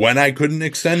him when I couldn't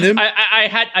extend him.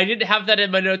 I didn't have that in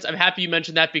my notes. I'm happy you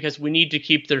mentioned that because we need to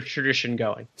keep the tradition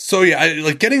going. So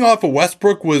yeah, getting off of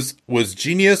Westbrook was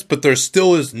genius, but there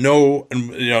still is no,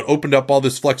 it opened up all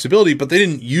this flexibility, but they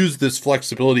didn't use this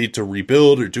flexibility to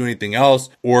rebuild or do anything else,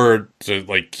 or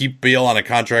to keep Bale on a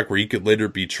contract where he could later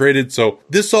be traded. So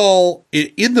this all,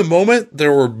 in the moment,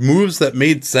 there were moves that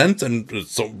made sense, and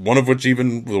so one of which,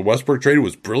 even the Westbrook trade,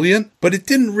 was brilliant, but it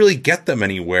didn't really get them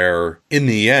anywhere in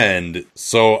the end.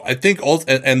 So I think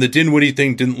and the Dinwiddie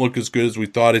thing didn't look as good as we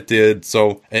thought it did.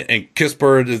 So, and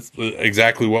Kispert is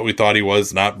exactly what we thought he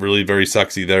was, not really very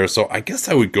sexy there. So I guess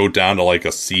I would go down to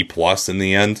a C+ in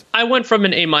the end. I went from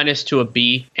an A- to a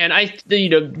B, and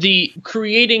the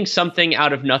creating something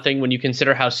out of nothing, when you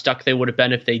consider how stuck they would have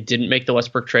been if they didn't make the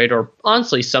Westbrook trade, or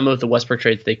honestly some of the Westbrook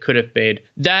trades they could have made,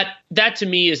 that to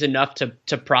me is enough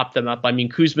to prop them up. I mean,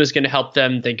 Kuzma's going to help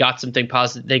them. They got something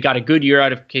positive. They got a good year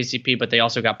out of KCP, but they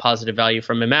also got positive value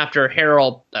from him after.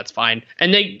 Harrell, that's fine.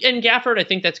 And Gafford, I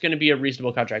think that's going to be a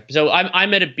reasonable contract. So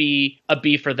I'm at a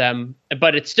B for them,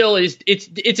 but it still is,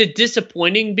 it's a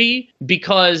disappointing B,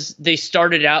 because they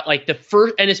started out the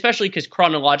first, and especially because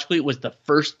chronologically it was the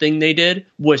first thing they did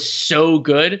was so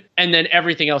good, and then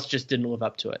everything else just didn't live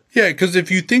up to it. Yeah, because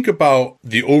if you think about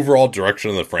the overall direction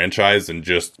of the franchise and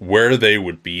just where they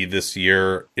would be this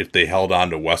year if they held on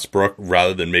to Westbrook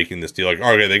rather than making this deal,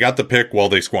 okay, they got the pick, well,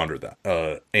 they squandered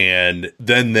that. And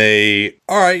then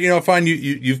all right, fine,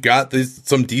 you've got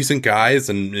some decent guys,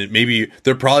 and maybe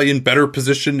they're probably in better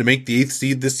position to make the 8th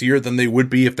seed this year than they would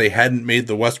be if they hadn't made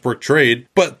the Westbrook trade.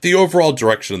 But the overall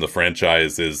direction of the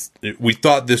franchise is, we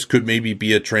thought this could maybe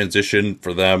be a transition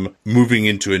for them moving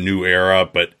into a new era,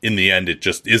 but in the end it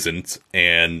just isn't.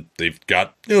 And they've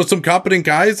got some competent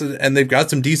guys, and they've got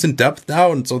some decent depth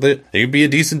now, and so they could be a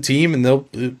decent team,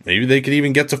 and maybe they could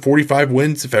even get to 45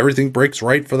 wins if everything breaks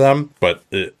right for them. But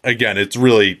again, it's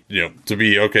really, to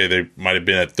be okay, they might have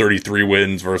been at 33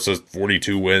 wins versus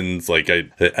 42 wins,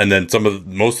 and then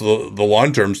most of the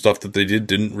long-term stuff that they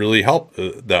didn't really help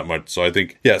that much. So I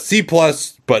think, yeah, C+,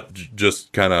 but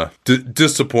just kind of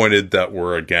disappointed that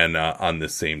we're again on the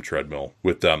same treadmill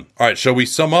with them. All right, shall we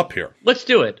sum up here? Let's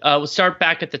do it. We'll start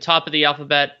back at the top of the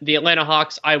alphabet. The Atlanta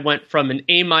Hawks, I went from an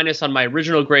A- on my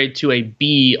original grade to a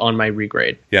B on my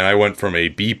regrade. Yeah, and I went from a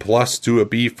B+ to a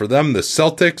B for them. The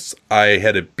Celtics, I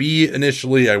had a B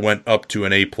initially. I went up to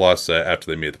an A+ after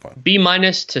they made the final. B-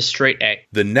 to straight A.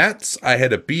 The Nets, I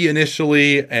had a B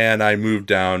initially, and I moved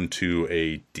down to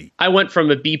a D. I went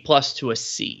from a B+ to a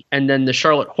C. And then the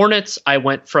Charlotte Hornets, I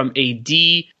went from a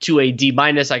D to a D-.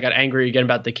 I got angry again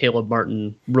about the Caleb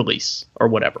Martin release or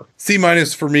whatever. C-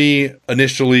 for me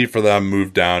initially, for them,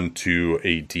 moved down to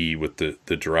a D with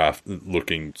the draft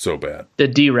looking so bad. The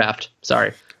D-raft,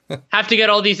 sorry. Have to get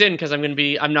all these in because I'm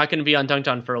not going to be on Dunked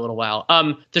On for a little while.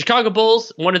 The Chicago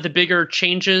Bulls, one of the bigger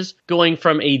changes, going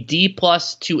from a D+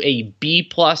 to a B+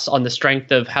 on the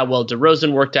strength of how well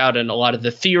DeRozan worked out and a lot of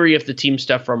the theory of the team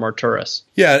stuff from Arturas.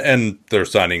 Yeah, and their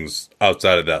signings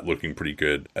outside of that looking pretty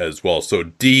good as well. So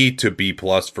D to B+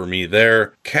 for me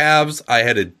there. Cavs, I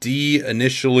had a D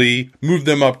initially, moved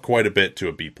them up quite a bit to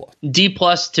a B+. D+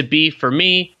 to B for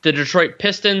me. The Detroit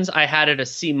Pistons, I had it a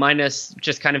C-,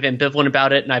 just kind of ambivalent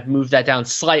about it, and I've moved that down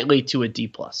slightly to a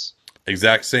D+.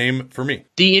 Exact same for me.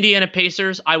 The Indiana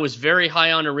Pacers, I was very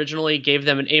high on originally, gave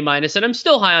them an A-, and I'm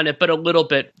still high on it, but a little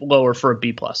bit lower for a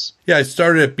B+. Yeah, I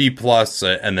started at B+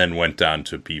 and then went down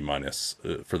to B-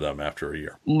 for them after a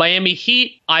year. Miami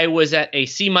Heat, I was at a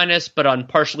C-, but on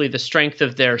partially the strength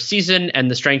of their season and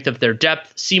the strength of their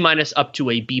depth, C- up to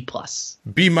a B+.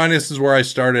 B- is where I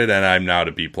started, and I'm now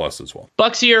to B+ as well.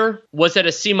 Bucks here was at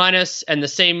a C-, and the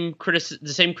same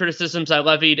criticisms I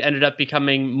levied ended up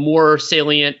becoming more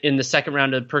salient in the second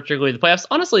round of particularly the playoffs.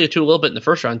 Honestly, to a little bit in the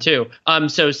first round too.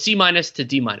 So C- to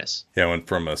D-. Yeah, I went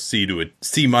from a C to a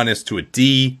C- to a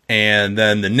D, and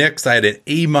then the Knicks, I had an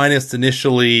A-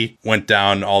 initially, went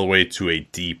down all the way to a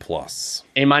D+.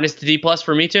 A- to D+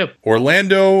 for me too.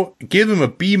 Orlando, give him a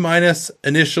B-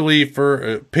 initially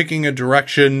for picking a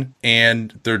direction,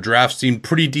 and their draft seemed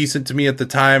pretty decent to me at the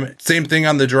time. Same thing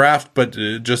on the draft, but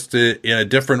just in a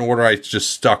different order. I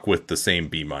just stuck with the same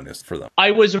B- for them.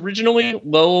 I was originally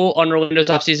low on Orlando's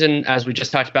offseason, as we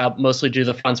just talked about, mostly due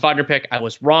to the Franz Wagner pick. I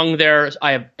was wrong there.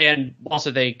 And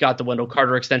also they got the Wendell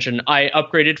Carter extension. I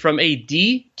upgraded from a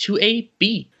D to a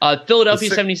B. Philadelphia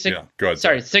 76. Yeah, go ahead.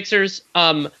 Sorry, Sixers.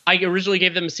 I originally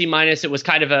gave them a C-. It was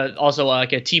kind of also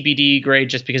like a TBD grade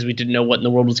just because we didn't know what in the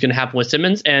world was going to happen with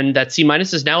Simmons. And that C-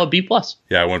 is now a B+.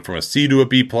 Yeah, I went from a C to a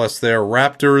B+ there.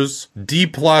 Raptors,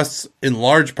 D+ in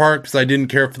large part because I didn't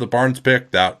care for the Barnes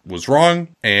pick. That was wrong.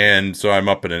 And so I'm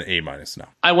up at an A- now.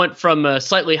 I went from a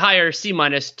slightly higher C-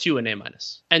 to an A-.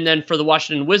 And then for the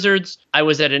Washington Wizards, I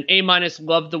was at an A-,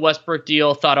 loved the Westbrook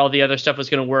deal, thought all the other stuff was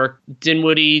going to work.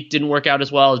 Dinwiddie didn't work out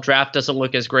as well. Draft doesn't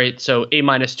look as great. So A-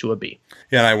 to a B.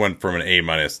 Yeah, and I went from an A-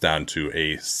 down to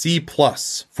a C+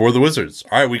 for the Wizards.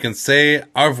 All right, we can say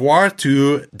au revoir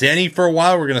to Danny for a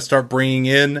while. We're going to start bringing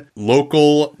in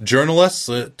local journalists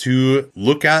to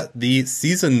look at the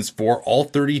seasons for all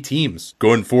 30 teams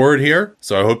going forward here.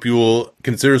 So I hope you will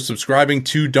consider subscribing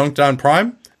to Dunked On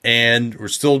Prime. And we're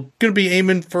still going to be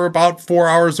aiming for about 4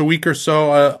 hours a week or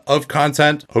so of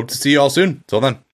content. Hope to see you all soon. Till then.